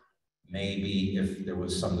offer. Maybe if there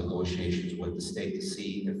was some negotiations with the state to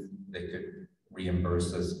see if they could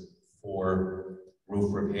reimburse us for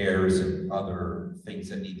roof repairs and other things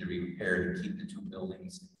that need to be repaired and keep the two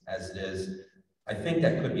buildings as it is. I think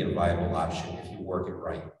that could be a viable option if you work it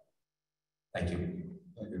right. Thank you.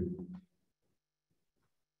 Thank you.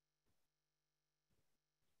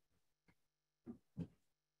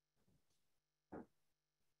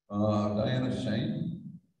 Diana Shane.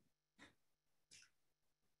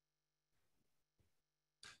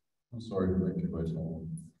 I'm sorry to make you wait so long.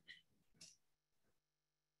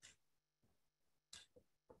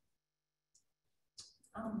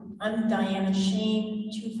 I'm Diana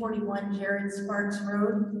Shane, 241 Jared Sparks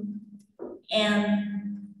Road.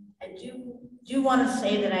 And I do want to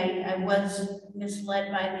say that I was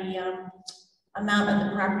misled by the amount of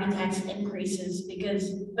the property tax increases,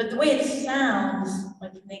 but the way it sounds,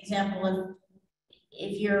 like in the example of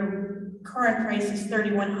if your current price is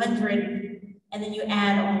 $3,100 and then you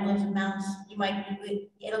add all those amounts,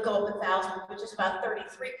 it'll go up 1,000, which is about 33%.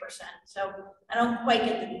 So I don't quite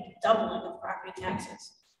get the doubling of property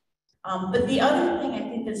taxes. But the other thing I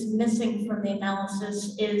think that's missing from the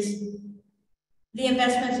analysis is the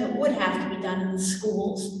investments that would have to be done in the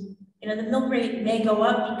schools. You know, the mill rate may go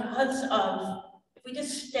up because of, if we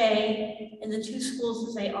just stay in the two schools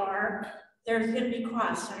as they are, there's going to be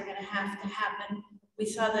costs that are going to happen. We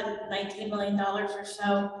saw that $19 million or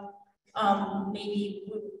so. Maybe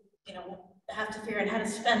we, have to figure out how to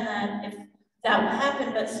spend that if that would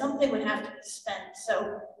happen, but something would have to be spent.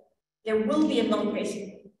 So there will be a mill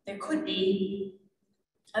rate. There could be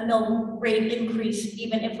a mill rate increase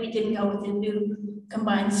even if we didn't go with the new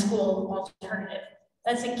combined school alternative.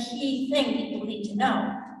 That's a key thing people need to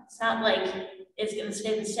know. It's not like it's going to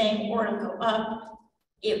stay the same or it'll go up.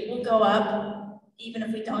 It will go up even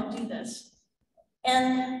if we don't do this.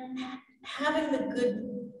 And having the good,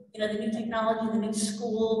 the new technology, the new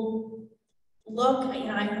school look,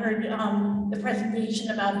 I heard the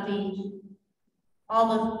presentation about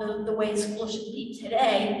all of the way schools should be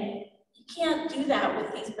today. You can't do that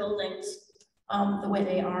with these buildings the way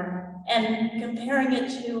they are. And comparing it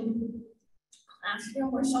to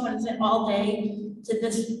classroom where someone is in all day to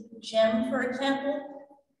this gym, for example,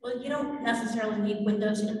 well, you don't necessarily need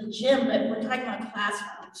windows in the gym, but we're talking about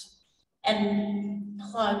classrooms and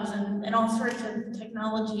plugs and all sorts of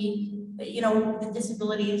technology you know, the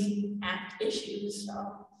Disabilities Act issues.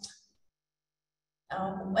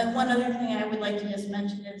 And one other thing I would like to just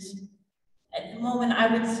mention is, at the moment, I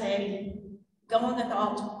would say going with the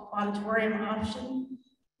auditorium option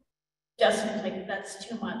just seems like that's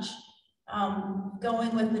too much.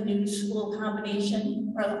 Going with the new school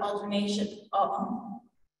combination or the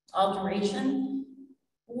alteration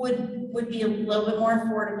would be a little bit more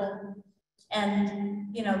affordable.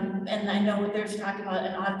 And, you know, and I know there's talk about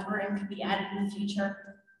an auditorium could be added in the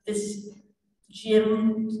future. This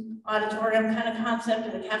gym auditorium kind of concept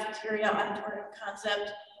or the cafeteria auditorium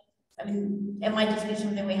concept, I mean, it might just be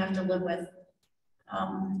something we have to live with.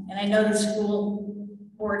 And I know the school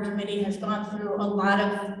board committee has gone through a lot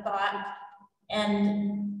of thought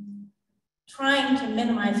and trying to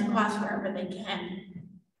minimize the cost wherever they can.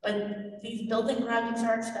 But these building projects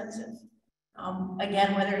are expensive.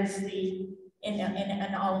 Again, whether it's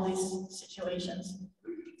in all of these situations.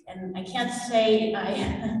 And I can't say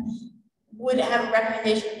I would have a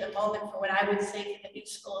recommendation at the moment for what I would say for the new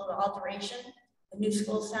school alteration. The new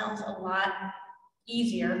school sounds a lot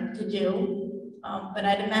easier to do, but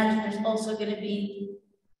I'd imagine there's also going to be,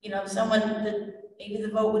 you know, maybe the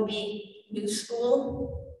vote would be new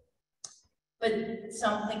school, but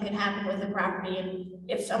something could happen with the property, and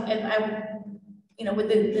if I would, you know, with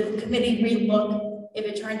the committee relook, if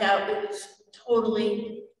it turned out it was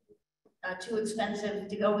totally too expensive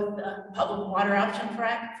to go with the public water option,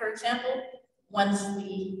 for example, once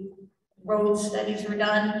the road studies were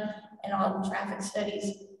done and all the traffic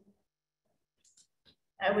studies,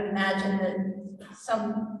 I would imagine that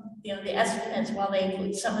some, you know, the estimates, while they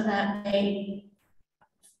include some of that, may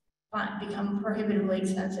become prohibitively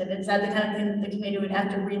expensive. Is that the kind of thing that the committee would have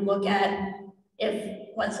to relook at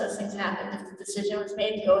once those things happen, if the decision was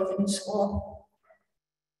made to go with the new school?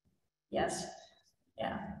 Yes.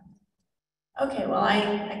 Yeah. Okay, well, I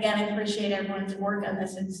appreciate everyone's work on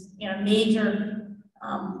this. It's, you know, major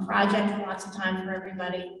project, lots of time for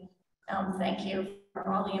everybody. Thank you for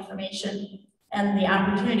all the information and the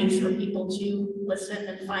opportunities for people to listen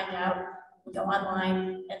and find out, go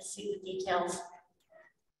online and see the details.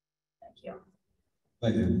 Thank you.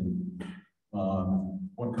 Thank you.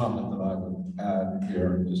 One comment that I would add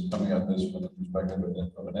here, just coming at this from the perspective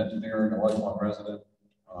of an engineer and a lifelong resident,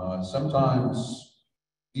 sometimes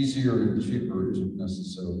easier and cheaper isn't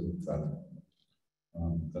necessarily better.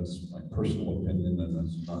 That's my personal opinion, and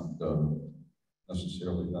that's not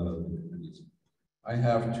necessarily that of the committees. I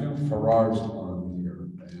have two Farrars on here,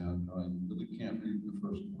 and I really can't read the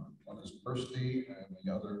first one. One is Kirsty, and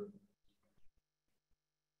the other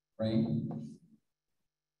Rain.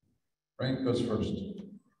 Rain goes first.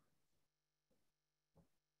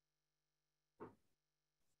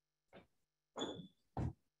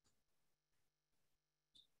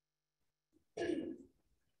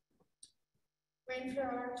 Rain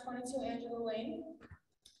Farrar, 22 Angela Lane.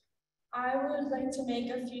 I would like to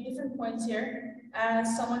make a few different points here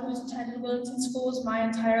as someone who's attended Willington schools my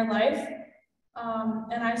entire life.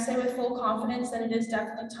 And I say with full confidence that it is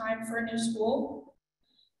definitely time for a new school.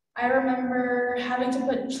 I remember having to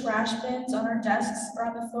put trash bins on our desks or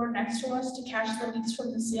on the floor next to us to catch the leaks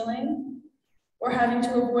from the ceiling, or having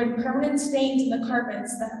to avoid permanent stains in the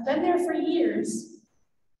carpets that have been there for years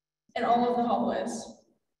in all of the hallways.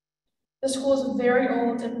 The school is very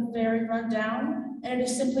old and very run down, and it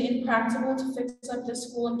is simply impractical to fix up this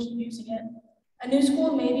school and keep using it. A new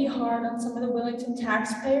school may be hard on some of the Willington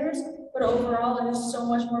taxpayers, but overall it is so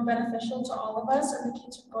much more beneficial to all of us and the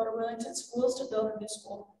kids who go to Willington schools to build a new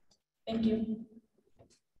school. Thank you.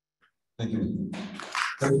 Thank you.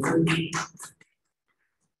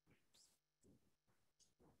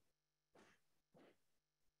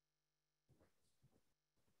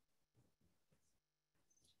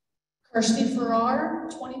 Kirsty Farrar,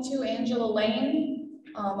 22 Angela Lane.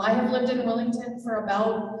 I have lived in Willington for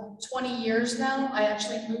about 20 years now. I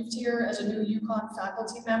actually moved here as a new UConn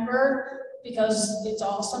faculty member because it's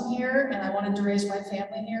awesome here and I wanted to raise my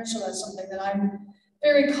family here, so that's something that I'm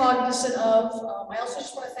very cognizant of. I also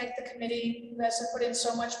just want to thank the committee. You guys have put in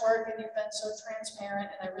so much work and you've been so transparent,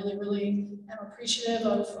 and I really, really am appreciative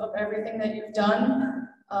of everything that you've done.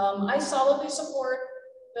 I solidly support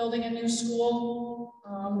building a new school.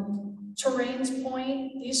 To Rain's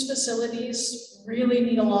point, these facilities really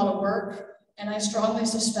need a lot of work, and I strongly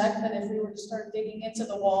suspect that if we were to start digging into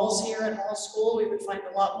the walls here at Hall School, we would find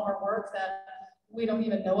a lot more work that we don't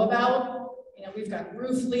even know about. You know, we've got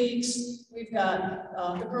roof leaks, we've got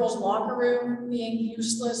the girls' locker room being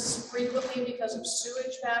useless frequently because of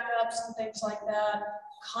sewage backups and things like that,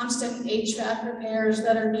 constant HVAC repairs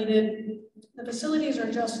that are needed. The facilities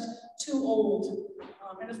are just too old.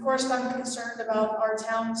 And of course, I'm concerned about our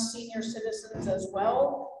town's senior citizens as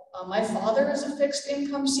well. My father is a fixed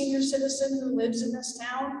income senior citizen who lives in this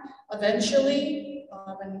town. Eventually,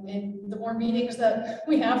 and the more meetings that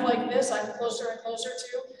we have like this, I'm closer and closer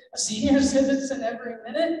to a senior citizen every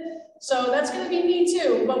minute. So that's going to be me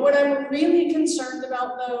too. But what I'm really concerned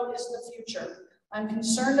about though is the future. I'm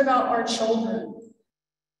concerned about our children.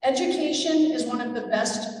 Education is one of the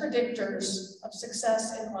best predictors of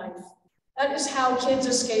success in life. That is how kids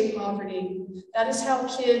escape poverty. That is how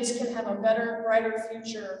kids can have a better, brighter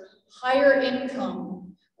future, higher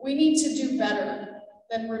income. We need to do better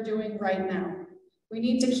than we're doing right now. We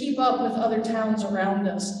need to keep up with other towns around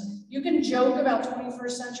us. You can joke about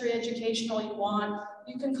 21st century education all you want.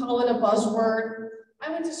 You can call it a buzzword. I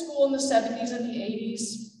went to school in the 70s and the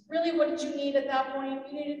 80s. Really, what did you need at that point?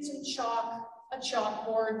 You needed some chalk, a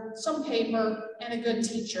chalkboard, some paper, and a good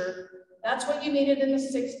teacher. That's what you needed in the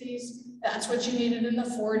 60s. That's what you needed in the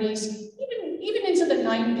 40s. Even into the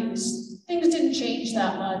 90s, things didn't change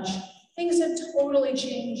that much. Things have totally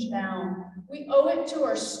changed now. We owe it to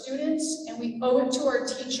our students and we owe it to our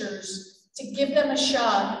teachers to give them a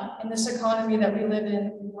shot in this economy that we live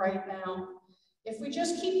in right now. If we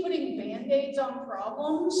just keep putting Band-Aids on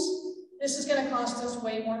problems, this is going to cost us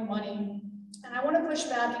way more money. And I want to push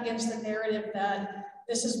back against the narrative that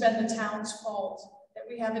this has been the town's fault, that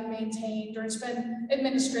we haven't maintained, or it's been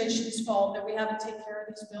administration's fault that we haven't taken care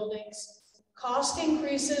of these buildings. Cost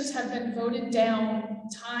increases have been voted down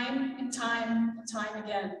time and time and time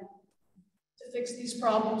again to fix these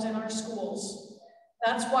problems in our schools.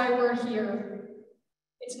 That's why we're here.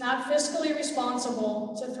 It's not fiscally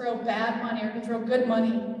responsible to throw bad money or to throw good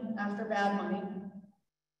money after bad money.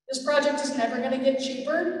 This project is never going to get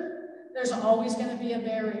cheaper. There's always going to be a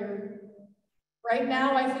barrier. Right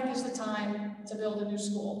now, I think is the time to build a new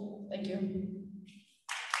school. Thank you.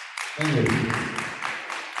 Thank you.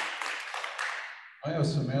 I have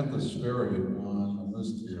Samantha Sperry on the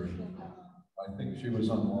list here. I think she was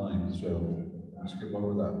online, so let's skip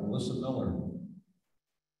over that. Melissa Miller.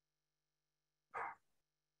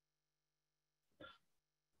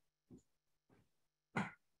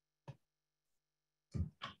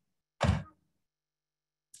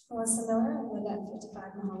 Melissa Miller, I live at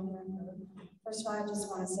 55 Mahoney Road. First of all, I just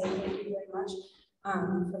want to say thank you very much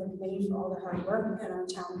for the committee for all the hard work and our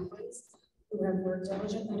town employees who have worked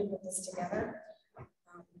diligently to put this together.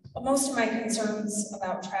 But most of my concerns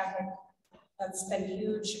about traffic, that's been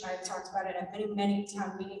huge. I've talked about it at many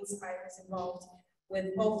town meetings. I was involved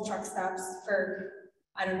with both truck stops for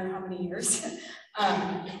I don't know how many years,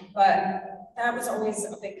 but that was always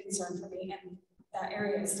a big concern for me. And that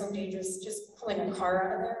area is so dangerous, just pulling a car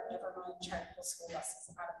out of there, never mind trying to pull school buses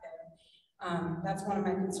out of there. That's one of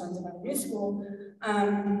my concerns about a new school.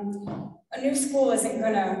 A new school isn't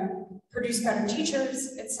gonna produce better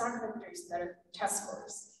teachers. It's not gonna produce better test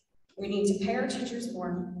scores. We need to pay our teachers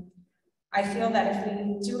more. I feel that if we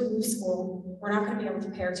do a new school, we're not gonna be able to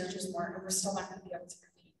pay our teachers more, and we're still not gonna be able to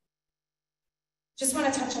compete. Just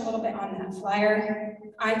wanna touch a little bit on that flyer.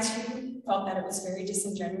 I too felt that it was very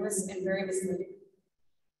disingenuous and very misleading.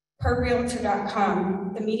 Per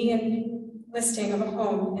Realtor.com, the median listing of a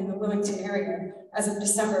home in the Willington area as of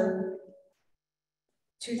December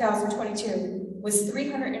 2022 was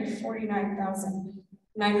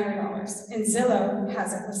 $349,900, and Zillow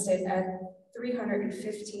has it listed at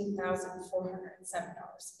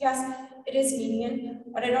 $315,407. Yes, it is median,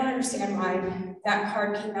 but I don't understand why that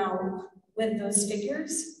card came out with those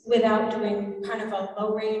figures without doing kind of a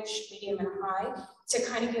low range, medium, and high to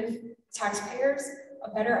kind of give taxpayers a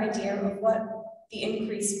better idea of what the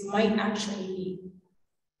increase might actually be.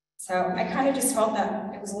 So I kind of just felt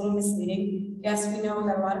that it was a little misleading. Yes, we know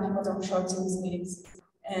that a lot of people don't show up to these meetings,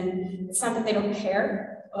 and it's not that they don't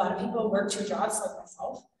care. A lot of people work 2 jobs like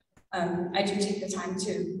myself. I do take the time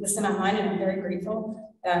to listen online, and I'm very grateful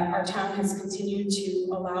that our town has continued to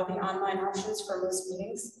allow the online options for most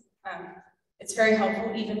meetings. It's very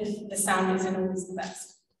helpful, even if the sound isn't always the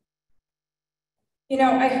best. You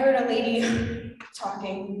know, I heard a lady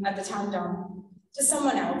talking at the town dump to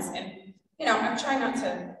someone else, and, you know, I'm trying not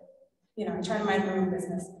to, you know, I try to mind my own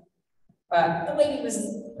business. But the lady was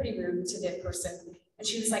pretty rude to the person, and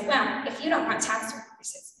she was like, well, if you don't want tax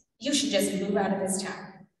increases, you should just move out of this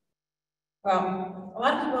town. Well, a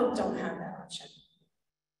lot of people don't have that option.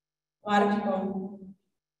 A lot of people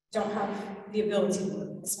don't have the ability to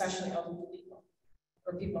work, especially elderly people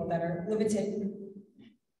or people that are limited.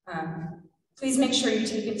 Please make sure you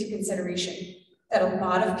take into consideration that a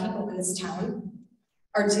lot of people in this town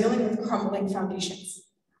are dealing with crumbling foundations,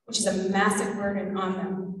 which is a massive burden on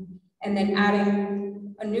them. And then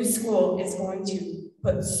adding a new school is going to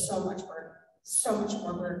put so much burden. so much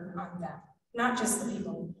more burden on them, not just the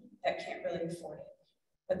people that can't really afford it,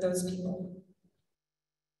 but those people.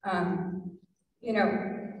 You know,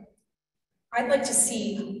 I'd like to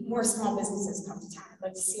see more small businesses come to town. I'd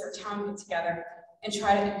like to see our town get together and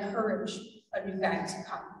try to encourage a new guy to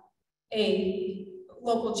come. A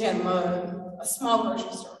local gym, a small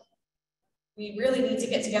grocery store. We really need to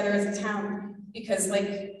get together as a town because,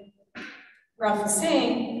 like Ralph was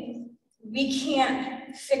saying, we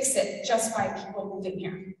can't fix it just by people moving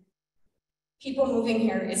here. People moving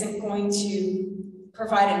here isn't going to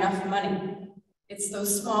provide enough money. It's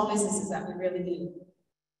those small businesses that we really need.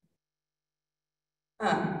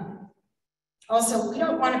 Also, we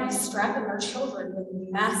don't want to be strapping our children with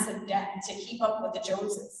massive debt to keep up with the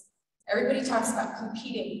Joneses. Everybody talks about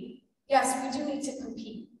competing. Yes, we do need to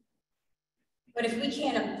compete. But if we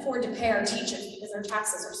can't afford to pay our teachers because our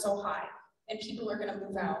taxes are so high and people are going to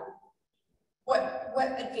move out, what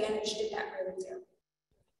advantage did that really do?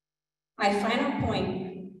 My final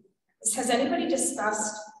point is, has anybody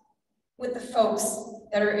discussed with the folks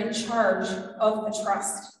that are in charge of the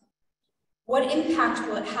trust, what impact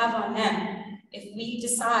will it have on them if we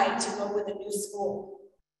decide to go with a new school?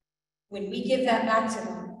 When we give that back to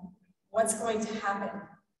them, what's going to happen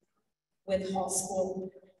with Hall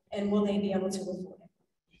School, and will they be able to afford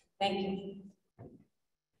it? Thank you.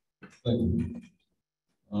 Thank you.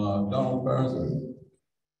 Donald Barza.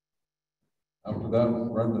 After that,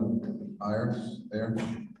 Brendan Ayers there.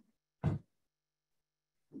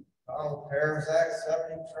 Donald Perzak,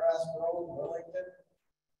 70 Trask Road, Willington.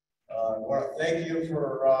 I want to thank you for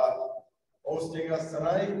hosting us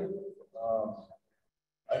tonight.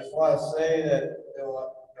 I just want to say that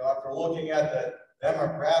after looking at the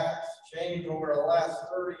demographics change over the last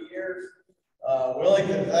 30 years,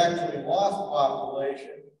 Willington has actually lost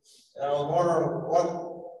population. And I was wondering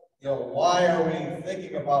why are we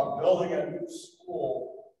thinking about building a new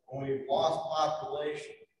school when we've lost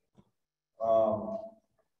population?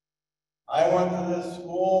 I went to this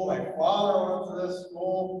school, my father went to this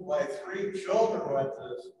school, my 3 children went to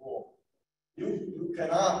this school. You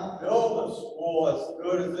cannot build a school as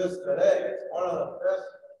good as this today. It's one of the best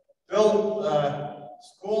built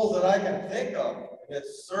schools that I can think of.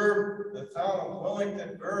 It's served the town of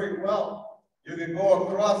Willington very well. You can go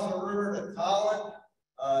across the river to Tolland,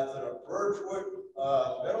 to the Birchwood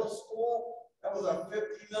Middle School. That was a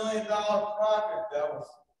 $50 million project that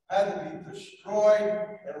had to be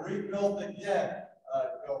destroyed and rebuilt again.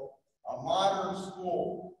 A modern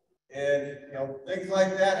school, and things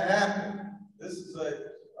like that happen. This is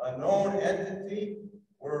a known entity.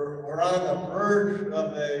 We're on the verge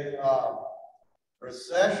of a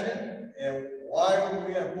recession, and why would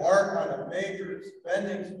we embark on a major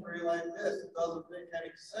spending spree like this? It doesn't make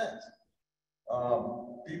any sense.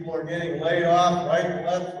 People are getting laid off right and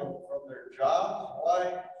left from their jobs.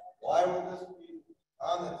 Why would this be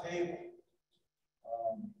on the table?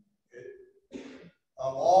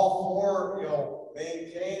 I'm all for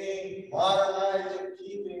maintaining, modernizing,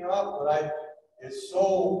 keeping up, but it's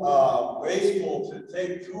so wasteful to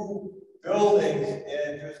take 2 buildings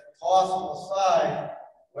and just toss them aside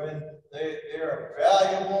when they are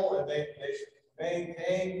valuable and they should be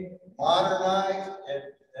maintained, modernized, and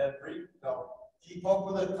keep up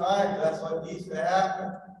with the times. That's what needs to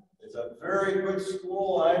happen. It's a very good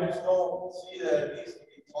school, and I just don't see that it needs to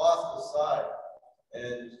be tossed aside.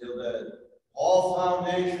 And the Hall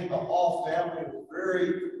Foundation, the Hall family was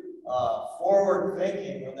very forward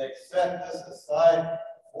thinking when they set this aside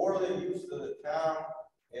for the use of the town.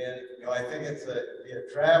 And I think it's a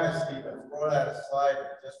travesty to throw that aside and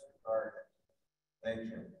disregard it. Thank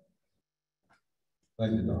you.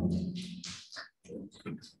 Thank you, Don.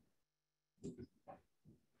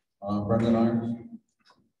 Brendan Ayers.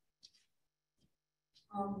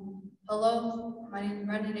 Hello, my name is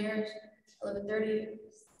Brendan Ayers. I live at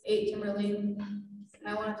 38 Timber Lane, and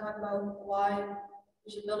I want to talk about why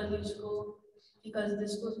we should build a new school, because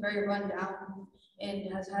this school is very run down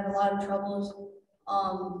and has had a lot of troubles.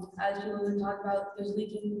 As people have been talking about, there's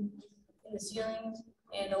leaking in the ceilings,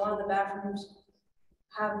 and a lot of the bathrooms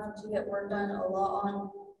have to get work done a lot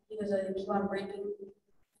on because they keep on breaking.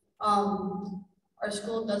 Our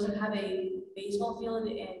school doesn't have a baseball field,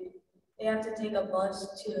 and they have to take a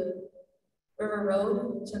bus to River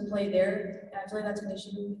Road to play there. And I feel like that's an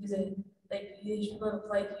issue because they should be able to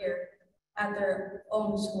play here at their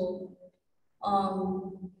own school.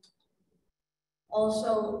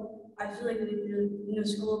 Also, I feel like we need a new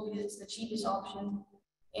school because it's the cheapest option,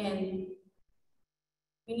 and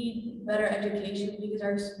we need better education because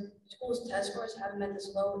our school's test scores haven't been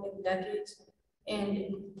this low in decades,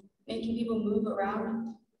 and making people move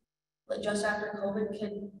around just after COVID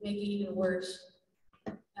could make it even worse.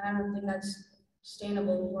 And I don't think that's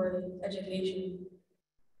sustainable for the education.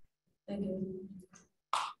 Thank you.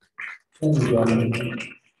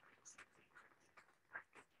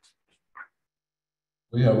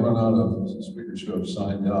 We have run out of speakers who have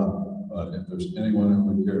signed up, but if there's anyone who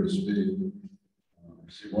would care to speak, I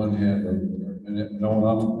see one hand, and no one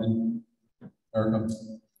online? Erica?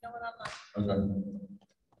 No one online. Okay.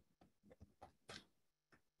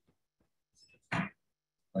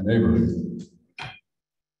 My neighbor.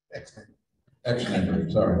 Ex-neighbor,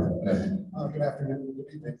 sorry. Yeah. Good afternoon, good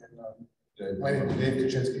evening. My name is Dave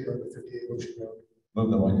Kaczynski, I live at 58 Ocean Road. Move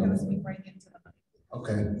the mic up. Speak right into the mic.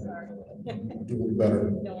 Okay. I'll do a little better.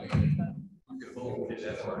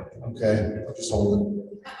 Okay, I'll just hold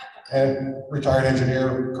it. And retired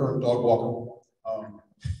engineer, current dog walker.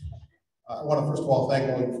 I want to first of all thank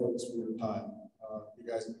all you folks for your time. You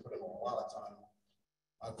guys have put in a lot of time.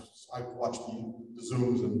 I've watched the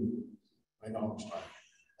Zooms and I know how much time.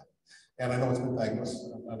 And I know it's been thankless.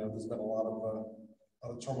 I know there's been a lot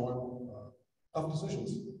of turmoil, tough decisions.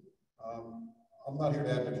 I'm not here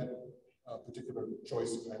to advocate a particular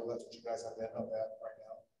choice. I know that's what you guys have to end up at right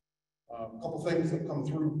now. A couple things that come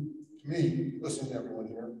through to me, listening to everyone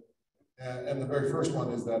here. And the very first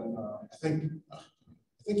one is that I think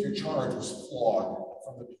your charge was flawed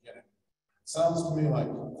from the beginning. It sounds to me like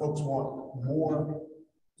folks want more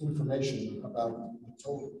information about the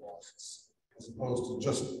total costs as opposed to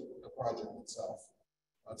just the project itself.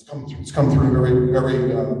 It's come through very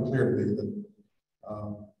clear to me that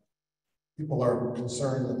people are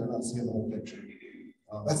concerned that they're not seeing the whole picture.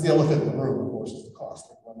 That's the elephant in the room, of course, is the cost.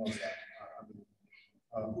 Everyone knows that.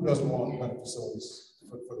 Who doesn't want better facilities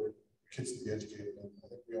for their kids to be educated in? I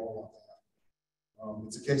think we all want that.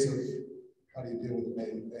 It's a case of how do you deal with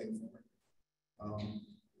paying for it.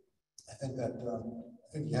 I think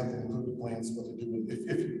you have to include the plans what to do.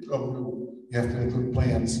 If you go new, you have to include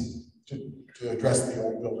plans to address the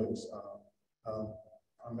old buildings.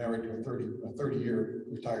 I'm married to a 30-year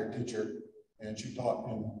retired teacher, and she taught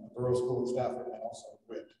in the Borough School in Stafford and also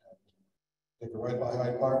quit. Take a ride by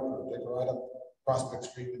Hyde Park or take a ride up Prospect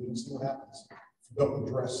Street and you'll see what happens. If you don't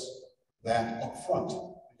address that up front,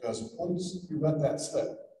 because once you let that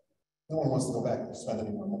slip, no one wants to go back and spend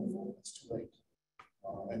any more money for it. It's too late.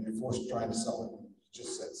 And you're forced trying to sell it, it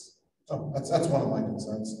just sits. So that's one of my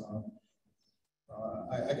concerns.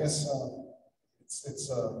 I guess it's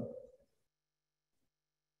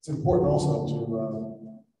important also to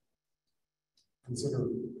consider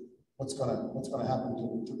what's going to happen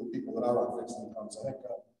to the people that are on fixed incomes. I think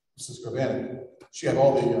Mrs. Gravani, she had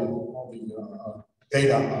all the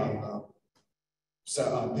data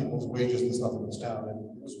on people's wages and stuff in this town,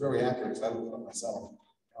 and it was very accurate because I looked it up myself.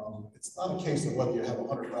 It's not a case of whether you have a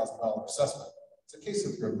 $100,000 assessment. It's a case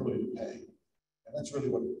of your ability to pay, and that's really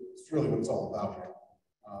what it's all about here.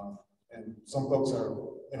 And some folks are,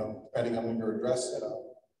 depending on your address,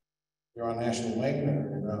 you're on National Lane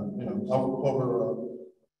or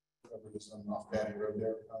over this off Batty Road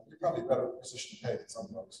there. You're probably better positioned to pay than some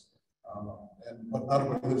folks. But not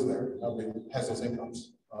everybody lives there. Nobody has those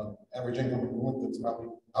incomes. Average income in Willington is probably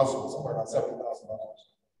household somewhere around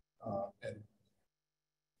 $70,000. And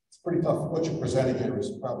it's pretty tough. What you're presenting here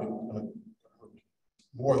is probably going to hurt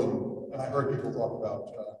more than. And I heard people talk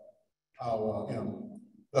about how it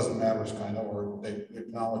doesn't matter, kind of, or they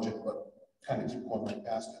acknowledge it, but kind of keep going right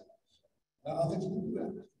past it. And I don't think you can do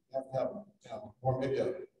that. You have to have, or maybe I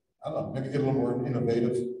don't know, maybe get a little more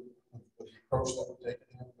innovative with the approach that we're taking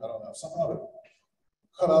here. I don't know, somehow to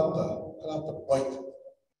cut out the bite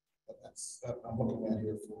that I'm looking at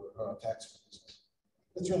here for tax reasons.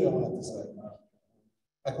 That's really all I have to say.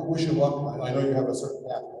 I could wish you luck. I know you have a certain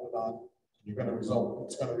path going on. It's going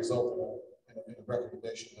to result in a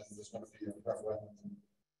recommendation, and there's going to be a referendum.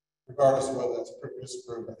 Regardless of whether that's approved or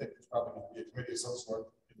disapproved, I think there's probably going to be a committee of some sort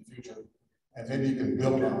in the future, and maybe you can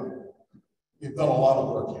build on. You've done a lot of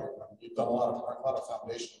work here. You've done a lot of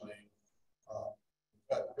foundation laying. You've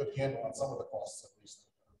got a good handle on some of the costs at least.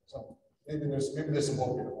 So maybe there's some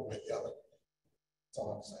hope here. We'll make the other. That's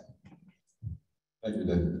all I'm saying. Thank you,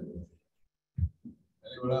 Dave.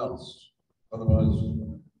 Anyone else? Otherwise,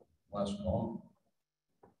 last call.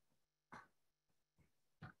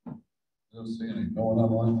 I don't see any going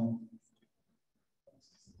online.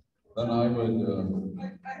 Then I would.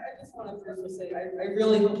 I just want to briefly say, I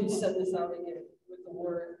really hope you set this out again with the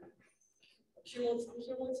word cumulative,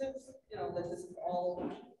 that this is all,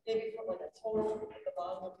 maybe put like a total at the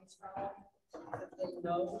bottom of each column, that they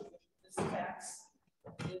know this tax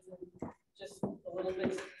isn't just the little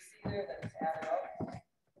bits that you see there that is added up. I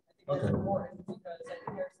think that's important because I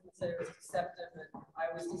think there's some say it's deceptive, and I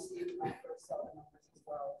I was deceived when I first saw the numbers as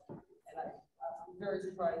well. And I'm very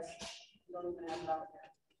surprised you don't even have it out there.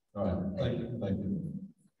 All right, thank you.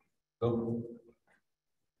 Go.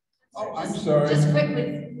 Oh, I'm sorry. Just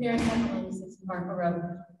quickly, Mary Kathleen, 6 Marco Road.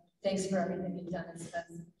 Thanks for everything you've done. It's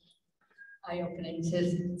been eye-opening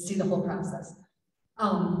to see the whole process.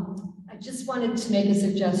 I just wanted to make a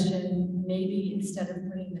suggestion, maybe instead of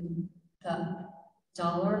putting the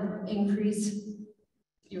dollar increase,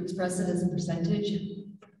 you express it as a percentage,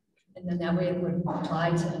 and then that way it would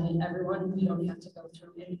apply to everyone. You don't have to go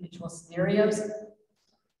through individual scenarios.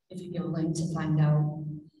 If you give a link to find out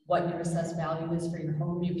what your assessed value is for your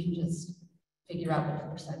home, you can just figure out what the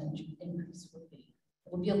percentage increase would be.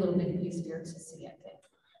 It would be a little bit easier to see, I think.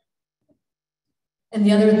 And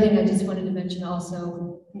the other thing I just wanted to mention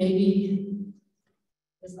also, maybe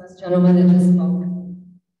this last gentleman that just spoke,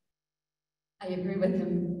 I agree with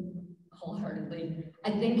him wholeheartedly.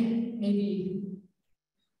 I think maybe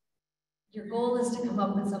your goal is to come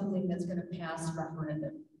up with something that's going to pass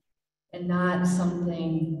referendum and not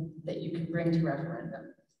something that you can bring to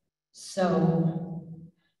referendum. So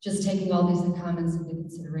just taking all these comments into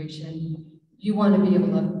consideration, you want to be able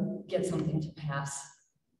to get something to pass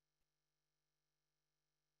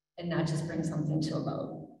and not just bring something to a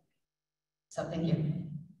vote. So thank you.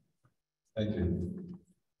 Thank you.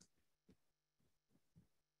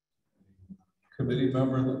 Committee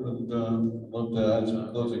member that would love to add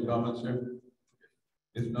some closing comments here?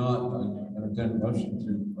 If not, I entertain a motion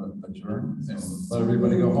to adjourn and let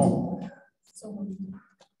everybody go home. So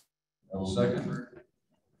I will second.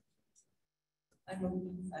 I move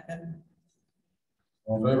second.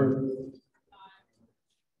 All in favor?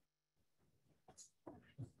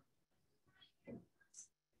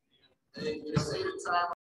 Hey, just say the time.